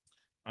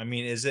 I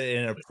mean, is it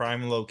in a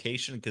prime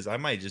location? Because I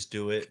might just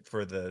do it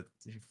for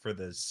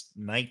this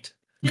night.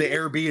 The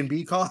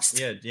Airbnb cost?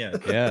 Yeah.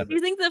 Do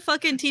you think the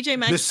fucking TJ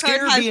Maxx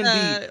card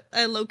has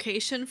a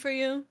location for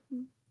you?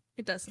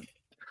 It doesn't.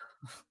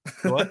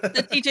 What?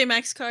 The TJ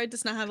Maxx card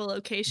does not have a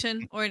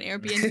location or an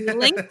Airbnb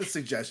link.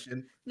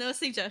 Suggestion. No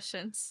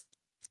suggestions.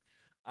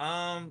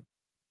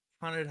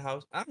 Haunted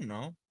house. I don't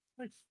know,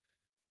 like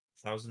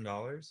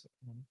 $1,000.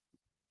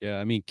 Yeah,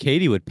 I mean,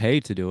 Katie would pay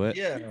to do it.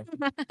 Yeah.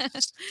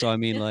 So I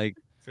mean, like,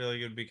 I feel like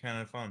it'd be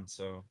kind of fun.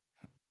 So.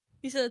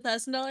 You said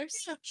 $1,000?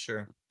 Yeah,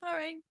 sure. All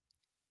right.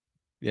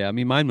 yeah, I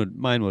mean, mine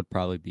would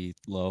probably be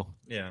low.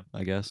 Yeah.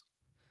 I guess.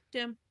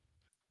 Jim.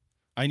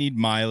 I need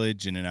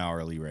mileage and an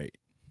hourly rate.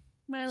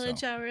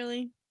 Mileage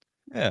hourly.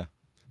 Yeah.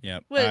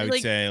 Yep. What, I would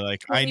like say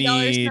like I $20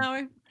 need. an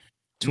hour?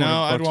 No,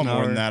 I'd $200 want an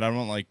more than hour. that. I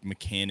want like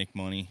mechanic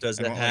money. Does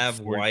I it want, have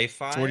 40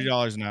 Wi-Fi?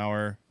 $40 an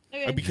hour.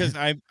 Okay. Because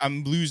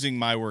I'm losing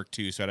my work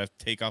too, so I'd have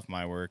to take off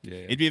my work. Yeah.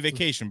 It'd be a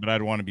vacation, but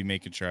I'd want to be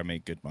making sure I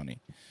make good money.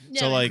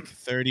 Yeah. So like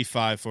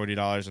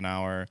 $35-$40 an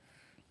hour,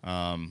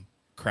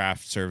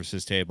 craft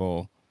services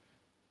table,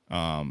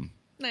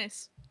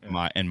 Nice.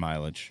 and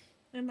mileage.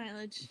 And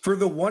mileage. For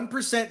the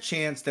 1%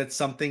 chance that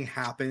something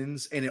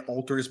happens and it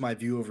alters my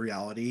view of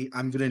reality,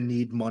 I'm going to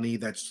need money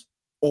that's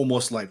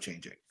almost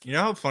life-changing. You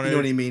know how funny You know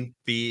what I it'd mean?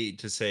 be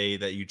to say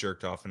that you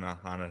jerked off in a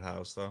haunted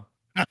house, though?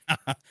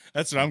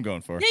 That's what I'm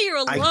going for. Yeah, you're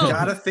alone. I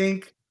gotta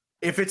think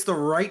if it's the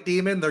right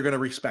demon, they're going to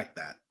respect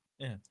that.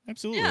 Yeah.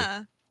 Absolutely.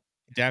 Yeah.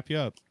 Dap you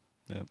up.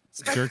 Yep.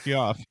 Jerk you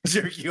off.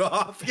 Jerk you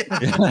off.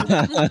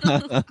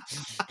 Yeah.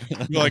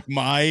 You're like,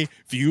 my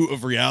view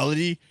of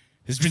reality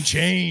has been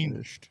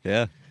changed.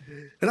 Yeah.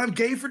 And I'm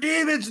gay for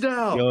demons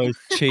now. You're always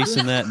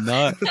chasing that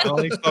nut. I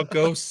only fuck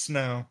ghosts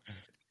now.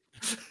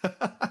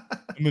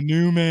 I'm a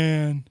new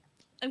man.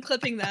 I'm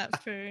clipping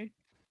that for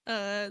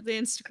the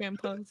Instagram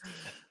post.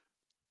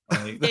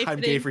 I'm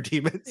gay for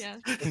demons. Yeah.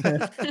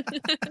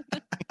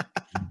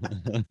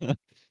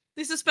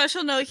 There's a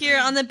special note here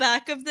on the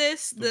back of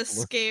this. The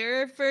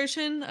scare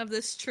version of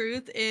this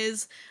truth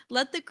is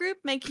let the group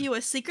make you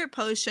a secret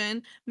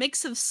potion,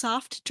 mix of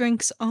soft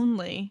drinks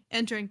only,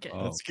 and drink it.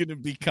 That's gonna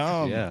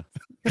become. Yeah.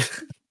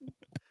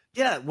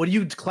 Yeah. What do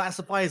you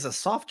classify as a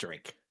soft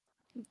drink?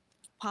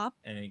 Pop,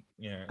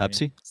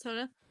 Pepsi?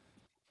 soda.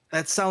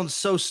 That sounds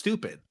so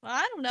stupid. Well,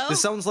 I don't know.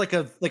 This sounds like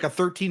a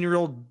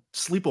 13-year-old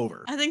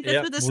sleepover. I think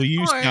that's what this Well, is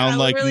you for. sound I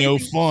like really no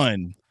think-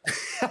 fun.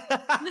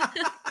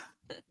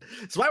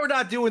 That's why we're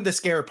not doing the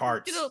scare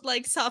parts. You don't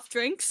like soft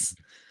drinks.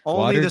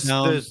 Only Watered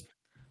down.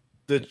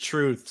 the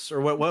truths,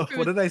 or what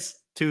did I?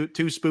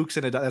 Two spooks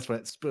and a die. That's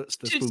what the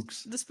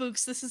spooks. The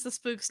spooks. This is the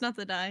spooks, not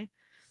the die.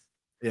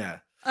 Yeah.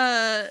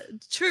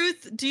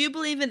 Truth. Do you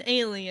believe in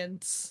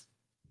aliens?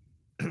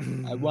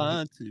 I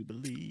want to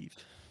believe.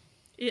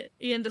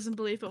 Ian doesn't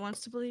believe, but wants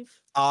to believe.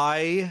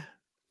 Okay.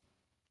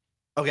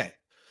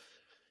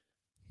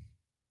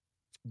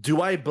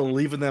 Do I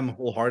believe in them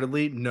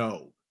wholeheartedly?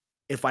 No.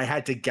 If I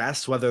had to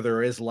guess whether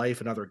there is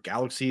life in other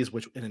galaxies,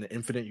 which in an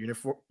infinite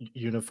universe,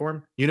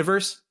 They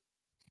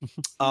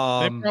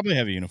probably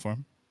have a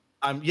uniform.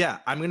 I'm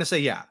gonna say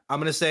yeah.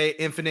 I'm gonna say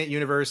infinite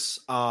universe.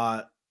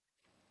 Yeah,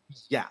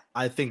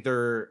 I think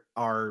there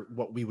are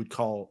what we would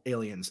call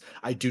aliens.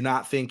 I do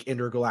not think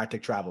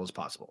intergalactic travel is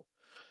possible.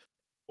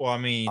 Well, I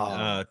mean,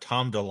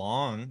 Tom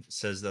DeLonge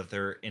says that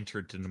they're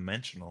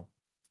interdimensional.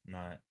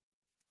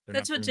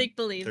 That's what Jake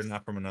believes. They're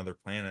not from another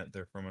planet.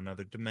 They're from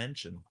another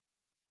dimension.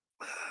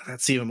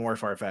 That's even more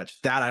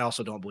far-fetched. That I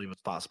also don't believe it's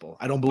possible.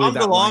 I don't believe Tom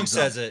that DeLonge lines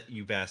says up. it,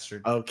 you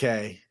bastard.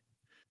 Okay.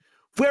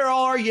 Where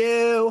are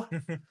you?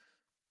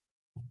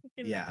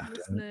 Yeah.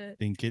 I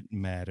think it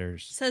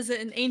matters. Says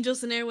it in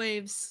Angels and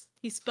Airwaves.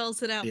 He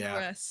spells it out Yeah.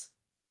 for us.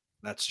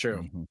 That's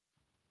true. Mm-hmm.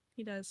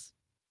 He does.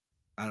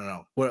 I don't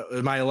know. What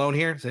am I alone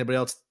here? Is anybody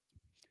else?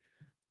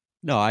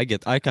 No, I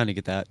kind of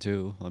get that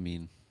too. I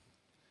mean,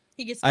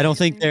 He gets. I don't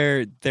think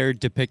they're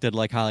depicted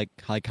like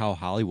how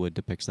Hollywood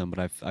depicts them,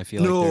 but I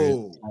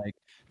feel like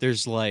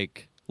there's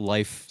like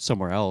life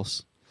somewhere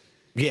else.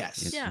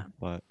 Yes. Yeah.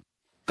 But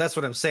That's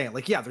what I'm saying.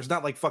 Like, yeah, there's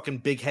not like fucking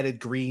big-headed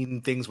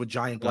green things with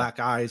giant black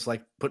eyes,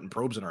 like putting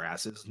probes in our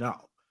asses.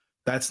 No,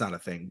 that's not a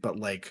thing. But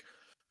like,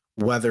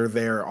 whether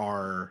there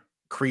are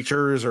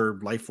creatures or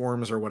life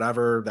forms or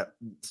whatever, that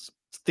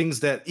things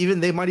that even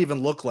they might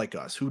even look like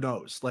us. Who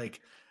knows? Like,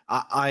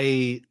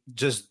 I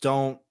just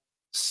don't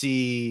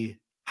see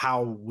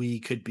how we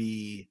could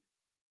be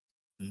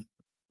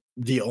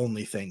the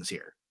only things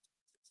here.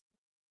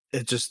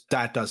 It just,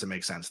 that doesn't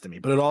make sense to me.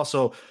 But it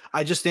also,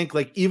 I just think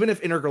like, even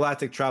if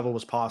intergalactic travel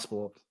was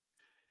possible,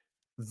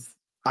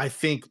 I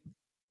think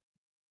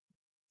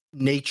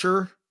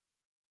nature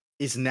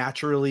is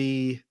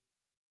naturally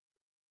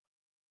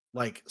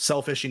like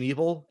selfish and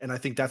evil. And I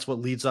think that's what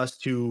leads us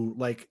to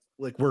like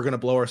we're going to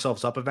blow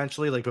ourselves up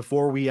eventually. Like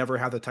before we ever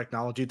have the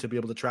technology to be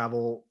able to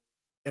travel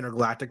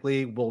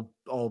intergalactically, we'll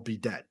all be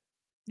dead.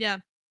 Yeah.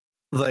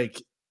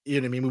 Like, you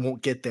know what I mean? We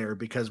won't get there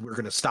because we're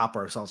going to stop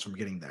ourselves from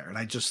getting there. And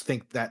I just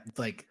think that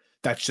like,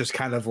 that's just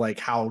kind of like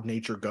how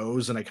nature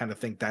goes. And I kind of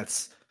think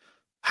that's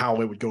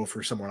how it would go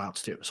for someone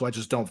else too. So I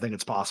just don't think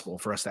it's possible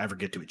for us to ever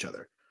get to each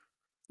other.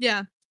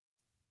 Yeah.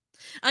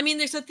 I mean,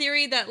 there's a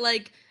theory that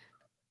like,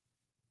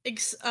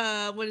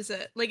 what is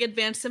it? Like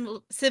advanced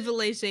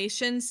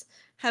civilizations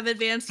have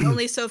advanced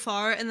only so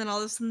far, and then all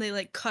of a sudden they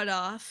like cut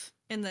off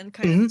and then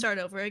kind of start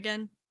over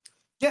again.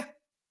 Yeah.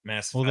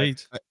 Mass Well,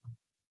 Effect.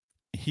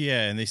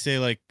 Yeah, and they say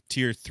like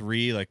tier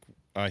 3, like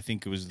I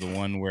think it was the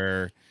one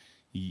where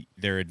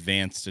they're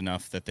advanced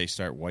enough that they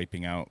start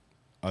wiping out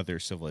other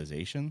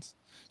civilizations.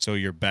 So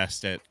you're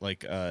best at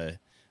like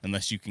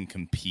unless you can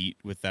compete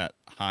with that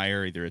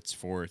higher, either it's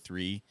 4 or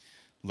 3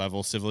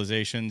 level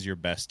civilizations, you're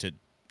best to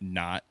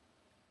not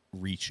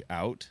reach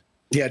out.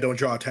 Yeah, don't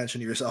draw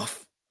attention to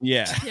yourself.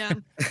 Yeah. Yeah.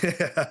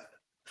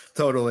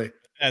 Totally.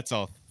 That's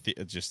all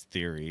just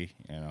theory,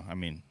 you know. I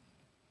mean,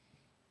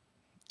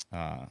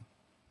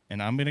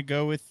 and I'm gonna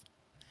go with.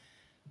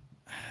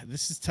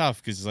 This is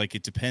tough because like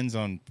it depends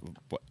on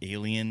what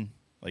alien.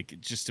 Like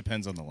it just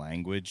depends on the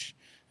language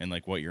and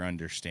like what your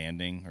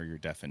understanding or your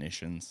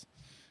definitions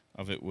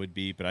of it would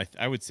be. But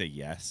I would say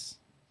yes.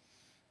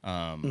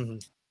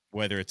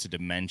 Whether it's a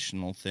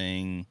dimensional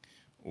thing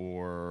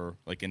or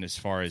like, and as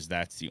far as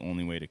that's the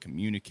only way to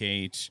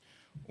communicate,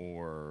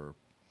 or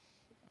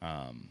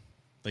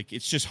like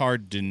it's just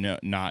hard to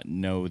not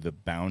know the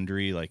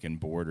boundary, like in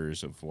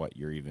borders of what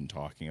you're even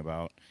talking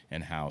about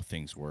and how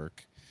things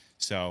work.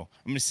 So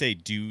I'm going to say,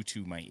 due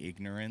to my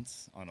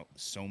ignorance on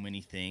so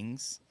many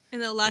things,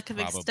 And the lack of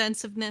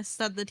extensiveness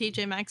that the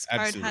TJ Maxx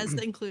card has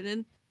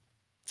included.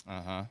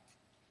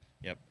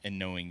 Yep. And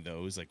knowing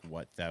those, like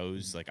what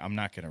those, like I'm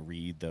not going to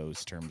read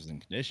those terms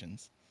and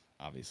conditions,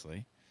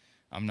 obviously.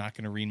 I'm not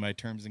going to read my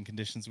terms and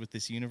conditions with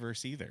this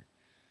universe either.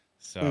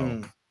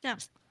 So yeah,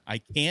 I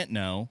can't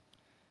know,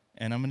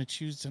 and I'm going to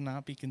choose to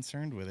not be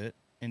concerned with it,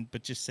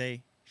 but just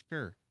say,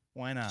 sure,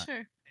 why not?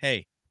 Sure.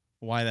 Hey,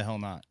 Why the hell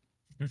not?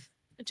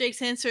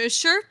 Jake's answer is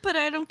sure, but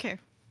I don't care.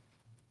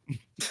 I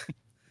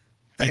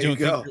There don't you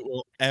go. think it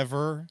will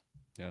ever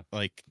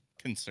like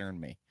concern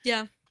me.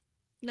 Yeah,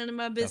 none of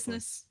my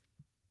business.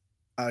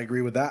 I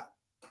agree with that.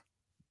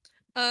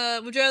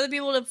 Would you rather be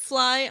able to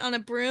fly on a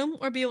broom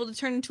or be able to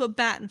turn into a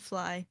bat and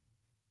fly?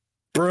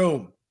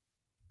 Broom.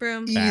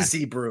 Broom.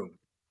 Easy broom.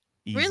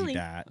 Easy Really?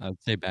 bat. I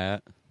would say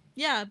bat.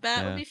 Yeah,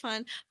 bat would Yeah. be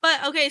fun.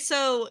 But okay,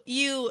 so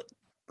you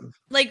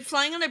like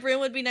flying on a broom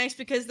would be nice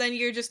because then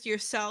you're just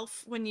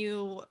yourself when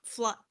you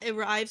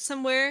arrive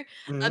somewhere.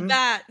 A Mhm.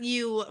 bat,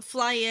 you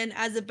fly in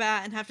as a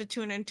bat and have to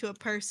turn into a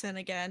person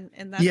again,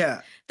 and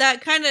Yeah.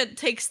 that kind of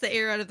takes the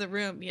air out of the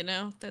room. You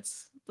know,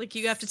 that's like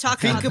you have to talk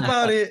Think about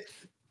about it.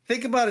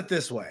 Think about it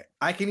this way.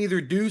 I can either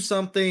do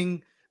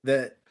something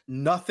that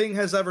nothing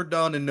has ever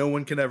done and no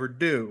one can ever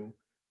do,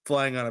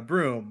 flying on a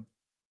broom,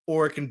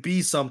 or it can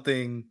be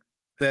something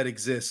that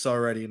exists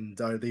already and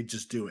they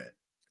just do it.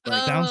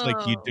 Like, Sounds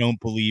like you oh. don't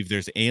believe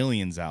there's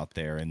aliens out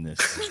there in this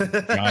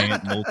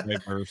giant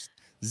multiverse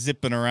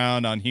zipping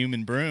around on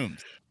human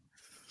brooms.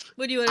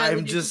 What do you want?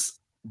 I'm just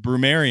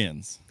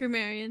Broomarians.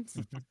 grammarians.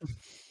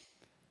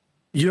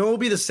 You know what would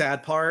be the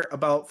sad part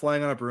about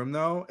flying on a broom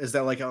though is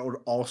that like I would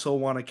also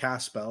want to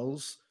cast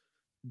spells,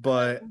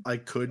 but I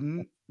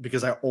couldn't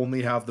because I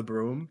only have the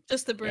broom.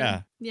 Just the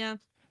broom. Yeah.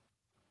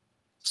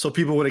 So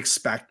people would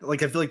expect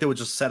like I feel like they would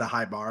just set a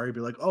high bar. You'd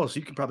be like, oh, so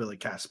you can probably like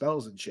cast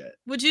spells and shit.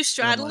 Would you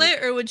straddle like-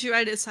 it or would you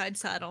ride a side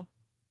saddle?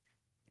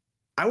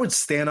 I would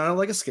stand on it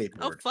like a skateboard.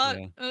 Oh fuck!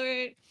 All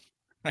right.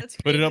 That's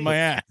Put it on crazy. my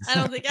ass. I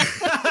don't think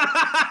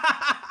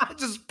I.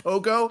 Just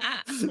pogo.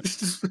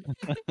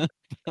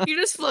 You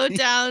just float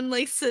down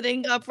like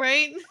sitting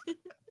upright.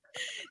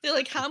 They're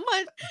like, how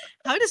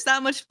does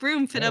that much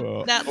broom fit up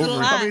Oh, that little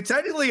over- ass? I mean,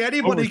 technically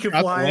anybody can Overshot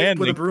the fly with a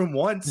landing. broom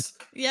once.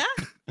 Yeah.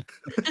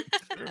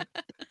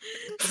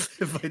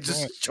 If I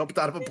just jumped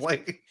out of a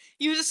plane.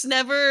 You just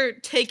never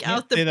take Can't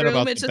out the say that broom.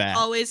 about It's the just bat.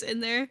 always in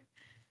there.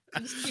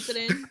 You just keep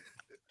it in.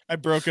 I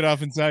broke it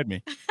off inside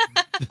me.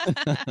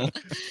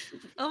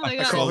 Oh my I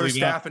god. call her Slowly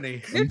dying.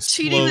 Stephanie. You're I'm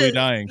cheating slowly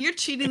dying. You're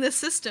cheating the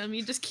system.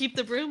 You just keep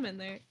the broom in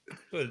there.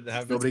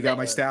 Nobody got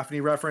my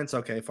Stephanie reference?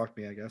 Okay, fuck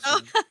me, I guess.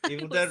 Oh,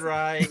 Evil Dead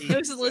Rise. I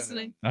was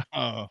listening.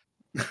 Oh,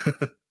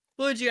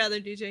 What would you rather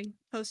do, Jake?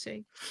 Host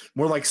Jake.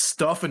 More like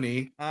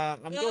Stephanie.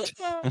 I'm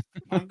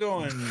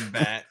going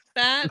bat.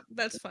 Bat?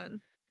 That's fun.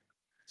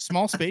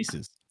 small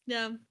spaces.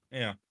 Yeah.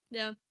 Yeah.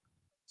 Yeah.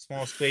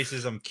 Small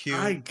spaces. I'm cute.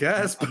 I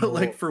guess, I'm but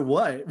like more- for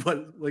what?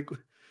 What like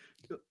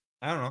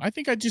I don't know. I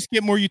think I'd just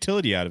get more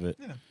utility out of it.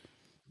 Yeah.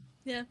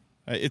 Yeah.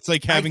 It's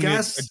like having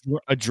guess-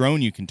 a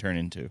drone you can turn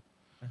into.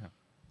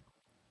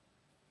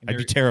 I'd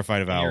be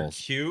terrified of And you're owls.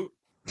 cute.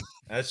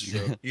 That's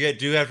true. You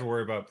do have to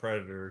worry about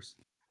predators.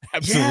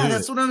 Absolutely. Yeah,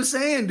 that's what I'm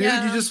saying, dude.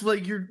 Yeah. You just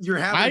like you're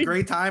having a I'd-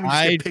 great time and you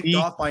just I'd get picked be-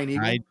 off by an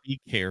eagle. I'd be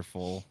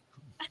careful.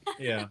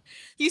 Yeah.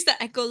 Use the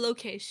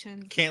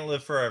echolocation. Can't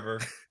live forever.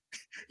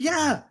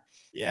 Yeah.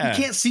 Yeah.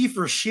 You can't see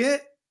for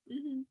shit.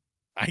 Mhm.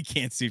 I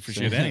can't see for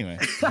shit anyway.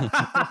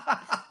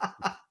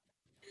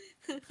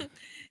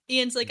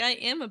 Ian's like, I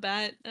am a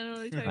bat. I don't know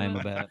what you're talking I am a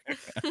about.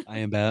 bat. I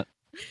am bat.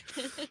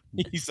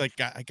 He's like,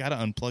 I gotta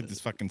unplug this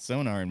fucking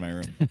sonar in my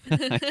room.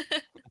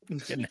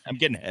 I'm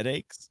getting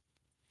headaches.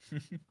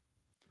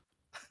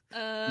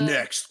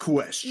 Next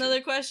question.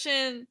 Another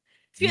question.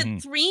 If you had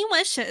Mhm. 3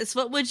 wishes,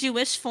 what would you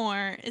wish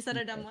for? Is that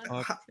a dumb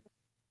one?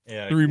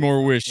 Yeah. 3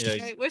 more wishes. Yeah.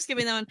 Okay, we're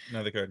skipping that one.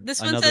 Another card. This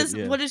one Another- says,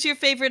 yeah. what is your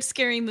favorite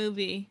scary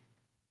movie?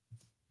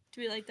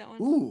 Do we like that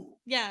one? Ooh.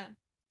 Yeah.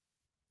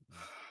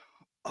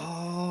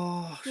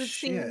 Oh We've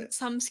seen shit.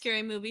 some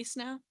scary movies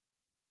now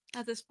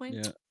at this point.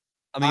 Yeah.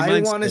 I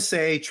mine's want to still-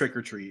 say Trick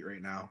or Treat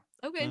right now.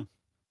 Okay.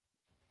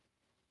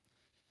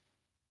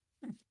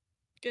 Huh.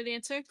 Good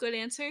answer. Good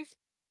answer.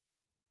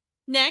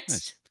 Next.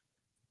 Nice.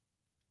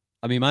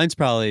 I mean, mine's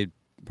probably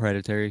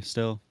Hereditary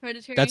still.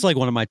 Hereditary. That's like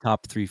one of my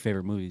top 3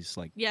 favorite movies,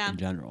 like Yeah. in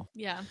general.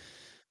 Yeah.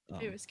 Um,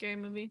 Favorite scary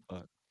movie.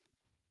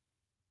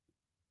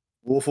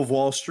 Wolf of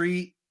Wall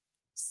Street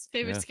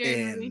Favorite Yeah.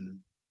 scary movie. and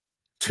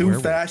Too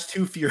Werewolf. Fast,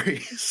 Too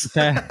Furious.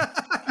 Too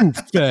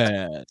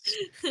fast.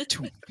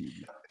 Too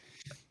big.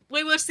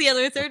 Wait, what's the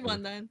other third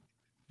one then?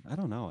 I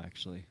don't know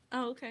actually.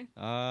 Oh, okay.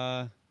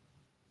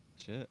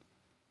 Shit.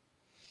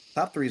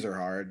 Top 3s are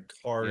hard.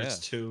 Cars Yeah.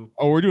 2.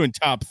 Oh, we're doing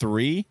top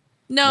 3?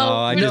 No,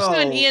 I we're just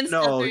doing No, Ian's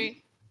top no. 3.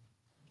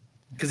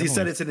 Because he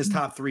said it's in his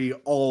top 3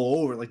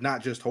 all over, like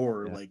not just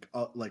horror,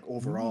 Yeah. like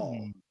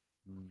overall.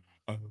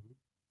 Oh.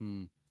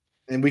 Hmm.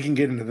 And we can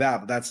get into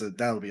that, but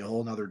that'll be a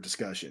whole nother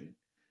discussion.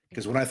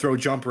 Because when I throw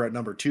Jumper at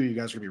number 2, you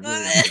guys are gonna be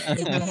really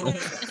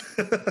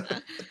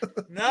upset.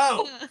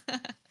 No.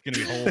 Gonna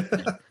be whole.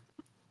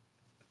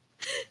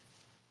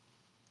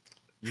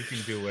 You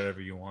can do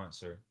whatever you want,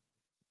 sir.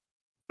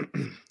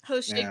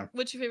 Host Jake, Yeah.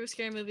 what's your favorite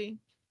scary movie?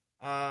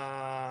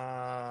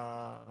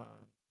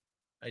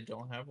 I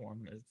don't have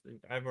one.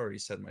 I've already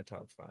said my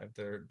top 5.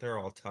 They're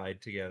all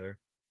tied together.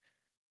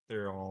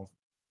 They're all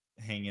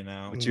hanging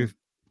out. What's your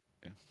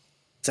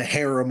It's a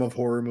harem of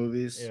horror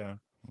movies. Yeah.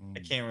 I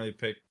can't really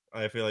pick.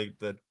 I feel like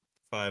the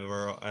 5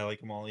 are. I like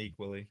them all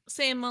equally.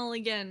 Say them all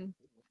again.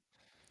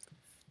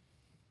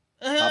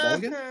 Top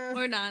Mulligan?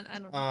 Or not? I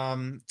don't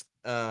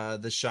know.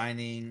 The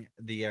Shining,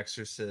 The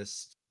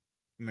Exorcist,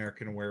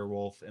 American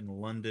Werewolf, and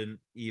London,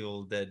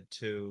 Evil Dead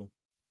 2,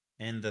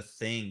 and The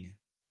Thing.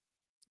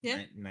 Yeah.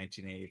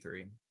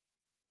 1983.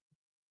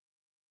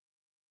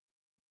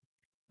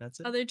 That's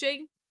it. Other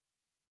Jake?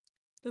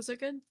 Those are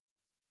good.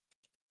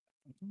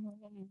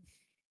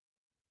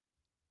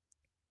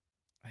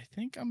 I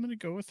think I'm gonna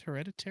go with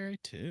Hereditary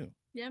too.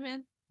 Yeah,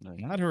 man.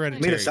 Not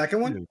Hereditary. You made a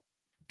second one?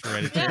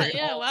 Hereditary.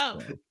 Yeah, wow.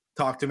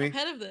 Talk to me.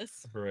 Ahead of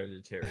this.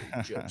 Hereditary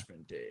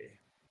Judgment Day.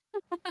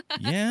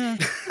 Yeah.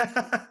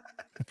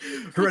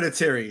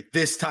 Hereditary.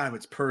 This time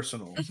it's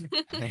personal.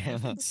 I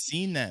haven't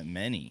seen that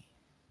many.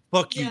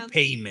 Fuck you, Yeah.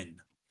 Payman.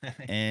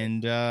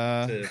 And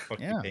Fuck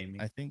you, yeah, pay me.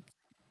 I think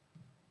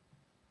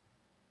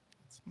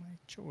it's my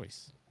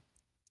choice.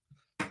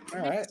 All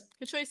right.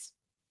 Good choice.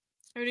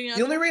 Everything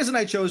The only reason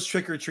I chose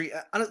Trick or Treat,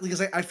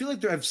 because I feel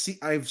like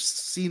I've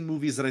seen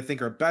movies that I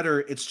think are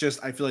better. It's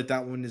just I feel like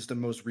that one is the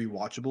most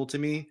rewatchable to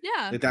me.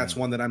 Yeah. Like that's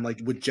one that I'm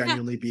like would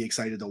genuinely be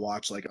excited to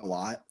watch like a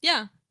lot.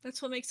 Yeah.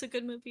 That's what makes a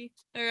good movie.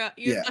 Or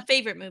a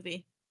favorite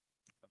movie.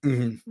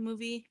 Mhm.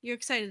 Movie you're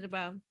excited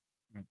about.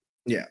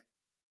 Yeah,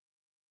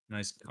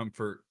 Nice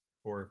comfort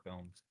horror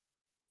film.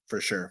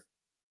 for sure.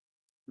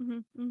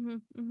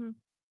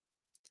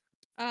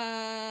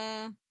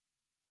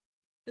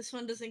 This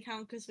one doesn't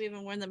count because we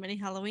haven't worn that many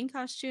Halloween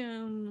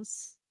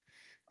costumes.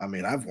 I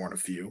mean, I've worn a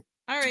few.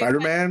 All right.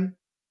 Spider-Man.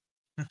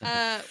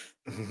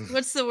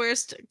 What's the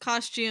worst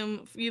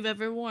costume you've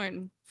ever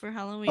worn for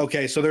Halloween?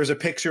 Okay, so there's a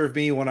picture of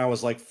me when I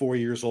was like 4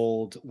 years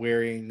old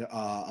wearing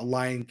a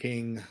Lion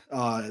King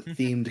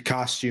themed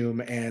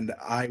costume, and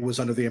I was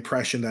under the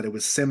impression that it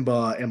was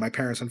Simba, and my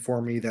parents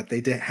informed me that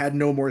they had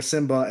no more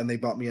Simba, and they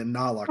bought me a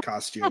Nala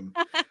costume,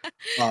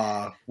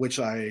 which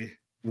I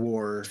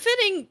wore.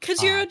 Fitting,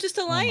 because you're just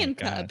a lion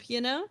cub, you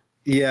know?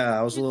 Yeah,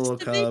 I was a little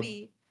Just a cub.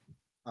 baby.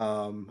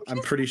 I'm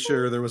pretty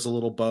sure there was a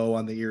little bow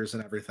on the ears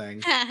and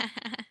everything.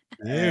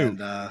 And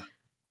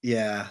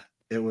yeah,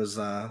 it was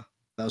that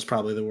was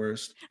probably the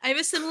worst. I have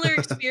a similar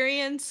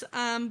experience,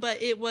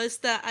 but it was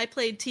that I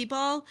played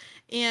t-ball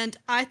and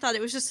I thought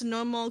it was just a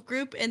normal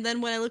group, and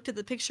then when I looked at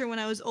the picture when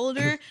I was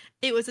older,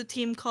 it was a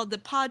team called the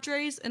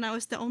Padres, and I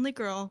was the only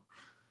girl.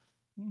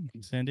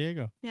 San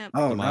Diego. Yeah.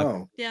 Oh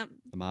no. Yeah.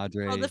 The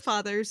Madres. All the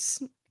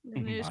fathers.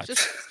 And it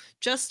was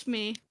just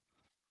me.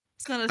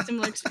 It's not a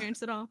similar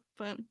experience at all,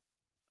 but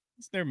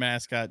Is their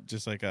mascot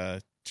just like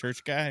a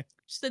church guy?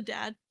 just a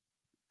dad.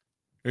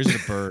 Or is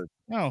it a bird?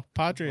 No,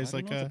 Padre I is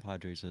don't like know what a the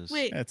Padres is.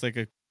 Wait. yeah, it's like a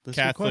That's a good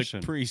Catholic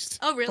question. priest.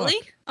 Oh, really?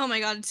 Fuck. Oh my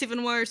god, it's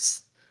even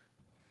worse.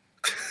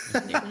 I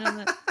didn't even know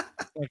that.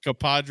 Like a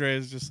Padre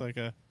is just like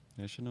a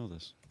I should know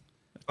this.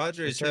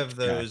 Padres The church have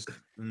guy. those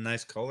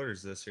nice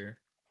colors this year.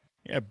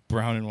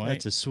 brown and white.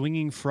 It's a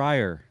swinging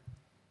friar.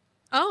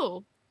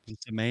 Oh,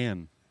 It's a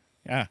man.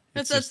 Yeah,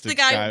 that's it's just the a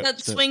guy that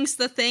that- swings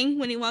the thing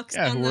when he walks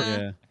Yeah, down who-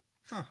 the.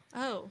 Yeah.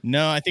 Oh.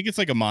 No, I think it's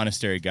like a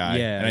monastery guy.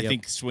 Yeah, and I yep.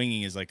 think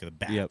swinging is like the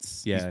bats. Yep.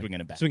 He's Yeah. swinging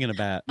a bat. Swinging a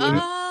bat.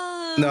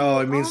 Oh. No,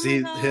 it means oh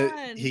my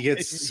God. he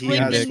gets he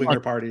Swinging. has swinger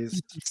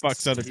parties. He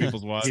fucks other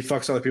people's He wives.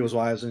 fucks other people's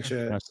wives and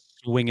shit. A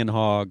swinging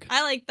hog.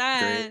 I like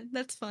that.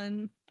 That's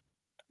fun.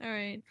 All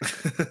right.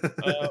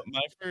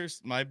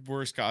 My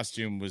worst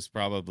costume was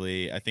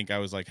probably, I think I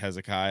was like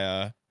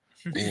Hezekiah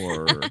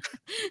or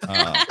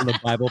The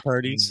Bible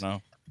parties.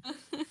 no,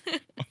 one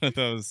of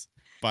those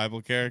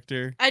Bible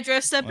character. I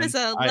dressed up as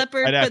a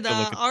leopard I'd have with to look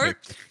a at the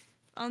ark picture.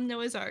 on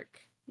Noah's Ark.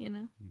 You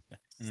know.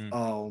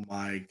 Oh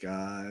my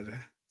god.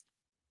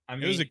 I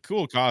It was a mean,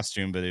 cool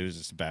costume, but it was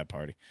just a bad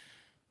party.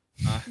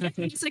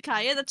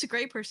 Hezekiah, that's a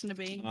great person to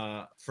be.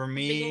 for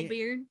Big old me,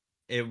 beard.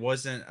 it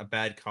wasn't a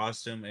bad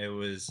costume. It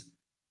was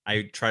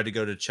I tried to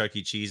go to Chuck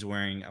E. Cheese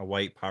wearing a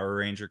white Power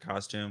Ranger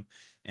costume,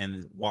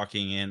 and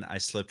walking in, I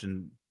slipped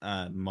in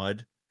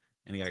mud,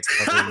 and got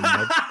covered in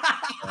mud.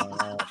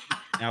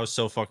 And I was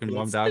so fucking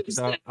bummed out because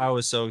I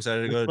was so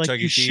excited to go to Like Chuck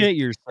E. you Cheese shit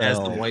yourself. as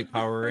the white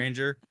Power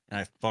Ranger, and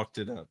I fucked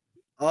it up.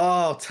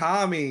 Oh,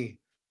 Tommy.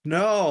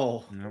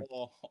 No. Yep.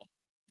 Oh,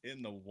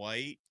 in the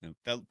white,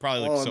 that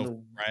probably looked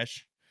so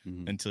fresh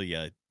until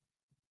you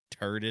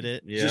turded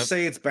it. Yep. Just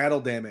say it's battle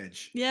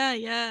damage. Yeah,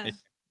 yeah.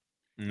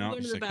 No, Go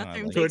to the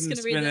bathroom. Jake's couldn't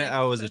gonna read spin it. the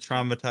I was a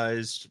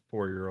traumatized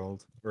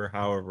 4-year-old, or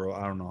however,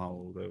 I don't know how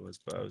old I was,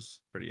 but I was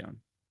pretty young.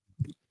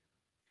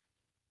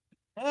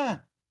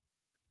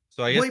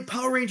 So I guess White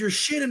Power Ranger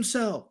shit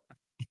himself.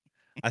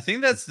 I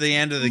think that's the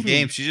end of the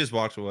game. She just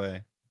walked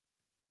away.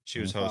 She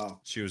was Wow.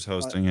 She was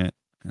hosting it.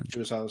 She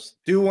was host.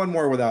 Do one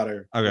more without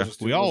her. Okay. Let's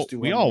just We let's do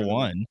one more.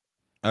 won.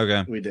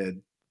 Okay. We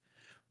did.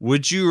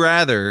 Would you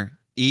rather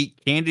eat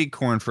candy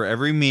corn for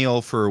every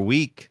meal for a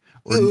week,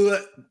 or,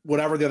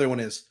 Whatever the other one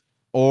is.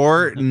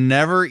 or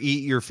never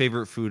eat your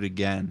favorite food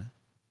again?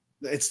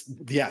 It's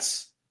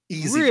yes.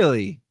 Easy.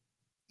 Really?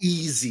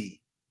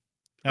 Easy.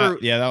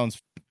 Yeah,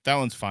 that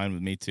one's fine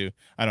with me too.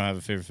 I don't have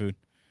a favorite food,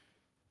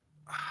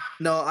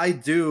 No, I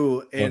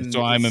do. And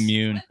so I'm it's-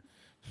 immune.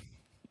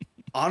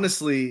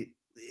 Honestly,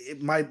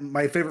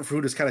 my favorite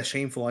food is kind of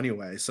shameful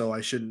anyway, so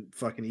I shouldn't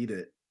fucking eat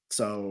it.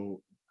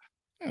 So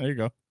there you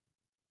go.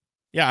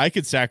 Yeah, I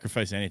could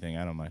sacrifice anything.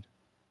 I don't mind.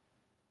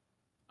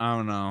 I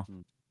don't know.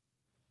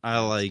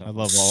 I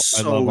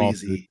so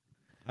easy. food.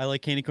 I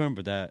like candy corn,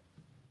 but that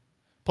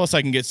Plus,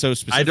 I can get so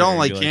specific. I don't can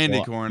like be candy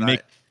well, corn.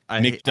 I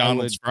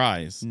McDonald's would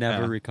fries.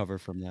 never Yeah. recover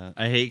from that.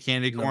 I hate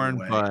candy No corn,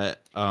 way.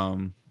 but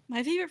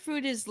My favorite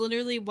food is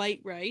literally white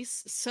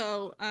rice,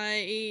 so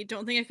I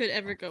don't think I could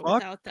ever go Fuck.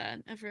 without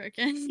that ever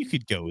again. You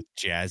could go with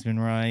jasmine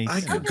rice.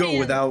 I could Okay, go yeah, that's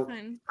without.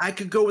 fine. I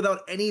could go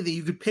without anything.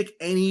 You could pick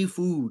any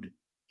food,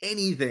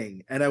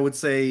 anything, and I would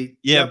say,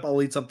 Yeah. "Yep,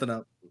 I'll eat something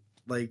up."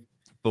 Like,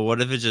 but what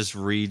if it just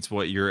reads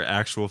what your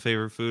actual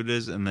favorite food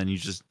is, and then you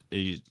just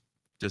you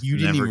never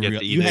didn't even get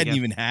to eat you it hadn't again?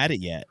 even had it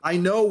yet. I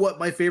know what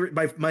my favorite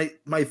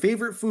my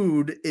favorite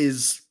food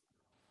is.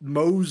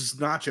 Moe's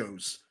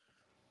nachos.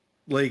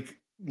 Like,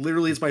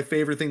 literally, it's my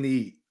favorite thing to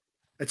eat.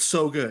 It's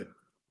so good.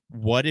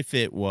 What if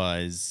it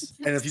was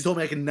And if you told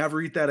me I can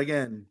never eat that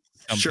again,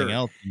 something sure.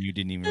 else and you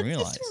didn't even That's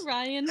realize? just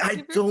Ryan.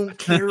 I don't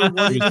care what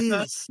it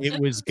is. It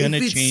was gonna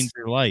If it's- change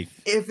your life.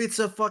 If it's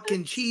a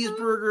fucking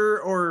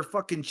cheeseburger or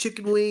fucking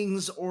chicken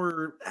wings,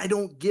 or I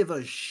don't give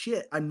a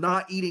shit. I'm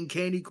not eating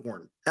candy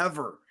corn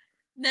ever.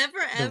 Never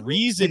The ever.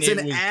 reason It's it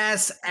an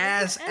was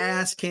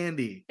ass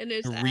candy. And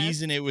there's the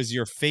reason it was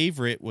your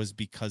favorite was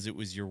because it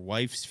was your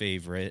wife's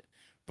favorite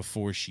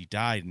before she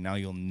died, and now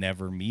you'll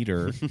never meet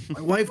her.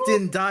 My wife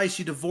didn't die;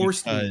 she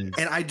divorced me,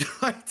 Because- and I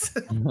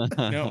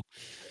died. No,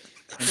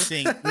 I'm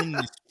saying in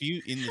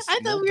this I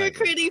thought we were multiverse.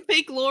 creating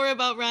fake lore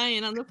about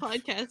Ryan on the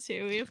podcast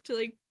here. We have to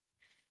like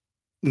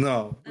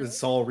No,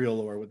 it's all real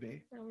lore with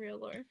me. tell real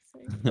lore.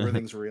 Sorry.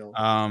 Everything's real.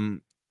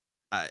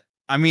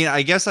 I mean,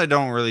 I guess I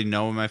don't really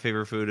know what my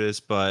favorite food is,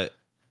 but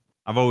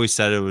I've always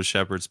said it was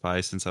shepherd's pie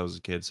since I was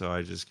a kid, so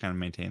I just kind of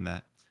maintain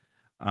that.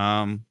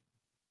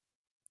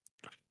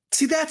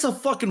 See, that's a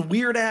fucking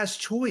weird ass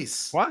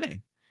choice. Why?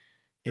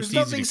 There's It's easy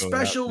nothing to go without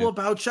special too.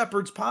 about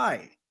shepherd's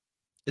pie.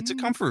 It's a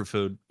comfort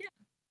food.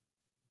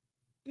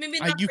 Maybe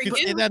not You for could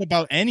you. say that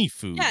about any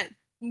food. Yeah,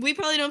 we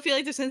probably don't feel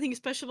like there's anything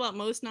special about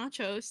most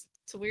nachos.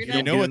 It's a weird. You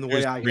You don't know get what? in the way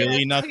There's I do. really Yeah,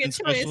 that's a nothing good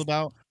special choice.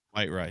 about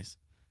white rice.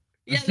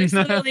 Yeah, there's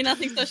literally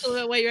nothing special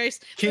about white rice.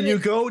 Can but you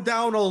it- go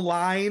down a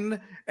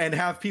line and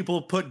have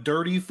people put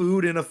dirty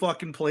food in a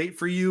fucking plate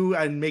for you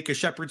and make a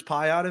shepherd's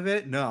pie out of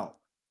it? No,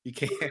 you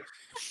can't.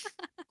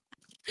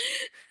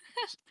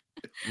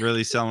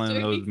 Really selling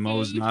Dirty those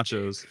Moe's food.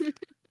 nachos.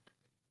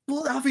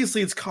 Well,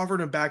 obviously it's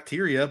covered in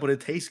bacteria, but it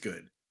tastes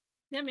good.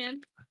 Yeah,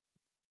 man.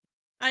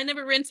 I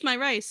never rinsed my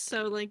rice,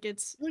 so like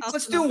it's. I'll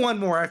Let's smell do it. one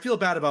more. I feel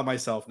bad about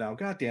myself now.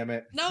 God damn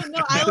it. No,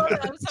 I love it.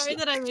 I'm sorry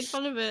that I made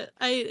fun of it.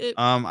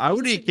 I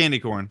would eat candy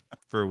corn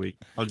for a week.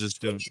 I'll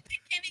just do it.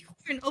 Candy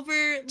corn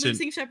over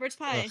losing shepherd's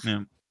pie.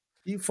 Yeah.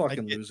 You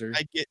fucking loser.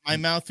 My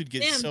mouth would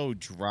get Damn. so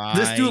dry.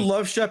 This dude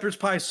loves shepherd's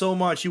pie so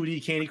much he would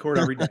eat candy corn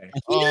every day.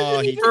 Oh,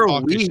 he For a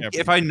fucked week. shepherd's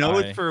If I know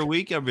pie. it for a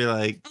week, I'll be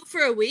like, Oh,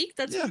 for a week?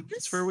 That's yeah,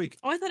 it's for a week.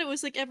 Oh, I thought it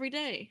was like every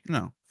day.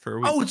 No, for a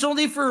week. Oh, it's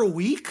only for a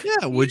week?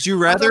 Yeah. Would you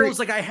I thought rather? it was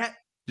like I had.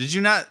 Did you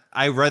not?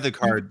 I read the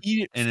card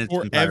eat it in its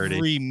for entirety.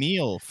 every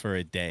meal for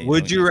a day.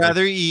 Would don't you Like,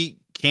 rather eat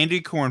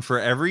candy corn for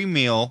every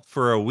meal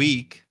for a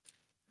week,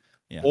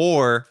 Yeah.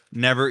 or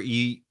never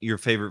eat your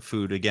favorite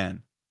food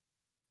again?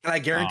 And I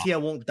guarantee I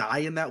won't die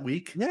in that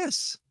week.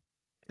 Yes.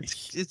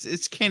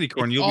 It's candy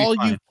corn. it's You'll all be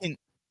fine. you can.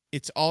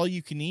 It's all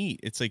you can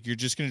eat. It's like you're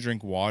just gonna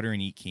drink water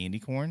and eat candy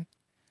corn.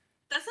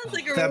 That sounds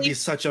like a That'd really. be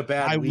such a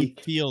bad I week.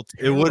 would feel.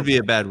 It would be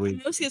a terrible. bad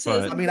week. I was gonna say,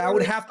 but I mean, I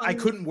would have. I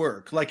couldn't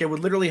work. Like, it would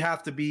literally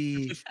have to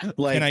be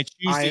like. Can I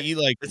choose to eat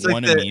like it's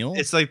one like a the, meal?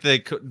 It's like the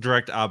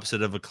direct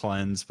opposite of a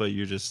cleanse, but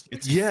you're just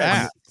It's Yes.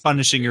 fat.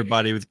 punishing your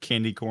body with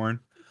candy corn.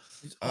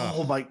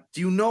 Oh my!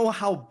 Do you know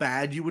how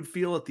bad you would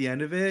feel at the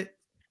end of it?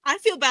 I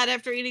feel bad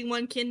after eating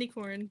one candy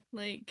corn.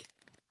 Like,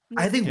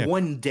 I think Yeah.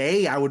 one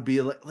day I would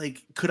be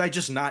like, could I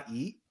just not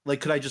eat?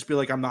 Like, could I just be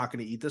like, I'm not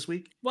going to eat this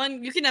week?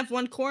 one you can have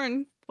one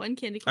candy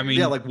corn. I mean,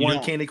 Yeah, like you one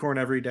don't- candy corn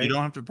every day. You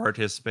don't have to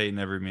participate in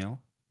every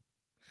meal.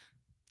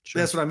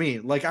 Sure. That's what I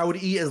mean. Like, I would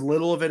eat as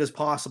little of it as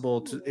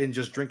possible and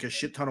just drink a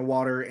shit ton of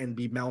water and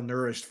be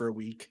malnourished for a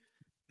week,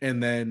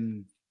 and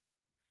then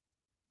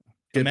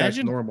get back to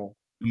Imagine- normal.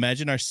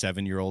 Imagine our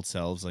 7-year-old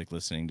selves like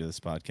listening to this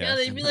podcast. Yeah,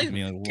 they'd and be like,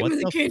 being "Give "What me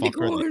the the candy fuck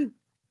are they- corn."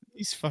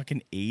 these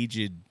fucking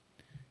aged?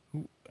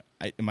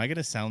 Am I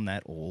gonna sound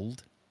that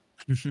old?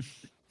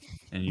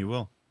 And you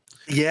will.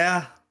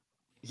 Yeah,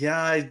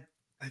 I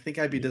think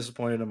I'd be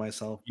disappointed in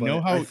myself. You know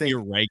but how I think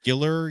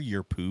irregular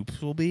your poops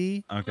will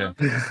be. Okay.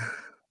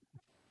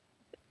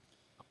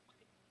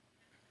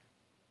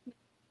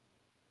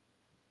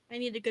 I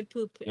need a good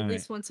poop at All right.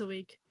 least once a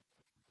week.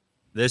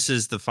 This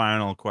is the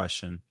final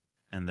question,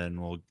 and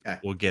then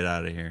we'll get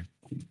out of here.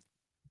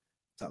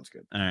 sounds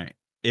good. All right.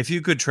 If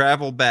you could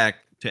travel back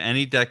to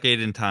any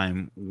decade in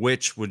time,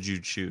 which would you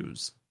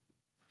choose?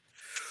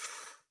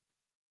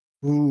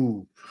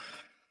 Ooh.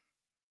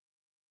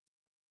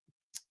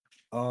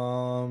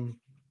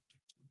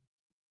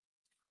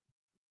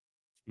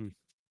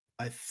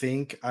 I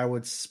think I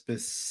would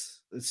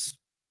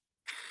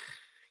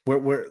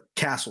where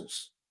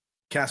castles.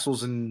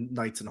 Castles and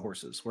Knights and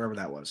Horses, wherever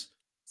that was.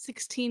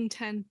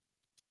 1610.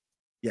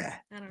 Yeah.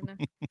 I don't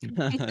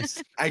know.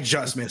 I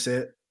just miss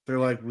it. They're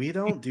like, we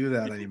don't do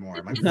that anymore.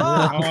 I'm like,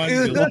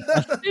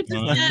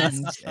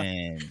 Yes.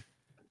 And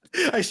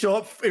I show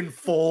up in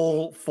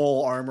full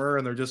armor,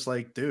 and they're just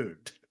like,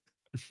 dude.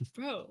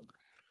 Bro.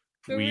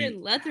 We're We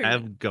in leather.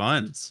 have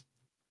guns.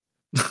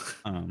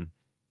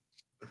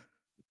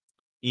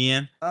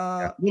 Ian,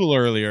 a little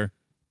earlier,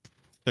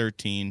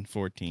 13,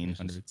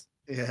 1400s.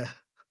 Yeah.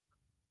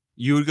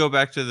 you would go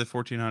back to the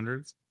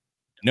 1400s?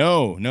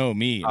 No,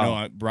 me. Oh.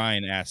 No,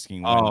 Brian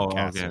asking. When Oh,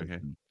 Castle- okay.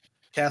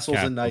 Castles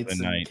and Castles Knights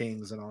and and Knights.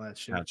 Kings and all that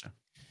shit. Gotcha.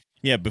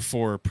 Yeah,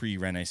 before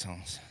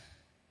pre-Renaissance.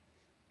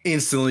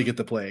 Instantly get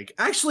the plague.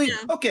 Actually, Yeah.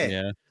 okay.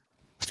 Yeah.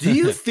 Do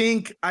you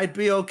think I'd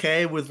be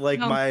okay with like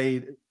No.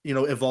 my,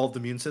 evolved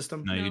immune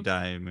system? No, No. you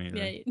die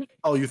immediately. Yeah.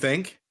 Oh, you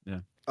think? Yeah.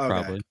 Okay.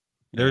 Probably.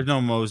 There's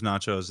no Moe's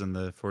nachos in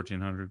the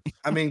 1400s.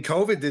 I mean,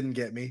 COVID didn't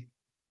get me.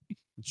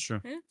 It's true.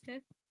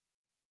 Okay.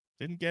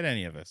 Didn't get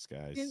any of us,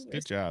 guys. Yeah, we're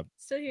Good job.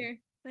 Still here.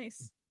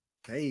 Nice.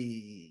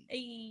 Hey.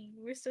 Hey,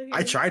 we're still here.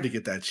 I tried to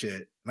get that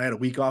shit. And I had a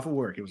week off of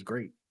work. It was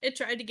great. It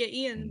tried to get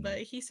Ian, but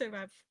he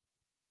survived.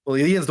 Well,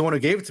 Ian's the one who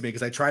gave it to me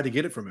because I tried to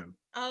get it from him.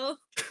 Oh,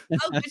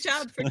 good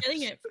job for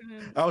getting it from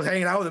him. I was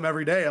hanging out with him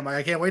every day. I'm like,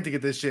 I can't wait to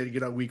get this shit and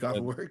get a week off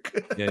of work.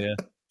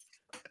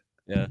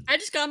 Yeah. I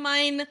just got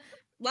mine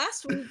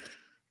last week,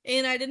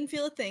 and I didn't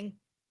feel a thing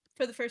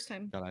for the first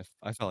time. God,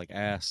 I felt like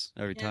ass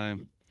every Yeah.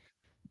 time.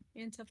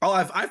 And tough. Oh,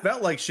 I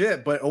felt like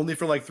shit, but only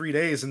for like 3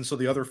 days. And so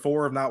the other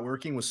 4 of not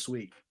working was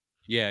sweet.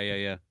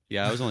 Yeah.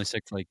 Yeah, I was only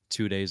sick for like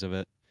 2 days of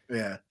it.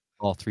 Yeah.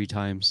 All 3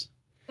 times.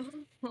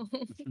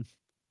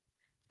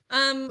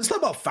 Let's talk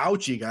about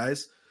Fauci,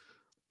 guys.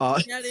 Yeah,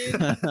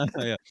 dude.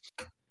 Yeah.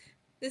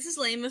 This is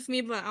lame of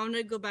me, but I want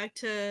to go back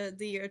to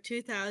the year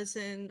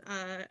 2000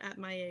 at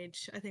my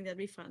age. I think that'd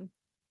be fun.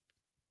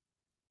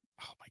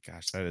 Oh my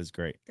gosh, that is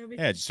great. That'd be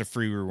Yeah, fun. just a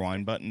free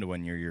rewind button to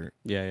when you're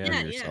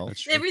Yeah. yourself.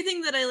 That's true.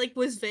 Everything that I like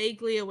was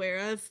vaguely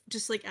aware of,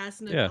 just like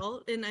as an Yeah.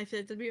 adult, and I feel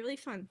like that'd be really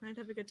fun. I'd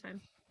have a good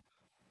time.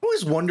 I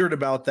always wondered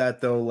about that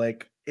though.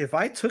 Like, if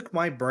I took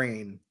my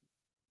brain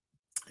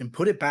and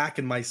put it back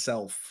in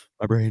myself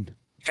My brain.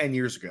 10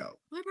 years ago,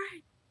 My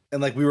brain.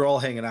 and like we were all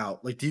hanging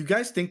out, like, do you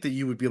guys think that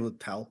you would be able to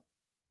tell?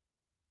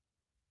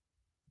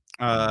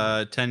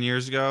 10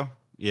 years ago?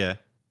 Yeah.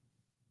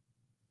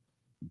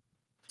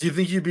 Do you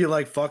think you'd be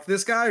like, fuck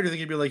this guy? Or do you think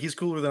you'd be like, he's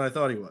cooler than I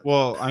thought he was?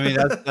 Well, I mean,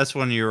 that's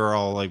when you were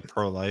all like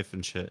pro life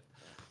and shit.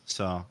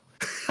 So,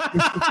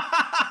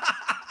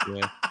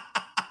 Yeah.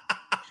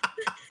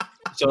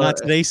 so Not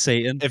today,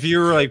 Satan. if you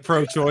were like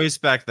pro choice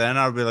back then,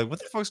 I would be like, what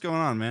the fuck's going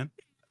on, man?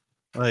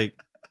 Like,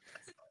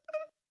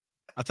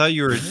 I thought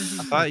you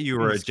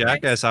were a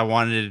jackass. I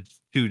wanted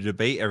to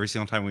debate every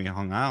single time we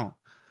hung out.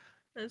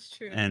 That's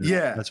true. And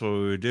Yeah. that's what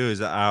we would do. Is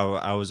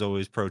I was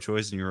always pro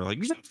choice, and you were like,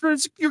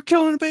 you're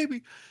killing a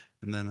baby.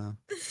 And then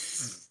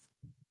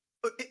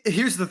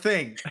Here's the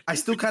thing. I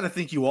still kind of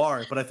think you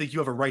are, but I think you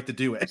have a right to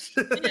do it.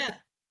 Yeah.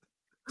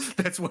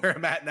 That's where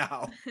I'm at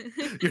now. You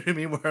know what I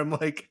mean? Where I'm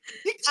like,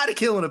 you gotta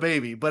killing a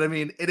baby, but I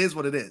mean, it is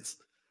what it is.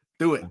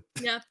 Do it.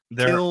 Yeah.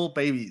 Kill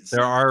babies.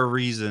 there are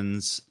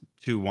reasons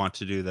to want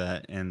to do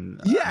that, and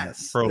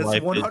Yes, pro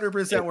life. that's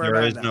 100% where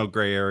there I'm is at no now.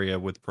 gray area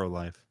with pro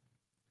life.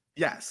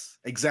 Yes,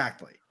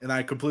 exactly. And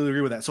I completely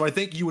agree with that. So I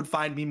think you would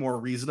find me more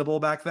reasonable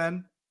back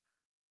then.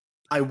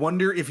 I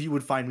wonder if you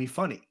would find me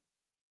funny.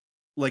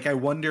 Like, I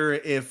wonder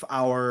if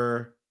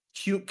our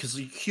because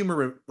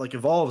humor like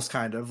evolves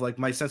kind of like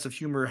my sense of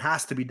humor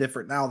has to be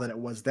different now than it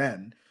was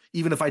then,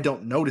 even if I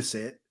don't notice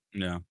it.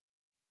 Yeah.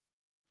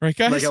 Right,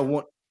 guys? Like I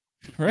want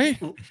right?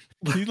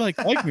 You like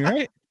me,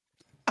 right?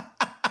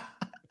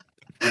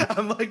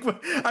 I'm like,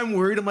 I'm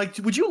worried. I'm like,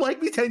 would you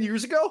like me 10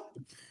 years ago?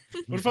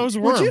 What if I was a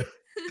Would worm? you?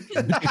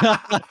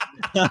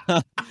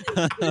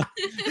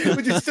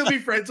 Would you still be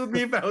friends with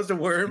me if I was a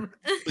worm?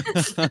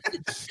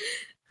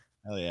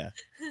 Hell yeah.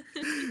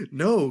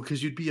 No,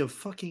 because you'd be a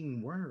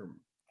fucking worm.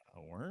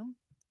 A worm?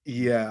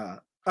 Yeah.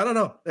 I don't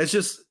know.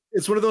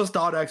 It's one of those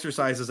thought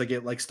exercises I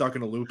get like stuck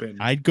in a loop in.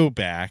 I'd go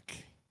back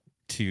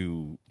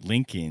to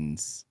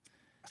Lincoln's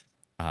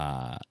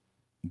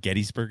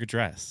Gettysburg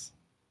Address,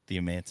 the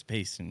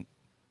Emancipation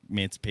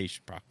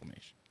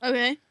Proclamation.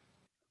 Okay.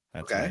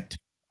 That's Okay. right.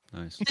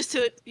 Nice. Just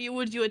to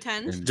would you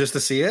attend Just to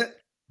see it?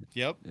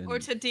 Yep. or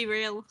to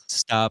derail?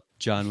 Stop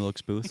John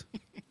Wilkes Booth.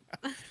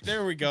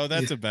 There we go.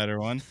 That's a better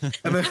one.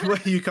 And then when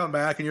you come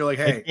back and you're like,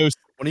 hey, I'd go-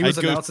 when he was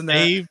I'd go announcing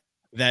save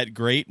that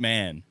great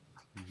man.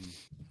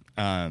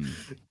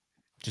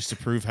 Just to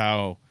prove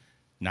how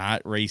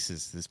not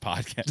racist this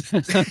podcast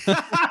is.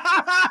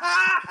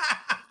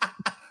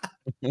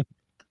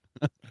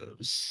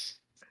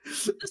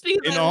 Just because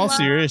In I all love-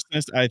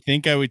 seriousness, I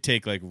think I would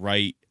take like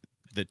right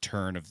the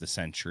turn of the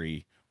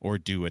century or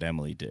do what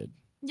Emily did.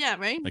 Yeah,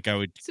 right? Like I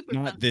would Super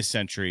not fun. this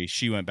century.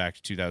 She went back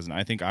to 2000.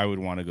 I think I would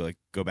want to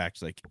go back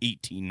to like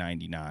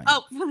 1899.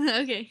 Oh,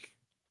 okay.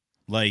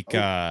 Like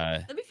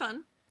That'd be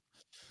fun.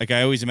 like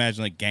I always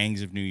imagine like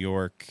gangs of New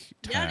York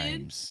Yeah, dude.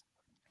 times.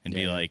 and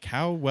be like,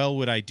 how well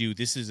would I do?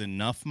 This is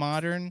enough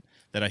modern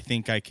that I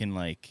think I can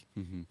like.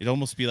 It'd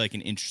almost be like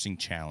an interesting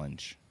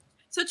challenge.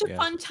 Such a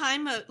fun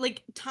time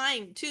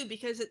too,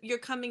 because you're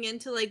coming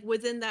into like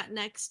within that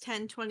next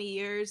 10, 20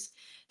 years,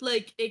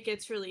 like it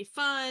gets really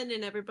fun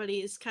and everybody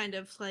is kind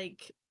of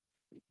like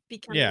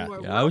becoming more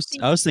I was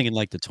wealthy. thinking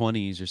like the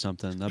 20s or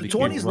something. That'd The be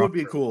cool. 20s would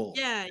be cool.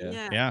 Yeah.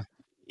 That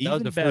Even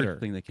was the better. first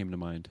thing that came to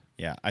mind.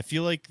 Yeah, I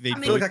feel like they. I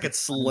feel like I could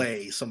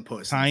slay some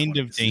pussy. Kind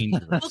of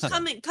dangerous.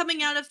 Well,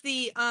 coming out of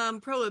the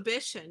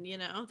prohibition,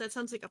 that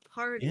sounds like a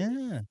party.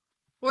 Yeah.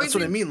 Or That's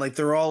what I mean. Like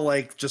they're all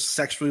like just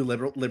sexually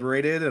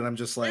liberated, and I'm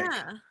just like,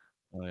 yeah.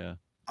 Oh yeah.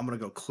 I'm gonna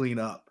go clean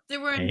up.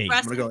 They're wearing Hey,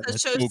 dresses go- that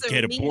let's shows go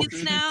their get knees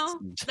abortions. now.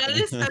 That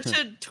is such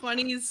a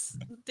 20s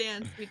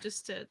dance we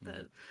just did.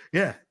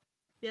 Yeah.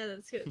 Yeah,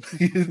 that's good.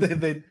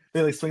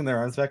 they like swing their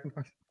arms back and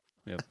forth.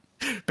 Yep.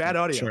 Bad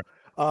audio. Sure.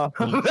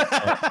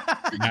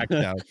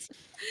 Maxed out.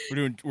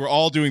 We're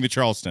all doing the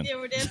Charleston. Yeah,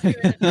 we're dancing.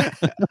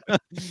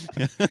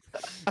 Right.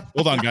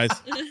 Hold on, guys.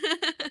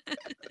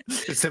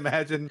 Just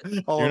imagine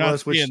all You're of not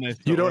us, which seeing this,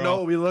 but you don't we're know all-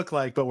 what we look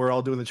like, but we're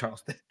all doing the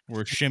Charleston.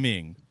 We're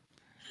shimmying.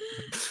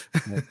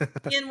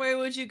 Ian, where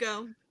would you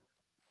go?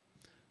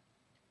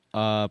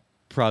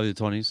 Probably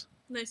the 20s.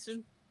 Nice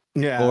dude.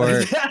 Yeah. Or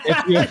if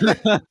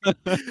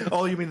you,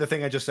 Oh, you mean the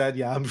thing I just said?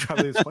 Yeah, I'm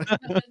probably this one.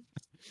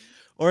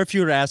 or if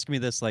you were to ask me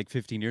this like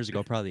 15 years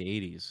ago, probably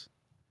the 80s.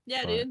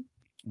 Yeah, But- dude.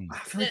 I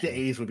feel like the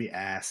 80s would be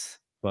ass.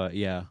 But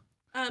yeah,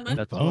 I'm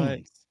that's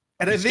why.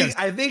 And I think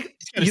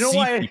gotta you know see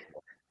why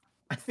people.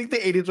 I think the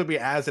 80s would be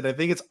ass, and I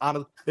think it's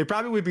honest. They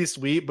probably would be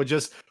sweet, but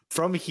just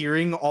from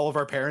hearing all of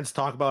our parents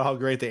talk about how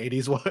great the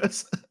 80s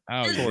was,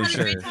 Oh, It's yeah. for not a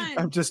great sure. time.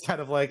 I'm just kind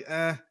of like,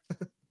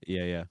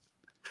 Yeah.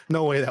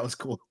 no way that was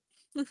cool.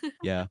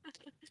 Yeah.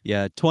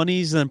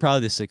 20s, then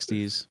probably the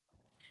 60s.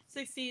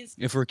 60s.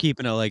 If we're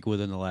keeping it like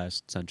within the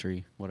last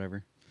century,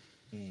 whatever.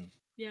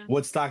 Yeah.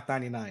 Woodstock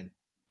 99.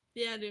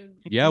 Yeah, dude.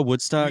 Yeah,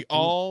 Woodstock. We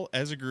all,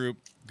 as a group,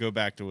 go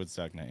back to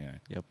Woodstock 99.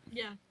 Yep.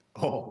 Yeah.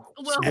 Oh,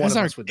 Well, one As of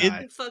our us would kid-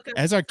 die. Fuck up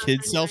As our Woodstock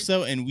kids 99. self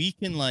so, and we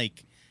can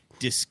like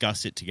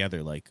discuss it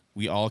together. Like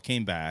we all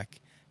came back.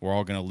 We're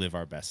all gonna live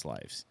our best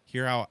lives.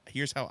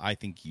 Here's how I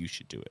think you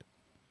should do it.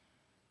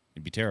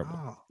 It'd be terrible.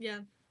 Oh. Yeah.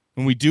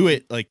 When we do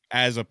it like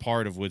as a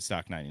part of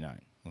Woodstock 99.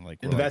 Like we're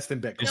like, Invest in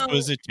Bitcoin. this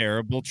was a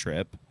terrible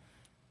trip.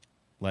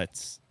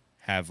 Let's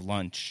have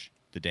lunch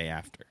the day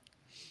after.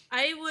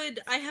 I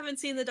haven't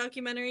seen the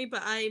documentary,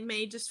 but I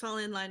may just fall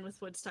in line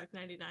with Woodstock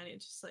 99.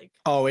 It's just like,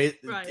 Oh, Right.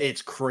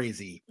 it's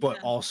crazy, but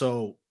Yeah.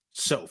 also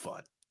so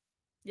fun.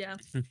 yeah.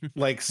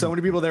 Like so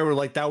many people there were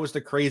like, that was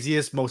the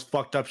craziest, most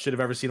fucked up shit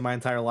I've ever seen in my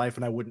entire life,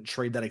 and I wouldn't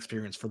trade that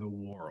experience for the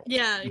world.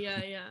 Yeah.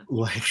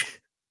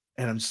 Like,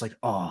 and I'm just like,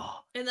 oh,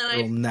 And there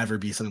will then never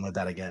be something like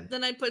that again.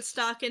 I'd put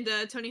stock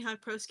into Tony Hawk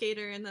Pro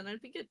Skater, and then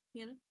I'd be good,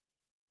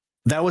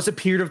 That was a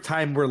period of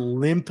time where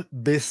Limp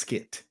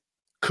Bizkit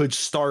could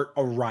start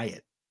a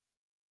riot.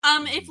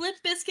 If Limp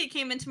Bizkit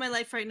came into my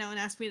life right now and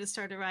asked me to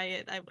start a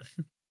riot, I would.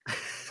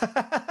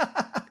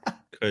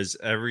 Because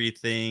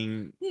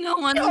everything No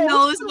one No,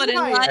 knows it's a what it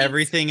riot. likes.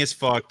 everything is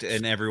fucked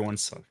and everyone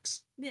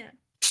sucks. Yeah.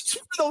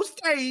 Those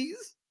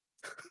days.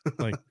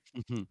 Like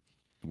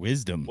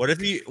wisdom. What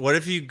if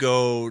you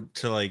go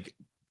to like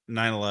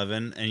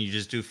 9/11 and you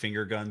just do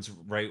finger guns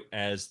right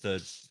as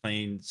the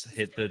planes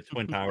hit the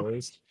twin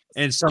towers,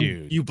 and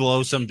Dude. you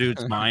blow some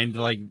dude's mind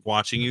like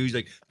watching you. He's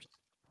like,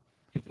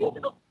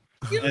 You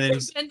And then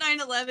he's- at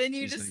 9/11,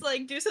 you he's just like,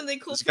 like do something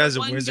cool "This for guy's a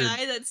one wizard."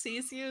 guy that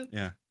sees you.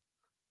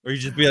 or you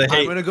just be like, I'm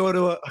hey, gonna go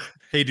to a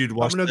hey, dude, I'm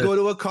watch gonna this. go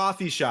to a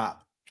coffee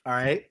shop. All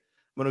right.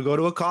 I'm gonna go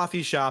to a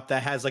coffee shop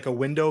that has like a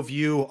window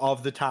view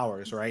of the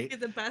towers, right? You're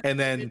the best. And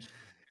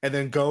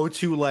then go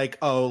to like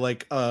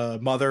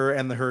mother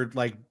and her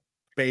like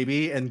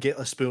baby and get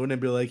a spoon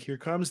and be like, here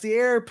comes the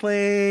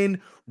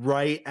airplane,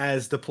 right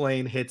as the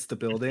plane hits the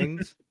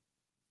buildings.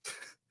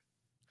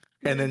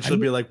 And then she'll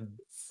be like,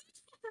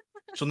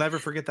 she'll never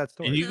forget that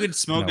story. And you could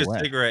smoke No a way.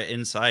 cigarette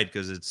inside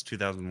because it's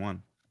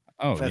 2001.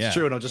 Oh, That's yeah.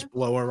 true, and I'll just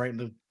blow her right in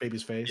the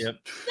baby's face. Yep.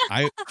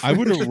 I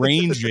would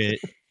arrange it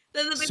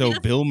Then the baby so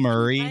doesn't Bill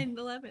Murray.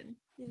 9/11.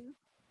 Yeah.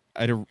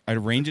 I'd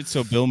arrange it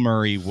so Bill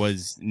Murray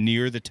was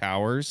near the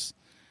towers,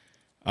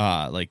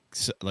 like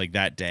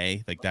that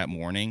day, like that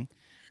morning,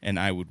 and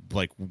I would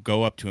like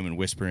go up to him and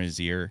whisper in his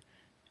ear,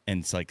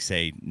 and like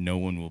say, "No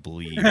one will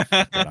believe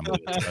that I'm going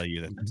to tell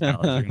you that the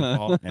towers are going to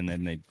fall," and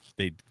then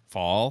they'd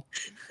fall,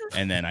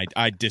 and then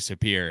I'd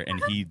disappear,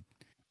 and he'd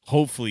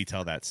hopefully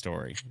tell that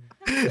story.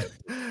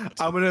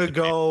 I'm gonna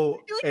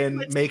go feel like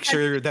and it's make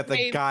sure that the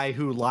brave. guy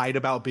who lied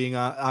about being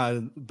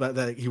but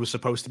that he was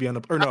supposed to be on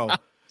the or no,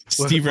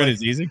 Steve like-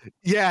 Renazizi?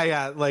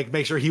 yeah, like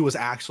make sure he was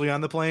actually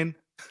on the plane.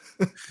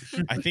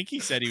 I think he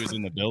said he was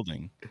in the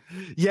building.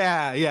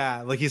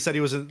 Yeah, like he said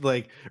he was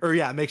make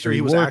sure He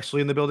he was worked-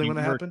 actually in the building He when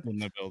it worked happened. in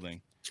the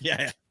building.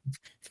 Yeah.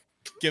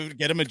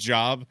 Get him a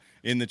job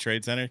in the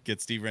trade center.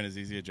 Get Steve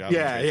Renazizi a job. in the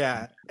Yeah, trade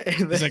yeah. And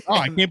He's then, like, oh,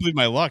 I can't believe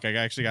my luck. I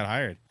actually got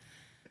hired.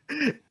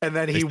 and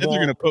then They he said they're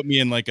won't. gonna put me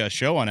in like a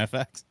show on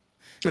FX.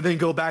 And then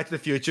go back to the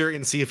future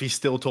and see if he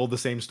still told the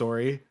same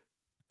story,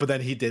 but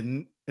then he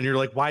didn't. and you're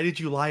like, why did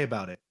you lie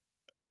about it?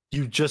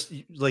 You just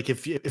like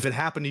if it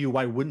happened to you,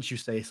 why wouldn't you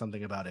say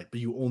something about it? But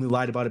you only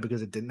lied about it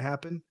because it didn't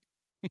happen.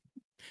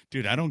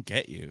 Dude, I don't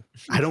get you.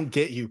 I don't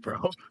get you,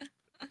 bro.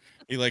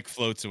 He like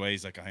floats away.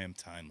 He's like, I am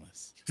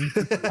timeless.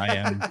 I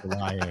am the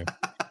liar.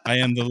 I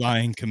am the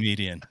lying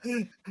comedian.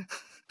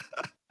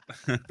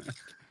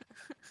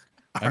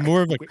 I'm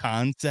more of a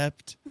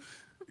concept.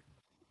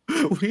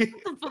 we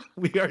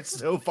are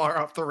so far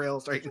off the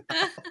rails right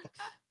now.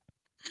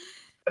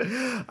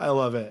 I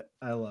love it.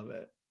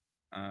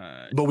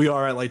 But we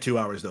are at like 2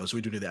 hours though, so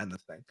we do need to end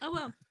this thing. Oh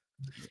well.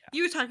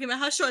 You were talking about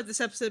how short this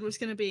episode was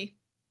going to be.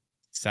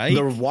 Psych.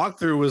 The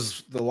walkthrough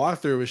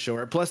was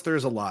short. Plus,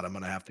 there's a lot I'm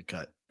gonna have to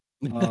cut.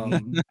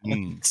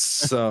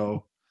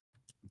 So,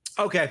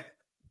 okay.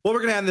 Well,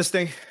 we're gonna end this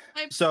thing.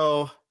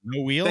 So,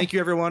 no wheel. Thank you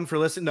everyone for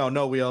listening.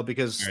 No wheel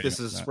because Alright, this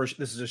yeah,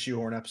 is a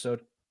shoehorn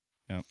episode.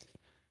 Yep.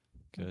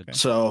 Good. Okay.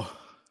 So,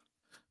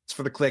 it's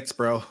for the clicks,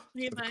 bro.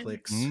 Yeah, For the fine.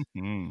 clicks.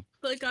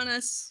 Click on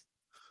us.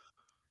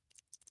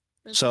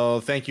 So,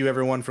 thank you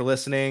everyone for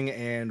listening,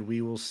 and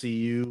we will see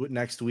you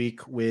next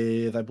week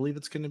with, I believe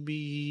it's going to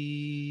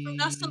be From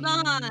Dusk Till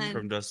Dawn.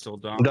 From Dusk Till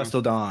Dawn. From Dusk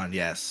Till Dawn.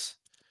 Yes.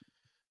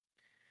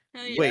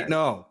 Hell yeah. Wait,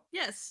 no.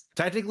 Yes.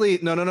 Technically,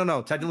 no.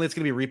 Technically, it's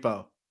going to be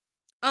Repo.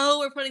 Oh,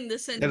 we're putting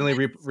this in.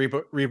 Technically,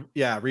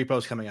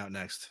 Repo's coming out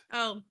next.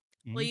 Oh,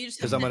 well, you just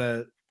Because have I'm to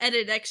gonna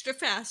edit extra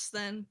fast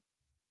then.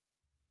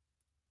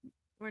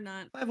 We're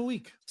not. I have a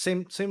week,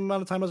 same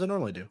amount of time as I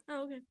normally do.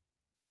 Oh, okay.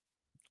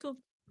 Cool.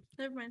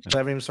 Never mind. I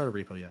haven't even started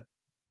Repo yet.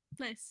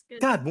 Nice.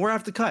 Good. God, more I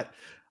have to cut.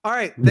 All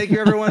right, thank you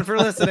everyone for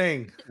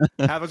listening.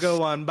 Have a good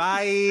one.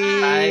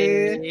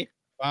 Bye.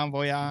 Bon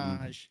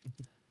voyage.